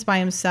documents by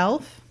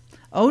himself?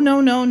 Oh,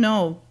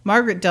 no.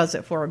 Margaret does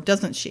it for him,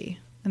 doesn't she?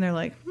 And they're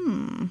like,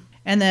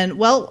 And then,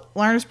 well,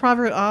 Larner's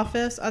private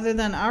office, other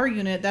than our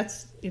unit,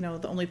 that's, you know,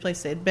 the only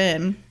place they'd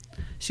been.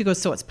 She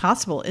goes, so it's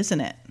possible,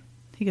 isn't it?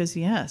 He goes,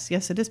 yes,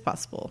 it is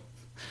possible.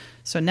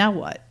 So now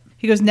what?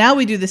 He goes, now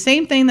we do the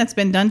same thing that's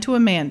been done to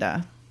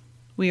Amanda.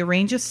 We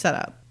arrange a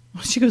setup.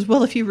 She goes,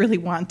 well, if you really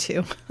want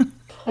to.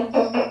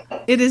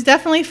 It is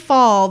definitely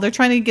fall. They're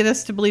trying to get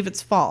us to believe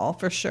it's fall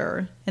for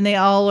sure. And they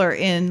all are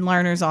in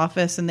Larner's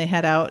office and they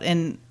head out.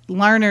 And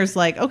Larner's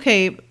like,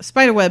 okay,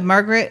 spiderweb,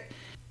 Margaret.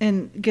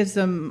 And gives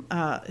them,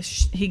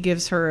 he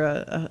gives her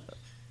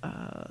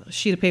a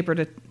sheet of paper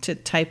to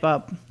type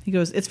up. He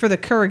goes, it's for the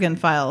Kurgan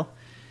file.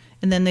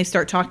 And then they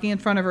start talking in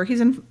front of her.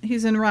 He's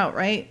en route,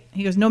 right?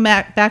 He goes, no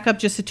backup,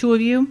 just the two of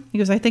you? He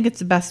goes, I think it's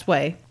the best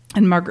way.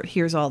 And Margaret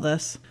hears all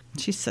this.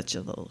 She's such a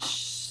little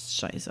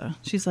shiza.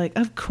 She's like,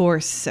 of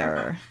course,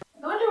 sir.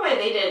 I wonder why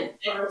they didn't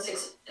ever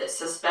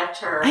suspect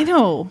her. I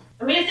know.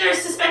 I mean, if they're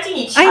suspecting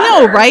each other. I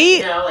know, right?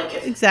 You know, like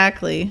if,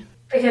 exactly.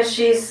 Because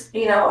she's,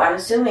 you know,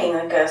 unassuming,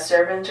 like a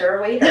servant or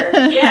a waiter.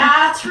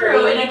 Yeah,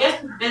 true. And I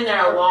guess we've been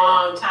there a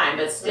long time,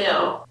 but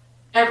still,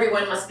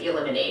 everyone must be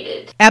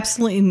eliminated.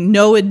 Absolutely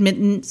no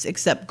admittance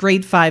except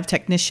grade 5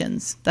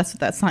 technicians. That's what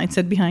that sign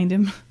said behind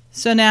him.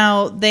 So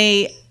now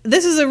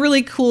this is a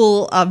really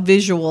cool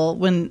visual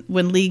when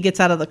Lee gets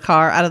out of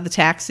the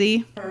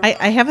taxi.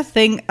 I have a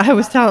thing. I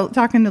was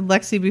talking to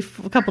Lexi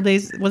before, a couple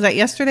days. Was that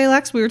yesterday,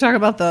 Lex? We were talking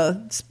about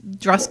the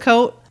dress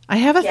coat. I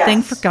have a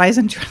thing for guys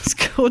in dress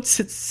coats.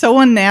 It's so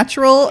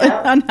unnatural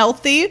and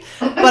unhealthy,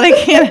 but I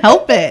can't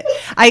help it.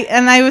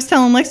 I was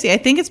telling Lexi, I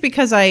think it's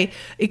because I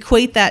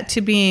equate that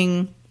to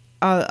being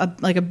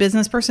like a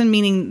business person,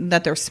 meaning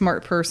that they're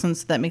smart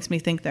persons. So that makes me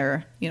think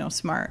they're,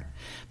 smart.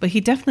 But he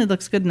definitely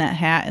looks good in that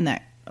hat and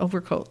that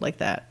overcoat like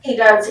that. He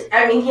does.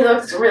 I mean, he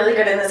looks really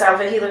good in this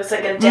outfit. He looks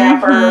like a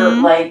dapper,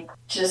 I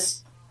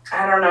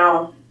don't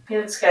know. He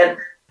looks good.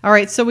 All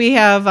right, so we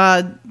have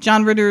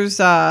John Ritter's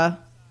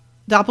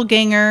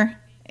doppelganger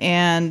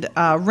and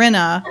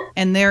Rinna,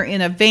 and they're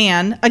in a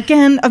van.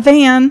 Again, a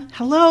van.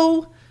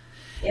 Hello.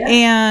 Yeah.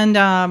 And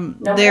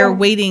they're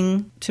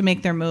waiting to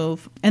make their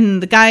move.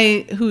 And the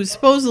guy who's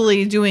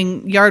supposedly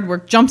doing yard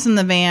work jumps in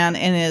the van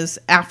and is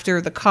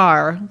after the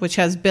car, which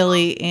has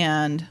Billy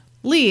and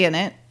Lee in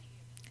it.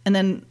 And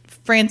then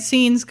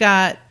Francine's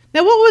got...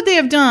 Now, what would they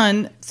have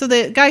done? So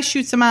the guy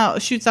shoots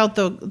out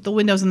the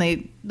windows,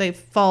 and they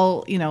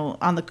fall,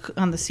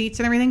 on the seats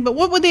and everything. But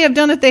what would they have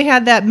done if they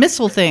had that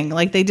missile thing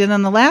like they did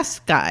on the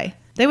last guy?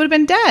 They would have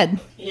been dead.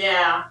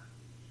 Yeah.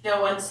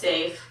 No one's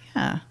safe.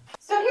 Yeah.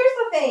 So here's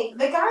the thing.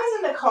 The guys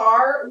in the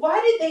car,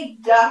 why did they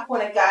duck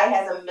when a guy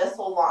has a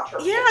missile launcher?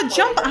 Yeah,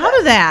 jump out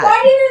of that.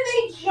 Why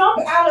didn't they jump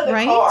out of the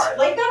car?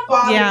 Like, that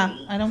bothered me. Yeah,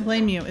 I don't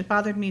blame you. It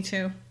bothered me,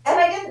 too. And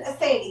I didn't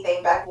say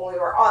anything back when we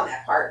were on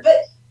that part, but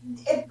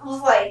it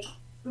was like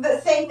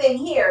the same thing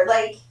here.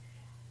 Like,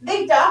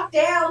 they duck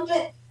down,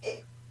 but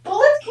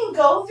bullets can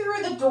go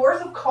through the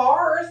doors of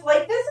cars.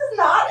 Like, this is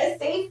not a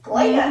safe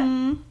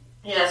plan. Mm-hmm.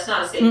 Yeah, it's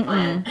not a safe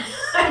plan.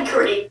 I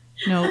agree.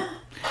 No.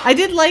 I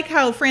did like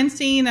how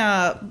Francine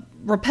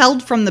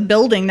rappelled from the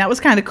building. That was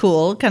kind of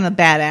cool, kind of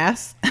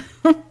badass.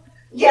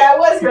 Yeah, it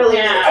was really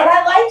good. And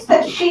I liked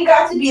that she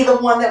got to be the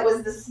one that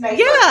was the sniper.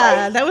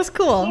 Yeah, that was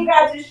cool. She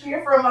got to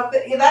shoot from up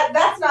there.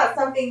 That's not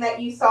something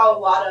that you saw a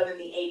lot of in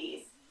the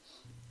 80s.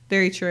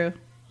 Very true.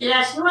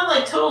 Yeah, she went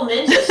like total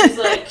ninja. She's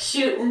like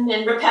shooting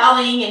and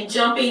rappelling and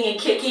jumping and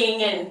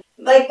kicking and...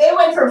 Like, they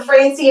went from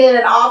Francine in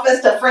an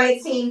office to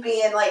Francine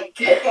being, like,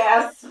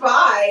 kick-ass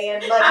spy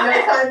in, like,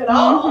 no time at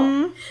all.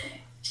 Mm-hmm.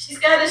 She's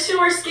got to show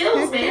her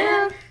skills,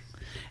 man.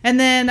 And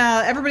then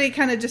everybody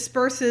kind of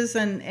disperses,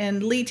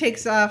 and Lee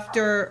takes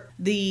after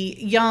the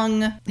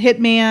young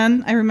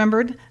hitman. I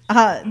remembered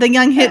the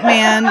young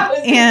hitman,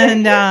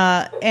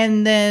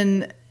 and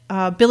then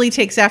Billy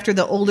takes after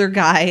the older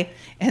guy,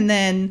 and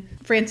then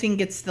Francine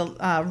gets the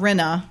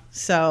Rinna.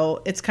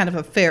 So it's kind of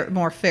a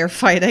more fair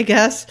fight, I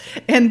guess.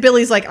 And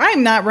Billy's like,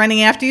 I'm not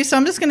running after you, so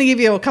I'm just going to give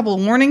you a couple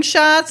of warning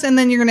shots, and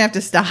then you're going to have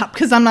to stop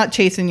because I'm not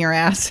chasing your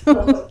ass.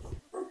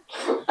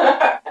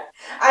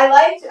 I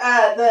liked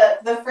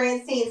the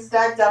Francine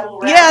stunt double.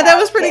 Yeah, that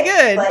was pretty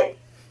good. Like,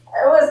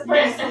 it was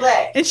pretty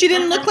slick. And she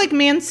didn't look like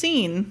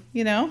Mancine,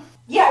 Yeah,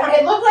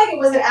 it looked like it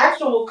was an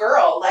actual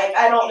girl. Like,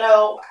 I don't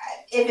know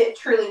if it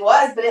truly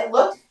was, but it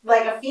looked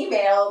like a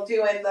female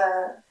doing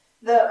the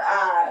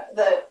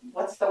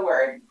what's the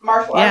word?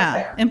 Martial arts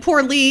there. And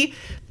poor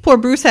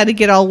Bruce had to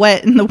get all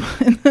wet in the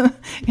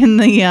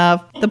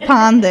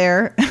pond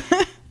there.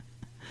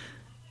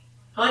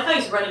 I thought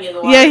he was running in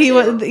the water. Yeah, he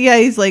was. Yeah,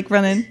 he's like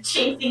running.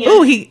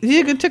 Oh, he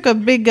took a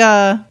big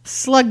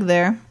slug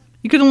there.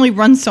 You could only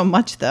run so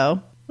much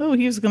though. Oh,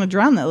 he was going to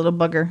drown that little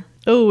bugger.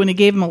 Oh, and he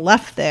gave him a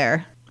left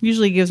there.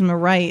 Usually he gives him a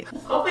right.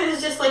 Hopefully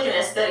there's just like an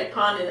aesthetic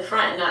pond in the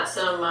front and not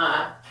some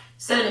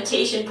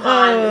sedimentation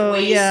pond with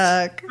waste.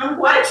 Yuck.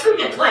 Water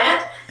treatment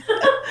plant.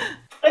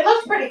 It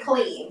looks pretty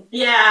clean.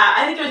 Yeah,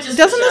 I think it was just.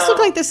 Doesn't this look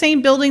like the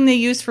same building they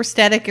used for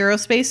Static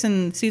Aerospace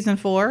in season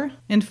 4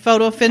 in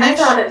photo finish? I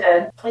thought it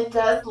did. It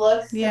does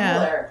look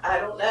similar. Yeah. I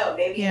don't know.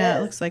 Maybe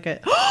it looks like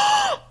it.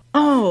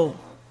 Oh,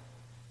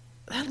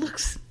 that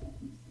looks.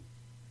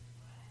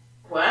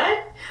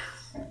 What?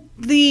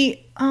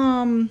 The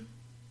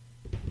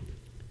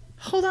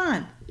Hold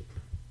on.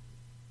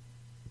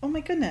 Oh my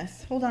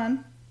goodness. Hold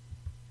on.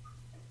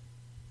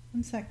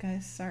 One sec,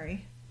 guys.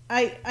 Sorry.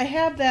 I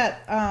have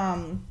that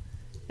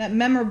that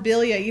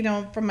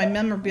memorabilia, from my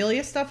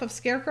memorabilia stuff of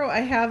Scarecrow. I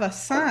have a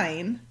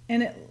sign,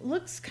 and it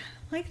looks kind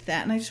of like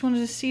that. And I just wanted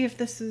to see if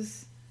this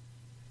is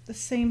the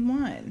same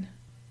one.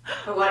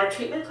 A water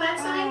treatment plant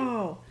sign?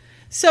 Oh.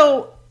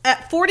 So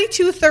at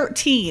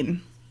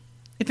 4213,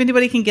 if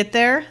anybody can get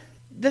there,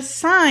 the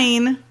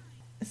sign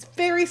is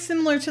very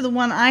similar to the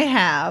one I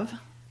have.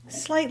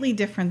 Slightly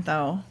different,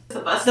 though.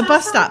 The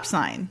bus stop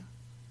sign.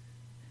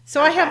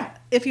 So I have,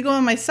 if you go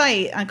on my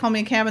site, on Call Me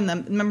a Cab, and the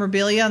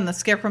memorabilia and the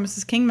Scarecrow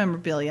Mrs. King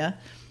memorabilia,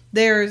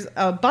 there's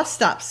a bus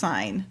stop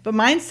sign. But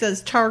mine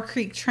says Tar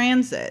Creek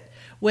Transit,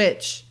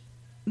 which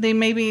they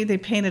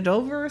painted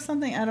over or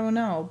something. I don't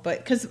know. But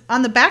because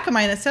on the back of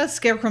mine, it says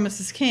Scarecrow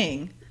Mrs.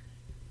 King.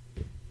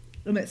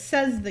 And it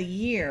says the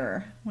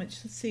year, which,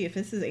 let's see if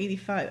this is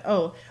 85.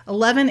 Oh,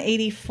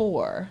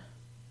 1184.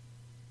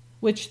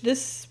 Which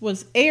this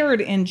was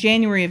aired in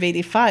January of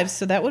 85.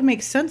 So that would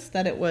make sense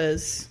that it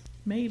was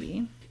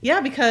maybe. Yeah,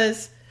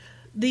 because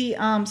The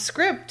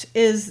script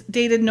is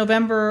dated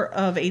November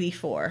of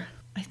 84.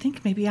 I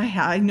think maybe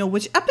I know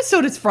which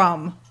episode it's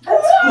from.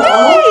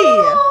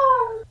 Yay!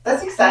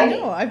 That's exciting. I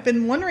know. I've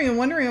been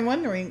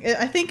wondering.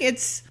 I think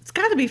it's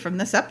got to be from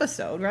this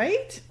episode,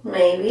 right?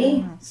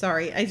 Maybe. Oh,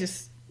 sorry, I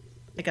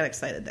got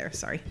excited there.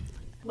 Sorry.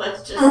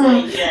 Let's just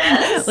say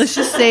yes. Let's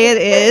just say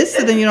it is,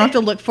 so then you don't have to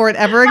look for it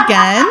ever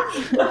again.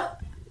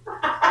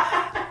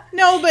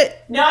 No,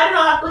 but... No, I don't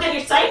know. I'll have to look at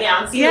your site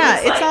now and see what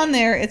it's like. On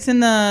there. It's in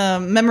the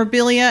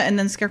memorabilia, and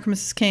then Scarecrow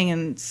Mrs. King,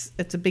 and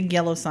it's a big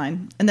yellow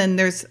sign. And then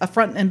there's a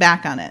front and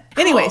back on it.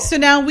 Cool. Anyway, so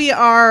now we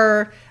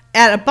are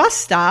at a bus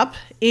stop,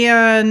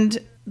 and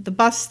the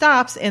bus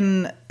stops,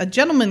 and a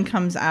gentleman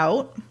comes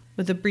out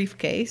with a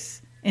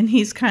briefcase, and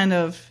he's kind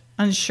of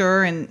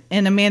unsure, and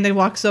Amanda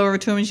walks over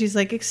to him, and she's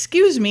like,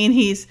 "Excuse me,"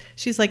 and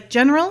she's like,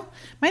 "General,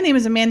 my name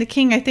is Amanda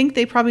King. I think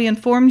they probably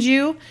informed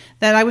you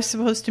that I was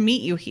supposed to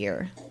meet you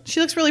here." She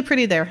looks really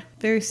pretty there,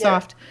 very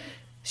soft. Yeah.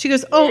 She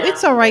goes, "Oh,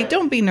 it's all right.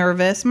 Don't be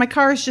nervous. My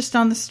car is just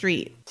on the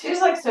street."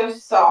 She's like so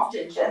soft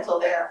and gentle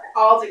there,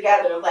 all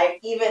together, like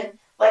even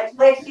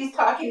like she's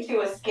talking to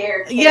a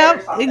scared kid.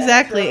 Yep,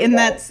 exactly. Really, and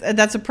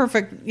that's a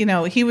perfect,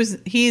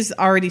 he's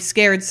already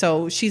scared,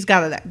 so she's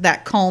got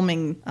that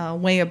calming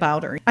way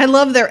about her. I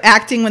love their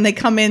acting when they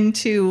come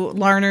into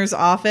Larner's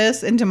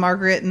office, into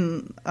Margaret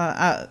and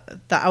the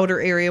outer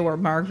area where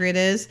Margaret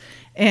is,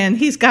 and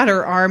he's got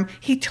her arm.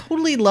 He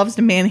totally loves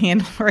to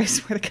manhandle her, I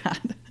swear to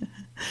God.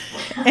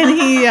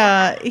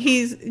 And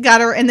he's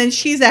got her, and then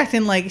she's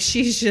acting like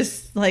she's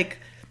just like,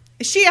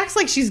 she acts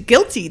like she's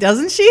guilty,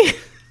 doesn't she?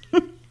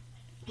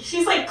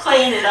 She's like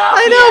playing it up.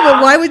 I know,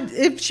 but why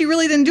if she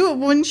really didn't do it,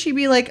 wouldn't she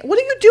be like, "What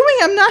are you doing?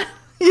 I'm not,"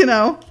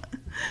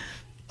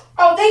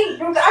 Oh,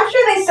 I'm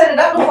sure they set it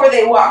up before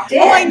they walked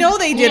in. Oh, I know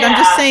they did. Yeah. I'm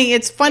just saying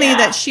it's funny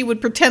that she would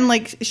pretend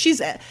like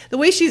the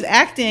way she's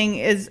acting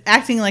is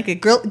acting like a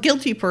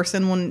guilty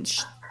person when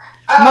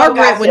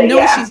Margaret would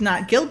know she's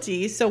not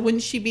guilty. So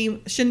shouldn't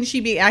she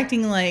be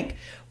acting like,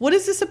 "What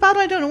is this about?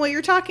 I don't know what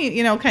you're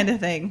talking," kind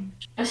of thing.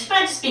 And she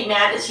might just be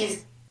mad that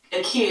she's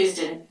accused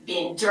and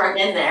being drugged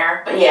in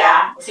there, but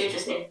I see what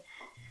you're saying.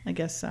 I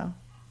guess so.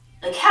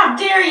 Like, how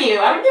dare you?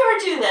 I would never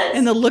do this.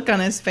 And the look on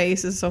his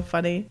face is so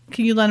funny.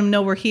 "Can you let him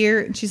know we're here?"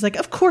 And she's like,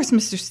 "Of course,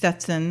 Mr.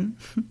 Stetson."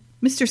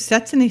 "Mr.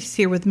 Stetson is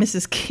here with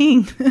Mrs.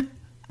 King."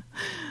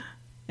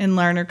 And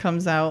Larner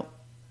comes out.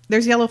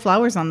 There's yellow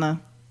flowers on the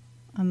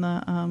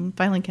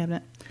filing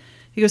cabinet.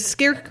 He goes,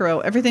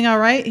 "Scarecrow, everything all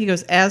right?" He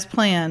goes, "As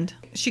planned."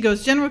 She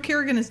goes, "General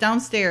Kerrigan is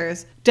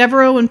downstairs.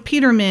 Devereaux and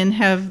Peterman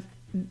have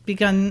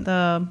begun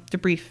the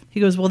debrief."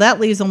 He goes, "Well, that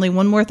leaves only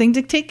one more thing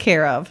to take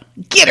care of.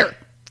 Get her!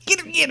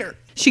 Get her!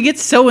 She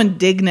gets so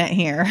indignant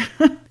here.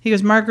 He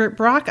goes, "Margaret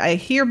Brock, I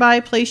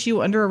hereby place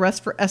you under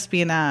arrest for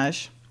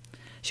espionage."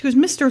 She goes,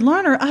 "Mr.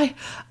 Larner, I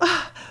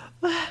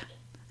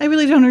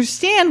really don't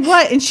understand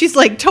what." And she's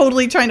like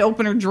totally trying to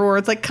open her drawer.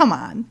 It's like, come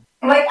on.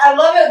 Like, I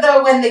love it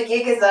though when the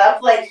gig is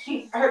up. Like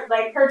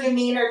her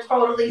demeanor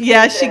totally changes.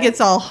 Yeah, she gets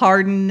all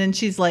hardened and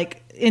she's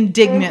like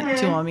indignant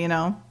to him,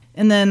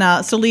 And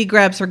then so Lee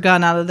grabs her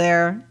gun out of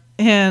there,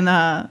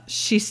 and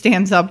she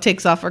stands up,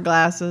 takes off her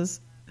glasses.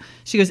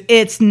 She goes,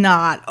 "It's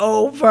not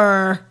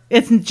over.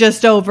 It's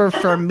just over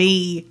for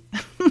me."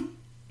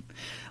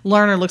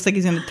 Lerner looks like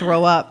he's going to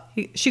throw up.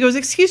 She goes,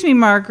 "Excuse me,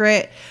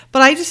 Margaret,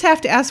 but I just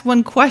have to ask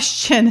one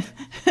question."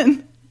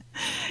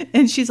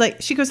 And she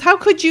goes, "How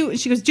could you?"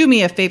 She goes, "Do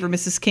me a favor,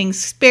 Mrs. King.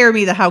 Spare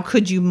me the 'how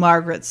could you,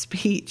 Margaret'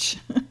 speech.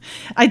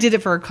 I did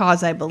it for a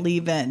cause I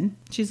believe in."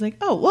 She's like,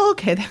 "Oh, well,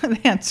 okay,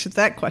 that answers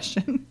that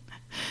question."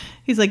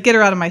 He's like, "Get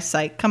her out of my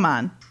sight. Come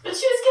on." But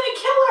she was going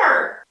to kill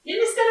her.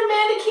 Instead of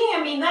Amanda King.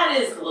 I mean, that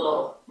is a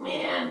little,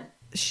 man.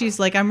 She's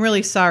like, "I'm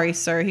really sorry,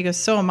 sir." He goes,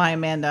 "So am I,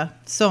 Amanda.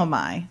 So am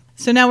I."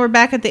 So now we're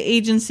back at the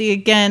agency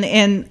again.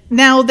 And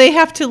now they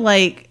have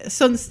to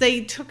since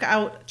they took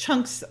out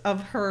chunks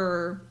of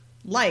her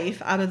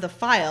life out of the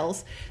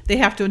files, they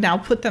have to now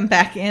put them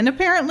back in,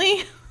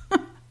 apparently.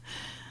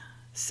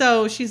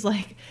 So she's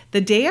like,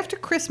 "The day after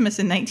Christmas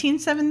in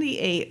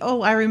 1978.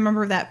 Oh, I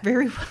remember that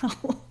very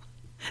well."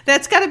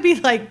 That's got to be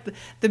like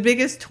the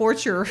biggest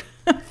torture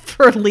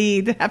for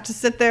Lee to have to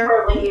sit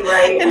there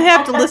and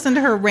have to listen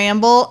to her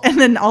ramble and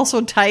then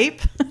also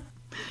type.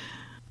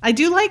 I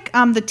do like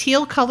the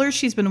teal colors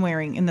she's been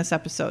wearing in this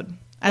episode.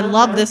 I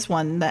love this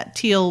one, that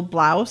teal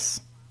blouse.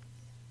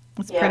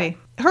 It's pretty.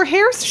 Her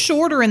hair's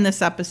shorter in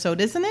this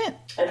episode, isn't it?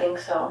 I think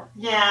so.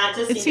 Yeah,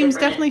 it seems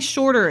definitely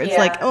shorter. It's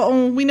like,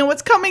 oh, we know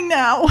what's coming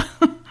now.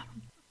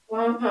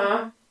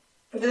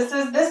 This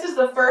is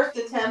the first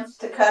attempt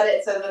to cut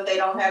it so that they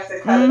don't have to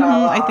cut it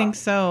all off. I think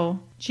so.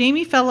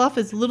 Jamie fell off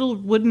his little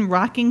wooden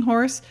rocking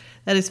horse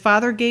that his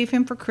father gave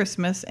him for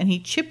Christmas, and he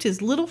chipped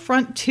his little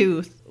front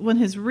tooth. When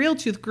his real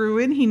tooth grew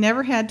in, he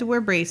never had to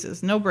wear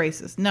braces. No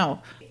braces.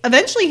 No.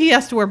 Eventually, he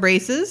has to wear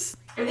braces.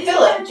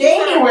 Philip,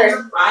 Jamie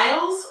wears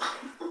files.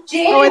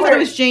 I thought it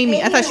was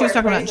Jamie. I thought she was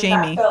talking about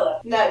Jamie.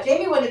 No,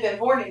 Jamie would have been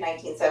born in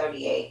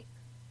 1978.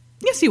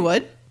 Yes, he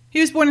would. He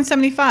was born in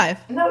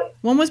 75. No.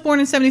 One was born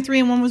in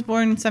 73 and one was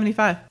born in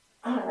 75.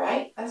 All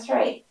right. That's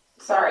right.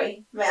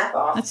 Sorry, math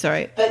off. That's all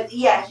right. But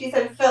yeah, she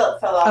said Philip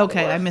fell off.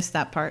 Okay, I missed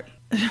that part.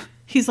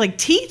 He's like,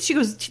 teeth? She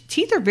goes,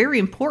 teeth are very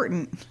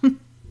important.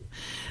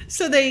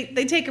 So they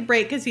take a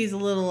break because he's a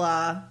little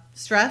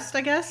stressed,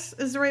 I guess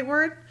is the right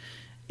word,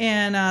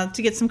 and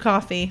to get some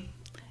coffee.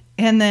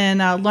 And then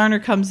Larner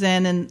comes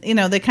in and,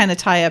 they kind of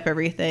tie up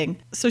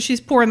everything. So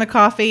she's pouring the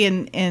coffee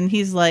and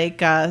he's like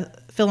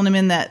filling him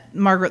in that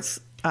Margaret's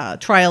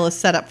trial is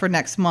set up for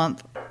next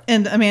month.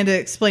 And Amanda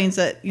explains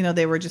that,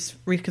 they were just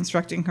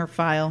reconstructing her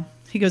file.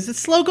 He goes, it's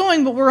slow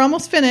going, but we're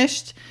almost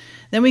finished.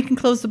 Then we can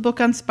close the book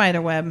on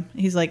Spiderweb.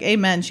 He's like,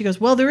 amen. She goes,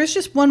 well, there is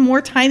just one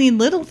more tiny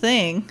little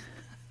thing.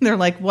 They're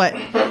like, what?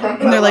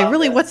 And they're like,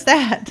 really, what's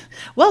that?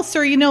 Well,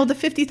 sir, the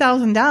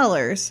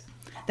 $50,000.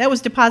 That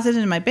was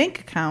deposited in my bank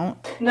account.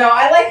 No,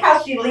 I like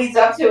how she leads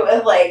up to it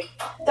with, like,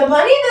 the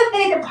money that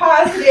they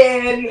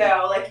deposited,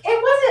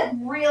 it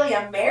wasn't really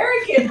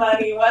American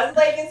money. Was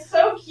like, it's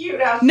so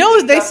cute how she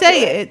No, they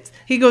say it. it.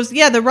 He goes,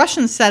 yeah, the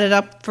Russians set it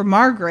up for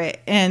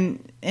Margaret.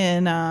 And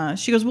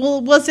she goes,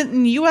 well, was it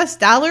in U.S.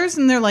 dollars?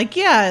 And they're like,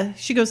 yeah.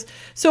 She goes,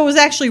 so it was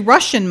actually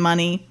Russian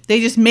money. They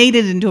just made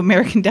it into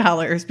American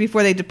dollars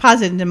before they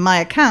deposited it in my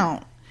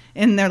account.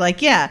 And they're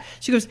like, yeah.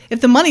 She goes,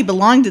 if the money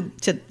belonged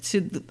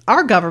to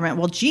our government,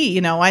 well, gee,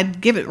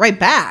 I'd give it right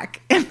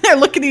back. And they're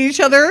looking at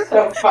each other.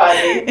 So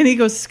funny. And he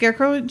goes,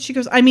 Scarecrow? And she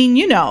goes, I mean,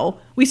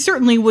 we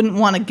certainly wouldn't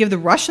want to give the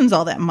Russians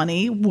all that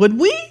money, would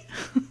we?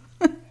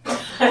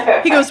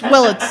 He goes,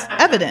 well, it's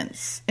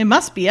evidence. It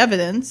must be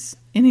evidence.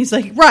 And he's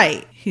like,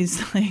 right.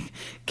 He's like,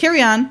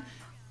 carry on.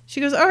 She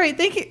goes, all right,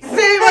 thank you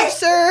very much,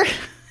 sir.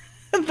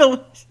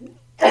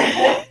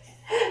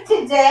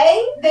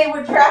 Today, they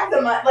would track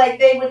the money,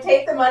 they would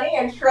take the money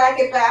and track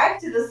it back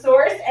to the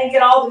source and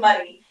get all the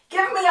money.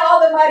 Give me all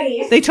the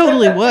money. They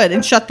totally would,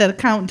 and shut that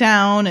account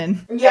down.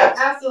 And yeah,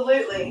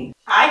 absolutely.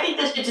 I think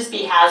this should just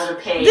be hazard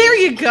pay. There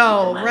you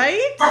go,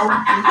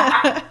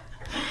 right?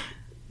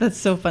 That's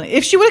so funny.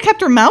 If she would have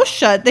kept her mouth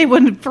shut, they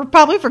wouldn't have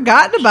probably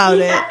forgotten about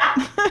it.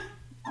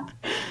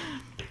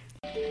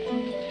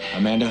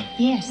 Amanda?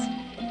 Yes.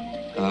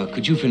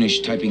 Could you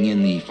finish typing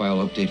in the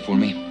file update for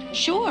me?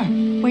 Sure.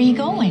 Where are you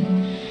going?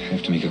 I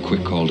have to make a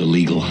quick call to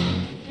legal.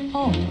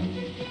 Oh.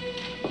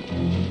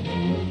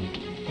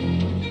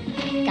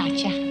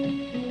 Gotcha.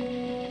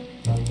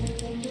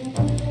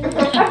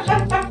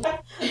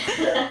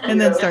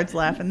 And then starts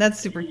laughing. That's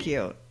super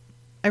cute.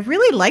 I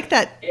really like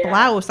that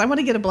blouse. I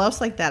want to get a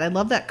blouse like that. I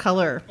love that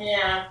color.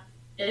 Yeah,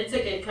 it's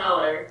a good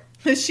color.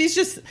 She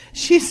just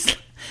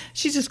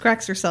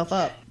cracks herself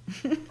up.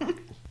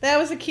 That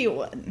was a cute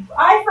one.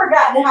 I've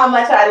forgotten how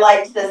much I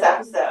liked this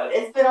episode.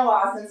 It's been a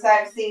while since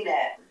I've seen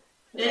it.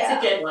 It's a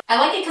good one. I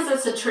like it because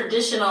it's a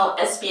traditional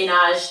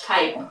espionage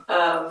type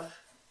of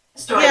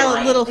storyline.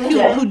 Yeah, a little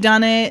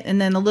whodunit,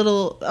 and then a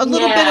little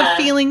bit of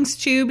feelings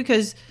too,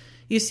 because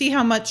you see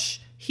how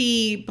much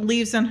he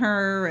believes in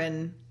her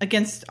and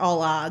against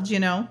all odds.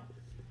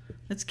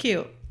 It's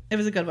cute. It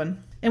was a good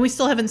one. And we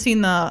still haven't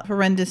seen the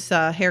horrendous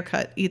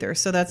haircut either,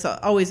 so that's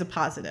always a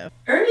positive.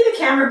 Ernie the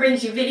Camera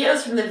brings you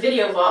videos from the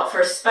Video Vault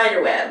for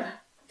Spiderweb.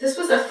 This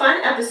was a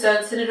fun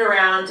episode centered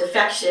around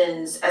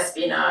defections,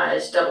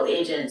 espionage, double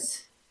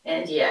agents,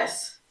 and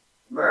yes,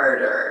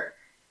 murder.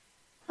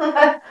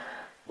 What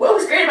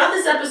was great about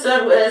this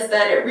episode was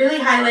that it really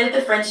highlighted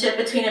the friendship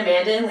between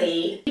Amanda and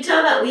Lee. You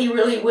tell that Lee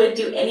really would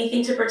do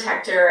anything to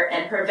protect her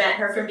and prevent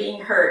her from being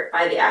hurt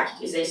by the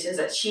accusations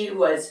that she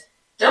was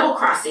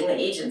double-crossing the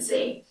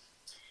agency.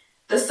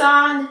 The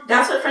song,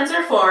 That's What Friends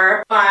Are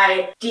For,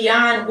 by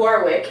Dionne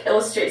Warwick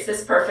illustrates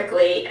this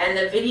perfectly, and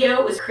the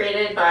video was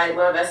created by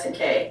Love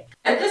SNK.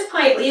 At this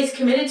point, Lee is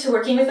committed to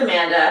working with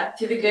Amanda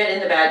through the good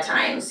and the bad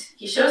times.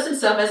 He shows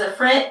himself as a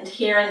friend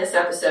here in this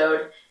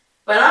episode,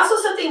 but also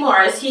something more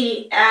as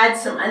he adds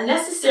some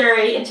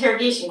unnecessary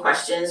interrogation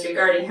questions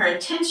regarding her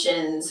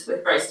intentions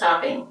with Bryce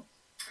Topping.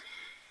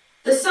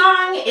 The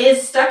song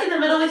is Stuck in the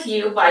Middle with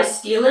You by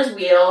Steeler's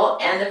Wheel,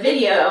 and the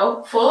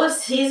video, full of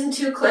Season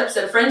 2 clips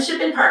of friendship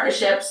and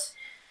partnerships,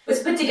 was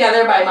put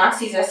together by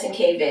Moxie's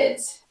SNK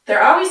Vids.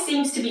 There always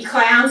seems to be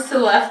clowns to the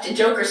left and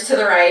jokers to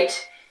the right,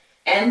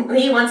 and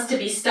Lee wants to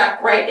be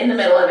stuck right in the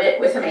middle of it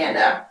with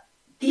Amanda.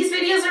 These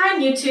videos are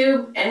on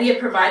YouTube, and we have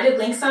provided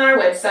links on our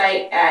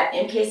website at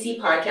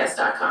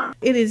mkcpodcast.com.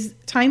 It is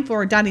time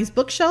for Donnie's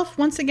Bookshelf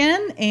once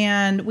again,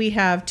 and we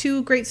have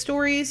two great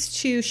stories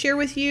to share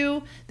with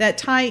you that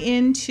tie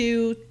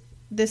into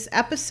this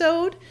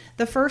episode.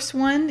 The first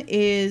one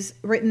is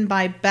written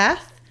by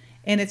Beth,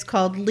 and it's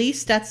called Lee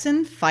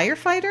Stetson,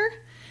 Firefighter,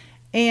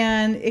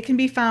 and it can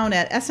be found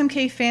at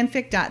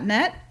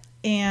smkfanfic.net.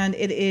 And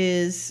it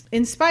is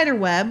in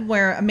Spiderweb,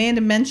 where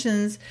Amanda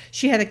mentions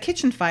she had a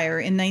kitchen fire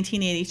in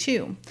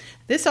 1982.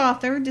 This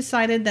author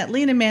decided that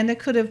Lee and Amanda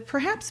could have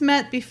perhaps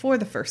met before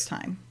the first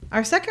time.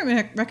 Our second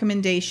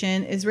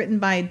recommendation is written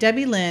by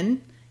Debbie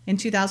Lynn in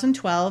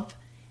 2012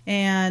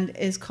 and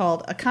is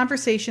called A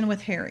Conversation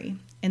with Harry,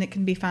 and it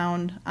can be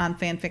found on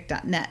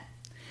fanfic.net.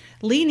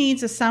 Lee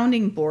needs a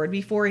sounding board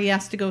before he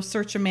has to go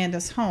search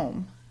Amanda's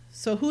home.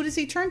 So who does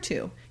he turn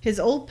to? His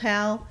old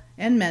pal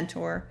and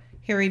mentor,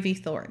 Harry V.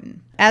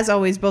 Thornton. As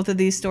always, both of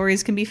these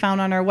stories can be found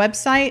on our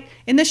website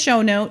in the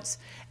show notes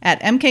at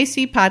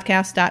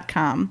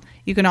mkcpodcast.com.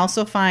 You can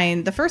also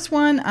find the first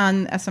one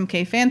on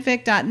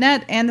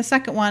smkfanfic.net and the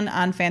second one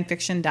on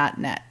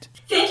fanfiction.net.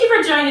 Thank you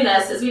for joining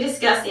us as we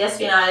discuss the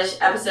espionage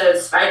episode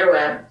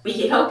Spiderweb.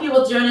 We hope you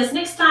will join us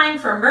next time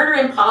for Murder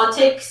in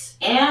Politics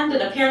and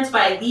an appearance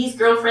by Lee's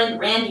girlfriend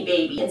Randy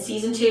Baby in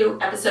Season 2,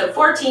 Episode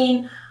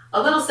 14,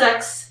 A Little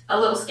Sex, A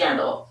Little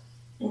Scandal.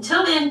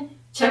 Until then,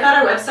 check out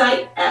our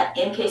website at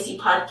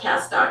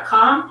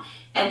mkcpodcast.com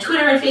and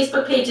Twitter and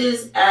Facebook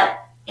pages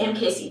at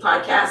MKC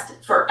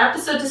Podcast for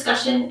episode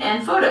discussion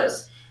and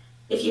photos.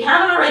 If you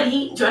haven't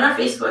already, join our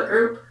Facebook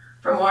group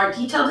for more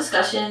detailed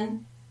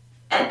discussion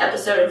and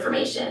episode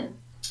information.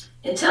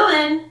 Until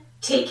then,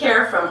 take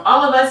care from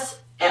all of us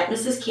at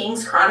Mrs.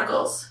 King's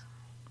Chronicles.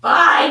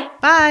 Bye!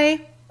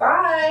 Bye!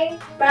 Bye.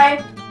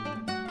 Bye.